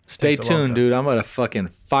mean? Stay tuned, dude. I'm gonna fucking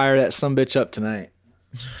fire that sumbitch up tonight.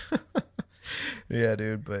 Yeah,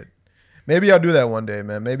 dude. But maybe I'll do that one day,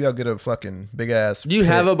 man. Maybe I'll get a fucking big ass. Do you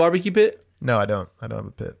have a barbecue pit? No, I don't. I don't have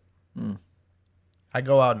a pit. I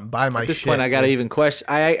go out and buy my At this shit. point, I gotta dude. even question.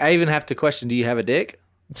 I even have to question. Do you have a dick?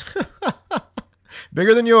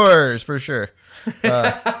 Bigger than yours for sure.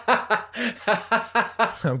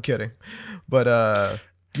 I'm kidding, but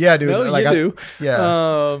yeah, dude. No, like you do.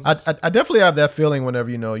 Yeah, I definitely have that feeling whenever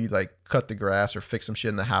you like cut the grass or fix some shit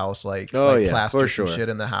in the house, like plaster for some sure. shit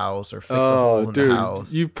in the house or fix a hole in the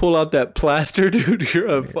house. You pull out that plaster, dude. You're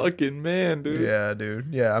a fucking man, dude. Yeah,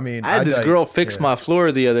 dude. Yeah, I mean, I had this like, girl fix yeah. my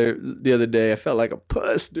floor the other day. I felt like a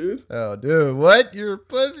puss, dude. Oh, dude, what? You're a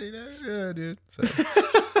pussy? Yeah, dude. So,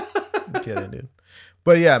 I'm kidding, dude.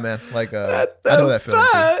 But yeah, man. Like, I know that feeling too.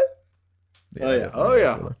 Oh I yeah. definitely Oh know that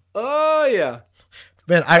yeah. feeling. Oh yeah.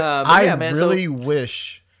 Man, but I yeah, man, really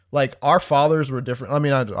wish like our fathers were different. I mean,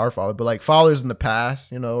 not our father, but like fathers in the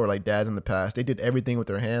past, or like dads in the past, they did everything with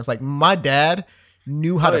their hands. Like my dad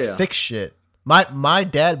knew how to fix shit. My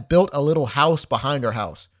dad built a little house behind our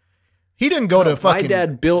house. He didn't go to fucking. My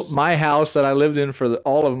dad built my house that I lived in for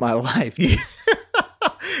all of my life.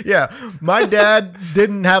 Yeah, my dad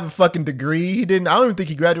didn't have a fucking degree. He didn't. I don't even think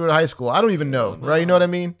he graduated high school. I don't even know. Right? You know what I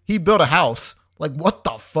mean? He built a house. Like what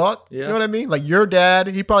the fuck? Yeah. You know what I mean? Like your dad,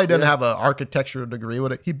 he probably didn't have an architectural degree.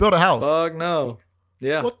 He built a house. Fuck no.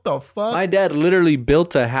 Yeah. What the fuck? My dad literally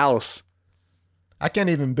built a house. I can't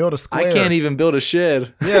even build a square. I can't even build a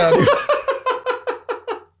shed. Yeah, dude.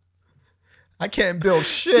 I can't build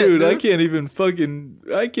shit, dude. I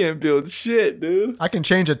can't build shit, dude. I can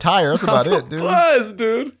change a tire. That's about it, dude. Buzz,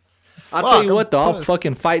 dude. I'll tell you I'm what, though. I'll pissed.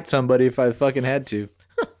 fucking fight somebody if I fucking had to.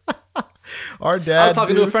 Our dad. I was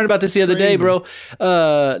talking to a friend about this the other day, bro.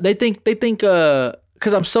 They think, because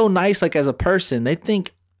I'm so nice, like as a person, they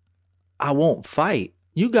think I won't fight.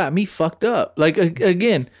 You got me fucked up. Like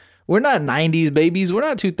again, we're not 90s babies. We're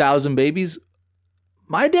not 2000 babies.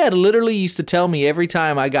 My dad literally used to tell me every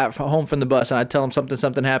time I got home from the bus and I'd tell him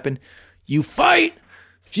something happened. You fight.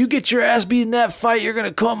 If you get your ass beat in that fight, you're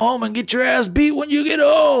gonna come home and get your ass beat when you get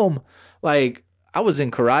home. Like. I was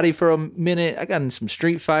in karate for a minute. I got in some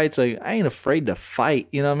street fights. Like I ain't afraid to fight.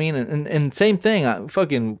 You know what I mean? And same thing. I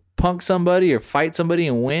fucking punk somebody or fight somebody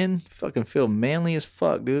and win. Fucking feel manly as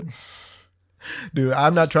fuck, dude. Dude,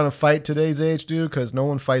 I'm not trying to fight today's age, dude, because no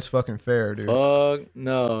one fights fucking fair, dude. Fuck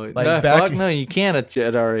no. Like No, back fuck in- no. You can't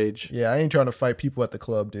at our age. Yeah, I ain't trying to fight people at the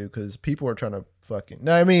club, dude, because people are trying to fucking.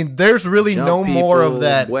 No, I mean, there's really Jump no more people, of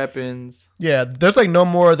that. Weapons. Yeah, there's like no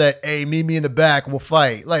more of that. Hey, meet me in the back. We'll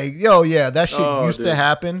fight. Like, yo, yeah, that shit used to dude.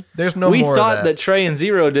 happen. There's no We more thought of that Trey and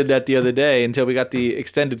Zero did that the other day until we got the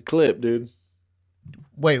extended clip, dude.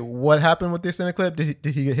 Wait, what happened with the extended clip? Did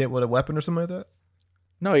he get hit with a weapon or something like that?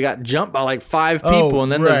 No, he got jumped by like 5 people, Oh,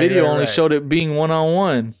 and then right, the video right, only right. showed it being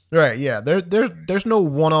 1-on-1. Right, yeah. There's no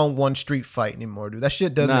one-on-one street fight anymore, dude. That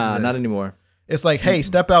shit doesn't Nah, exist. not anymore. It's like, hey,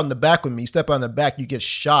 step out in the back with me. You step out in the back, you get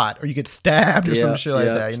shot or you get stabbed or some shit like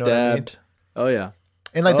that. You know what I mean? Stabbed. Oh yeah.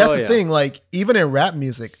 And like that's Oh, the yeah. thing. Like even in rap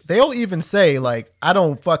music, they'll even say like, I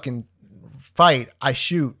don't fucking fight, I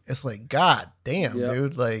shoot. It's like, god damn, Yep.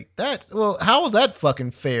 dude. Like that. Well, how is that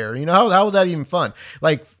fucking fair? You know, how is that even fun?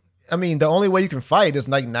 Like, I mean, the only way you can fight is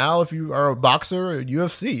like now if you are a boxer or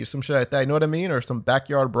UFC or some shit like that. You know what I mean? Or some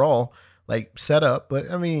backyard brawl like set up. But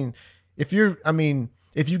I mean, if you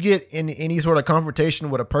get in any sort of confrontation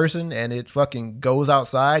with a person and it fucking goes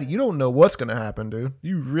outside, you don't know what's gonna happen, dude.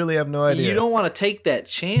 You really have no idea. You don't want to take that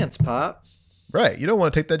chance, Pop. Right. You don't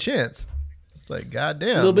want to take that chance. It's like,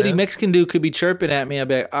 goddamn. Little bitty man. Mexican dude could be chirping at me. I'd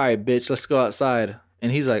be like, all right, bitch, let's go outside.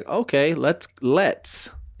 And he's like, okay, let's.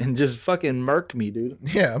 And just fucking murk me, dude.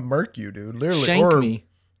 Yeah, murk you, dude. Literally. Shank or me.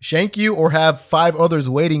 Shank you or have 5 others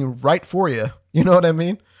waiting right for you. You know what I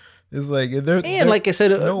mean? It's like, And like I said,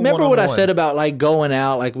 no remember what I one-on-one. said about like going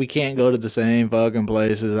out, like we can't go to the same fucking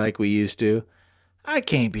places like we used to. I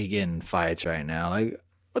can't be getting in fights right now. Like,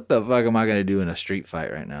 what the fuck am I going to do in a street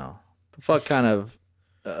fight right now? The fuck kind of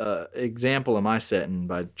example am I setting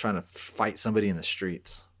by trying to fight somebody in the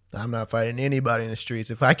streets? I'm not fighting anybody in the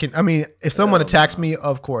streets. If I can, I mean, if someone attacks me,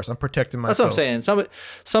 of course, I'm protecting myself. That's what I'm saying.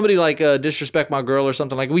 Somebody like disrespect my girl or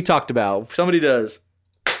something like we talked about. If somebody does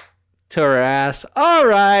to her ass, all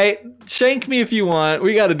right, shank me if you want.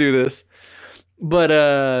 We got to do this. But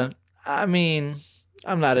I mean,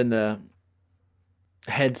 I'm not in the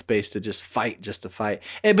headspace to just to fight.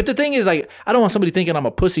 But the thing is, like, I don't want somebody thinking I'm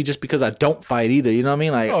a pussy just because I don't fight either. You know what I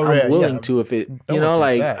mean? Like, Oh, I'm yeah, willing yeah. to if it. No You know, one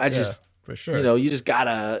like thinks that. I Yeah, just. for sure. You know, you just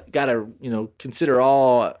gotta consider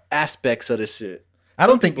all aspects of this shit. I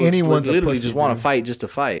don't think People just anyone's a literally pussy, just want to dude. fight just to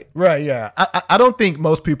fight. Right, yeah. I don't think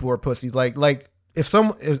most people are pussies. Like if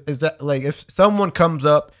someone is that like if someone comes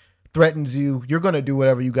up, threatens you, you're gonna do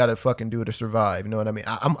whatever you gotta fucking do to survive. You know what I mean?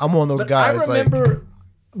 I'm one of those guys. I remember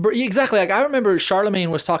Exactly. Like I remember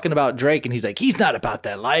Charlemagne was talking about Drake, and he's like, he's not about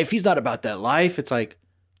that life. He's not about that life. It's like,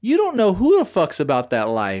 you don't know who the fuck's about that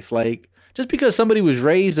life. Like, just because somebody was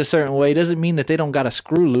raised a certain way doesn't mean that they don't got a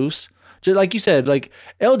screw loose. Just like you said, like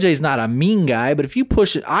LJ's not a mean guy, but if you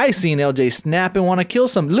push it, I seen LJ snap and want to kill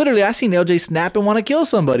some. Literally, I seen LJ snap and want to kill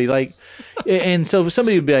somebody. Like, and so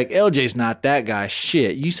somebody would be like, LJ's not that guy.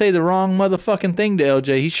 Shit, you say the wrong motherfucking thing to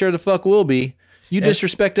LJ, he sure the fuck will be. You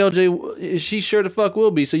disrespect LJ, she sure the fuck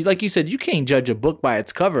will be. So like you said, you can't judge a book by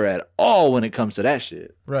its cover at all when it comes to that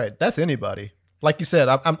shit. Right. That's anybody. Like you said,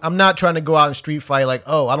 I'm not trying to go out and street fight like,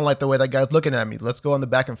 oh, I don't like the way that guy's looking at me. Let's go in the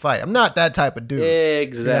back and fight. I'm not that type of dude.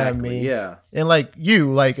 Exactly. You know what I mean? Yeah. And like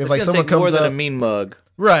you, like if It's like gonna someone take comes more than up, a mean mug.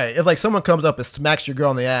 right? If like someone comes up and smacks your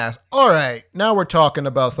girl in the ass, all right, now we're talking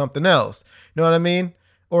about something else. You know what I mean?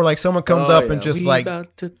 Or like someone comes up and just like,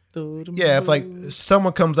 yeah, if like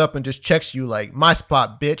someone comes up and just checks you like my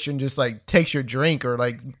spot, bitch, and just like takes your drink or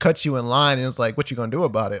like cuts you in line and it's like, what you gonna do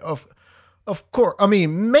about it? Of course. I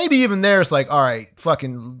mean, maybe even there it's like, all right,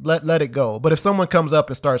 fucking let it go. But if someone comes up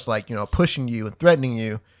and starts like, you know, pushing you and threatening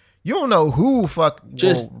you, you don't know who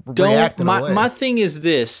just will don't. react in a way. My thing is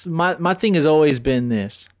this. My thing has always been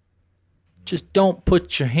this. Just don't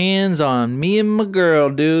put your hands on me and my girl,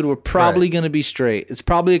 dude. We're probably going to be straight. It's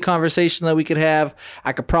probably a conversation that we could have.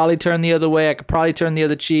 I could probably turn the other way. I could probably turn the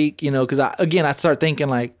other cheek, you know, because I start thinking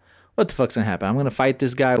like, what the fuck's going to happen? I'm going to fight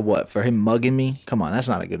this guy, what, for him mugging me? Come on, that's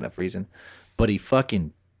not a good enough reason. But he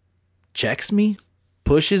fucking checks me,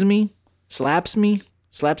 pushes me, slaps my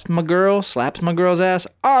girl, slaps my girl's ass.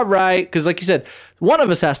 All right. Because like you said, one of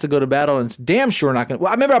us has to go to battle and it's damn sure not going to.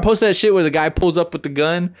 Well, I remember I posted that shit where the guy pulls up with the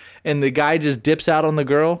gun and the guy just dips out on the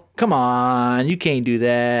girl. Come on. You can't do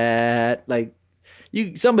that. Like,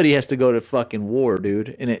 somebody has to go to fucking war,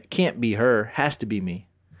 dude. And it can't be her. Has to be me.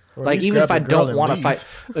 Or Like, even if I don't want to fight.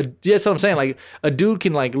 That's what I'm saying. Like, a dude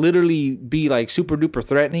can like literally be like super duper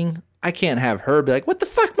threatening. I can't have her be like, what the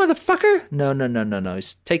fuck, motherfucker? No.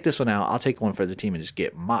 Just take this one out. I'll take one for the team and just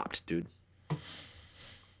get mopped, dude.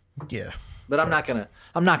 Yeah. But I'm not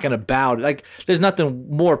gonna bow. Like, there's nothing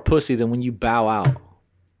more pussy than when you bow out.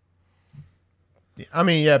 I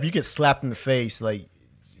mean, yeah, if you get slapped in the face, like,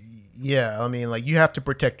 yeah, I mean, like, you have to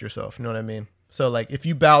protect yourself. You know what I mean? So, like, if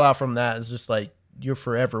you bow out from that, it's just like, you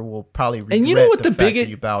forever will probably regret and you know what the the fact biggest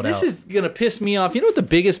that you bowed this out. is gonna piss me off. You know what the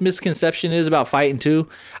biggest misconception is about fighting too?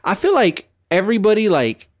 I feel like everybody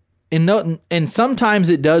like and sometimes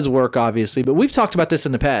it does work, obviously, but we've talked about this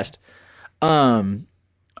in the past.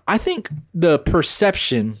 I think the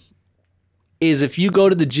perception is if you go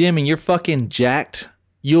to the gym and you're fucking jacked,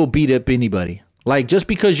 you'll beat up anybody. Like, just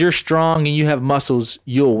because you're strong and you have muscles,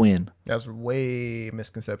 you'll win. That's way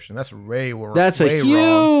misconception. That's way wrong. That's a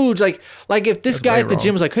huge wrong. Like if this guy at the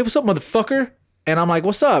gym was like, hey, what's up, motherfucker? And I'm like,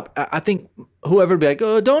 what's up? I think whoever would be like,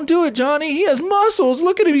 oh, don't do it, Johnny. He has muscles.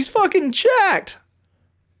 Look at him. He's fucking jacked.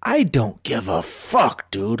 I don't give a fuck,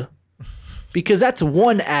 dude. Because that's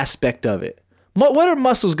one aspect of it. What are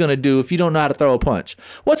muscles gonna do if you don't know how to throw a punch?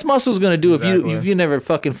 What's muscles gonna do if you never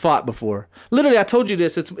fucking fought before? Literally, I told you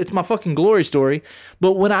this. It's my fucking glory story.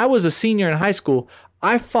 But when I was a senior in high school,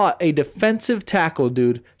 I fought a defensive tackle,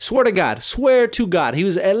 dude. Swear to God, he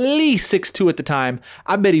was at least 6'2" at the time.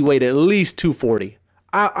 I bet he weighed at least 240.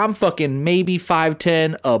 I'm fucking maybe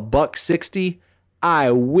 5'10", $160. I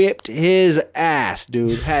whipped his ass,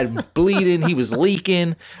 dude. Had bleeding. He was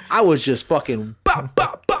leaking. I was just fucking bop,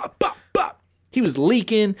 bop, bop, bop. He was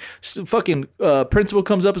leaking. Fucking principal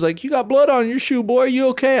comes up, is like, you got blood on your shoe, boy. You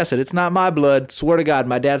okay? I said, it's not my blood. Swear to God,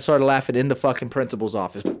 my dad started laughing in the fucking principal's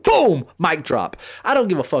office. Boom! Mic drop. I don't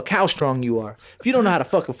give a fuck how strong you are. If you don't know how to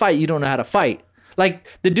fucking fight, you don't know how to fight. Like,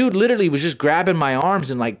 the dude literally was just grabbing my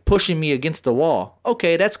arms and like pushing me against the wall.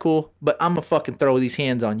 Okay, that's cool, but I'm gonna fucking throw these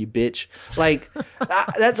hands on you, bitch. Like,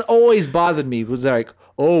 that's always bothered me. It was like,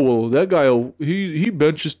 oh, well, that guy, he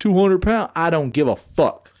benches 200 pounds. I don't give a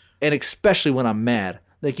fuck. And especially when I'm mad.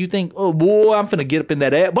 Like, you think, oh, boy, I'm finna get up in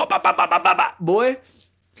that ass. Boy,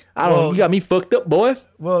 you got me fucked up, boy.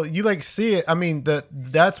 Well, you like see it. I mean,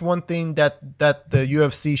 that's one thing that the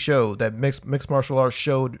UFC showed, that mixed martial arts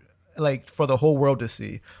showed, like, for the whole world to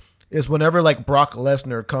see, is whenever like Brock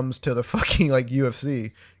Lesnar comes to the fucking like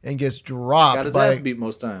UFC and gets dropped, got his ass beat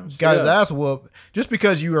most times, got his ass whooped. Just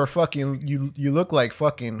because you are fucking you look like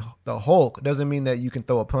fucking the Hulk doesn't mean that you can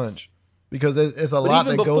throw a punch. Because it's a lot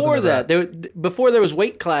that goes into that. Before there was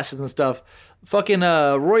weight classes and stuff, fucking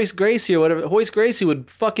Royce Gracie or whatever, Royce Gracie would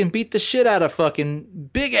fucking beat the shit out of fucking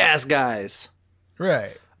big ass guys.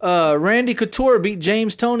 Right. Randy Couture beat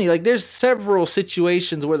James Toney. Like, there's several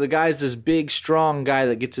situations where the guy's this big, strong guy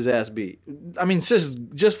that gets his ass beat. I mean,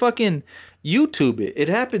 just fucking YouTube it. It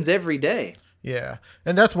happens every day. Yeah,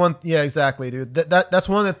 and that's one. Yeah, exactly, dude. That's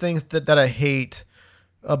one of the things that I hate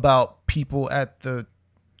about people at the.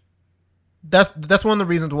 That's one of the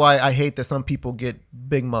reasons why I hate that some people get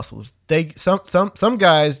big muscles. Some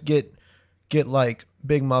guys get like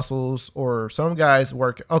big muscles, or some guys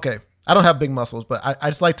work. Okay, I don't have big muscles, but I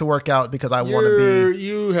just like to work out because I want to be.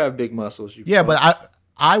 You have big muscles. Yeah, but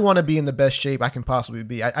I want to be in the best shape I can possibly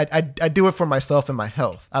be. I do it for myself and my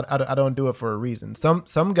health. I don't do it for a reason.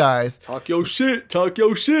 Some guys talk your shit.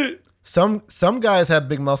 Some guys have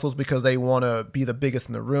big muscles because they want to be the biggest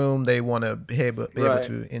in the room. They want to be able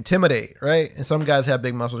to intimidate, right? And some guys have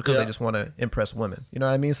big muscles because they just want to impress women. You know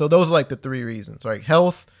what I mean? So those are like the three reasons, like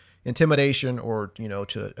health, intimidation, or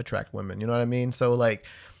to attract women. You know what I mean? So like,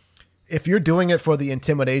 if you're doing it for the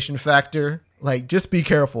intimidation factor, like, just be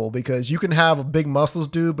careful, because you can have a big muscles,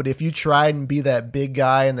 dude, but if you try and be that big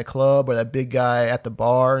guy in the club or that big guy at the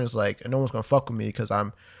bar, it's like, no one's gonna fuck with me because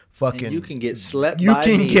I'm fucking. And you can get slept.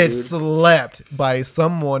 Slept by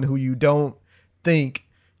someone who you don't think,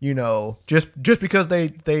 just because they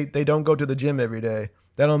don't go to the gym every day.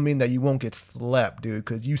 That don't mean that you won't get slept, dude,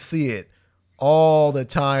 because you see it all the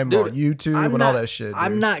time, dude, on YouTube and all that shit. Dude.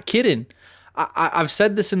 I'm not kidding. I've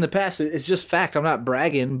said this in the past. It's just fact. I'm not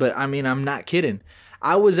bragging, but I mean, I'm not kidding.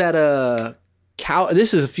 I was at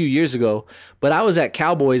this is a few years ago, but I was at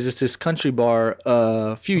Cowboys. It's this country bar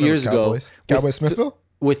a few years ago. Cowboys Smithville?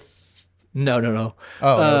 No.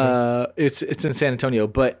 Oh, it's in San Antonio,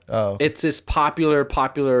 but it's this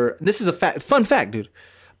popular. This is a fun fact, dude.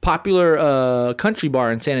 Popular country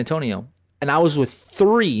bar in San Antonio, and I was with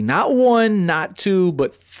 3, not 1, not 2,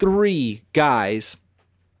 but 3 guys.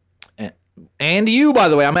 And you, by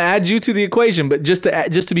the way, I'm gonna add you to the equation, but just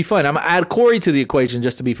to be fun, I'm gonna add Corey to the equation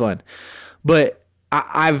just to be fun. But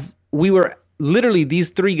we were literally, these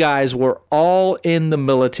 3 guys were all in the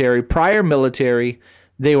military, prior military.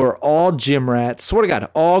 They were all gym rats. Swear to God,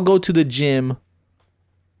 all go to the gym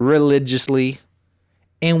religiously.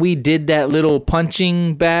 And we did that little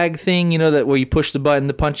punching bag thing, that where you push the button,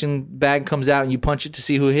 the punching bag comes out, and you punch it to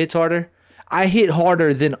see who hits harder. I hit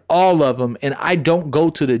harder than all of them, and I don't go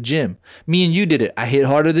to the gym. Me and you did it. I hit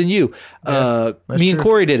harder than you. Me and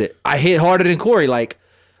Corey did it. I hit harder than Corey. Like,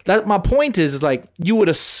 that. My point is like, you would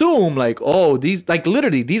assume like, oh, these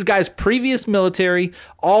guys previous military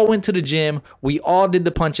all went to the gym. We all did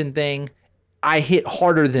the punching thing. I hit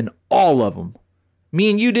harder than all of them.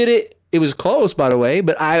 Me and you did it. It was close, by the way,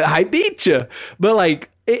 but I beat you. But like,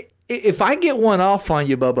 if I get one off on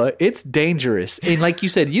you, Bubba, it's dangerous. And like you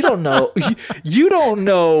said, you don't know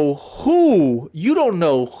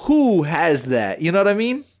who has that. You know what I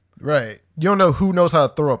mean? Right. You don't know who knows how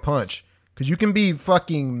to throw a punch, because you can be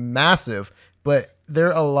fucking massive, but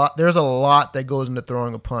there's a lot that goes into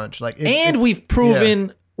throwing a punch. Like, we've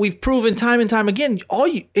proven time and time again,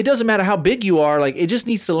 it doesn't matter how big you are, like, it just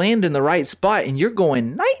needs to land in the right spot, and you're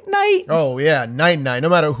going night. Oh yeah, night. No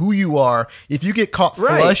matter who you are, if you get caught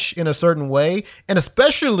flush in a certain way, and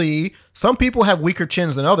especially some people have weaker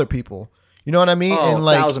chins than other people. You know what I mean? Oh, and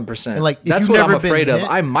like, 1000%. And like, that's what I'm afraid of.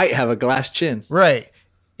 I might have a glass chin. Right.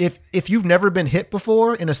 If you've never been hit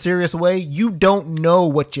before in a serious way, you don't know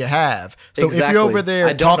what you have. So exactly. If you're over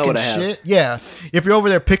there talking shit, if you're over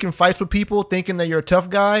there picking fights with people, thinking that you're a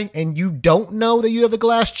tough guy, and you don't know that you have a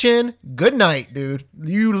glass chin, good night, dude.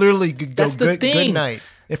 You literally go good night.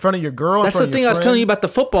 In front of your girl. That's the thing I was telling you about the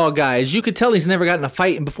football guy. Is you could tell he's never gotten a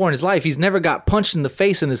fight before in his life. He's never got punched in the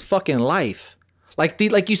face in his fucking life. Like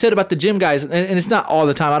you said about the gym guys, and it's not all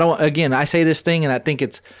the time. I say this thing and I think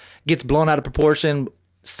it gets blown out of proportion.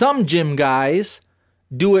 Some gym guys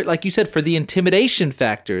do it, like you said, for the intimidation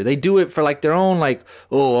factor. They do it for like their own, like,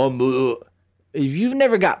 if you've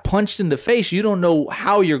never got punched in the face, you don't know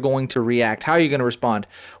how you're going to react, how you're going to respond.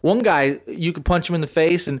 One guy, you could punch him in the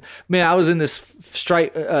face, and man, I was in this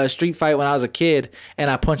street fight when I was a kid, and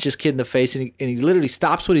I punched this kid in the face, and he literally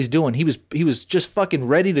stops what he's doing. He was just fucking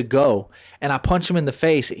ready to go, and I punch him in the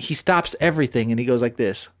face. He stops everything, and he goes like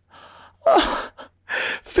this.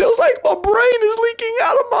 Feels like my brain is leaking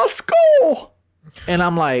out of my skull. And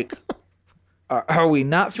I'm like, are we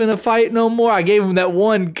not finna fight no more? I gave him that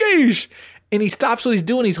one gauge. And he stops what he's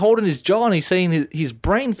doing. He's holding his jaw, and he's saying his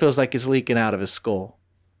brain feels like it's leaking out of his skull.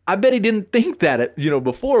 I bet he didn't think that,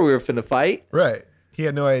 before we were finna fight. Right. He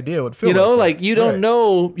had no idea what it felt you don't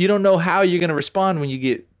know how you're gonna respond when you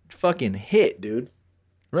get fucking hit, dude.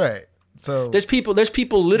 Right. So there's people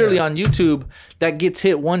literally on YouTube that gets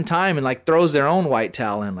hit one time and like throws their own white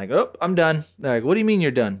towel in, like, oh, I'm done. They're like, what do you mean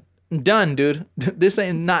you're done? I'm done, dude. This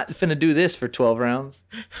ain't not finna do this for 12 rounds.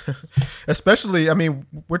 Especially, I mean,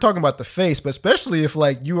 we're talking about the face, but especially if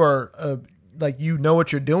like you are like you know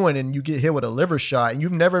what you're doing and you get hit with a liver shot and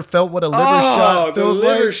you've never felt what a liver shot feels the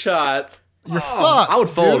liver like. shots. You're fucked. I would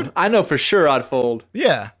fold. dude. I know for sure I'd fold.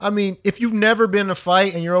 Yeah, I mean, if you've never been in a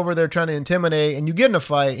fight and you're over there trying to intimidate and you get in a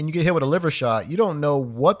fight and you get hit with a liver shot, you don't know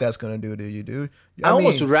what that's gonna do to you, dude. I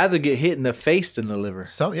almost mean, would rather get hit in the face than the liver.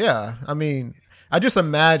 yeah. I mean, I just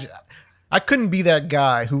imagine I couldn't be that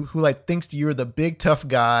guy who like thinks you're the big tough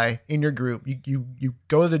guy in your group. You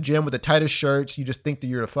go to the gym with the tightest shirts. You just think that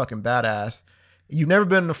you're a fucking badass. You've never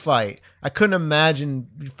been in a fight. I couldn't imagine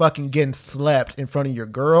fucking getting slept in front of your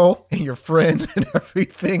girl and your friends and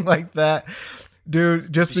everything like that.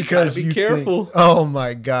 Dude, just because gotta be you careful. think, oh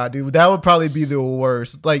my God, dude, that would probably be the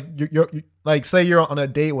worst. Like you're like, say you're on a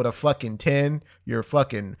date with a fucking 10, you're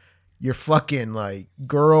fucking like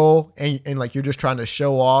girl and like you're just trying to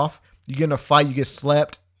show off. You get in a fight, you get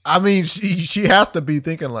slept. I mean, she has to be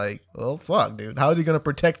thinking like, oh fuck, dude, how is he gonna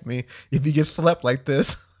protect me if he gets slept like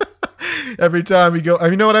this? Every time we go,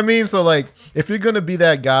 you know what I mean? So like, if you're gonna be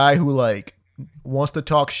that guy who like wants to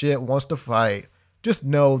talk shit, wants to fight, just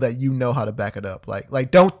know that you know how to back it up. Like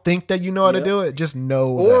don't think that you know how to do it. Just know.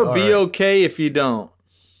 Or that, be okay if you don't.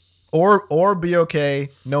 Or be okay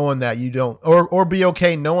knowing that you don't. Or be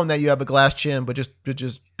okay knowing that you have a glass chin, but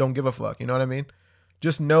just don't give a fuck. You know what I mean?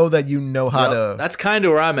 Just know that you know how to. That's kind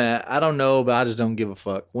of where I'm at. I don't know, but I just don't give a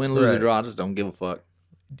fuck. Win, lose, or Right. draw, I just don't give a fuck.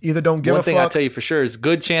 Either don't give One a thing I fuck. tell you for sure is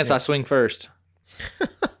good chance I swing first.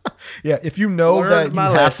 Yeah, if you know Learned that you my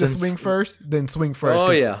have lesson. to swing first, then swing first. Oh,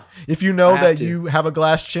 'Cause yeah. If you know I have that to. you have a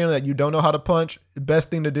glass chin that you don't know how to punch, the best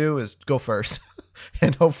thing to do is go first.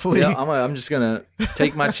 And hopefully, Yeah, I'm just gonna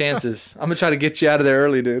take my chances. I'm gonna try to get you out of there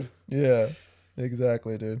early, dude. yeah,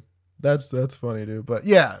 exactly, dude. That's funny, dude. But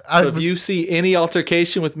yeah, So if you see any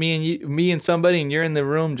altercation with me and somebody, and you're in the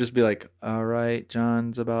room, just be like, "All right,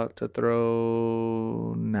 John's about to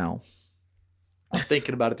throw now." I'm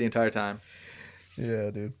thinking about it the entire time. yeah,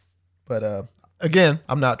 dude. But again,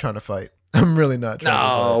 I'm not trying to fight. I'm really not trying to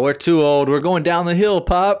No, fight. we're too old. We're going down the hill,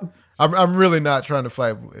 Pop. I'm really not trying to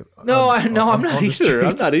fight. No, I'm not on the either. I'm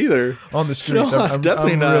streets. not either. On the streets, No, I'm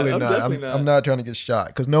definitely not. Really I'm not. definitely not. I'm not trying to get shot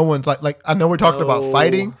because no one's like I know we're talking about No.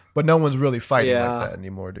 fighting, but no one's really fighting Yeah. like that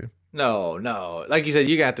anymore, dude. No. Like you said,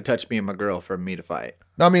 you got to touch me and my girl for me to fight.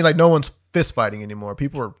 No, I mean like no one's fist fighting anymore.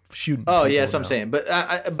 People are shooting. Oh people yeah, that's what I'm now. saying.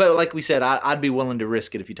 But like we said, I'd be willing to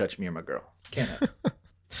risk it if you touch me or my girl. Can't happen.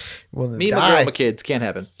 Willing to Me, my die. girl, my kids can't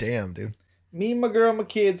happen. Damn, dude. Me, my girl, my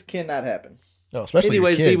kids cannot happen. Oh, especially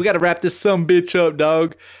Anyways, your kids. B, we got to wrap this some bitch up,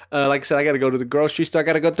 dog. Like I said, I got to go to the grocery store. I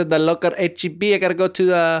got to go to the local H-E-B. I got to go to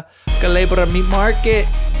the Calabria Meat Market.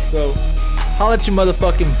 So, holla at you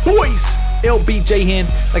motherfucking boys. LBJ Hen.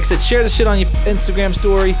 Like I said, share the shit on your Instagram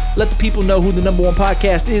story. Let the people know who the #1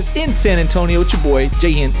 podcast is in San Antonio. It's your boy,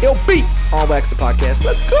 J Hen LB on Wax the Podcast.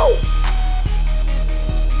 Let's go.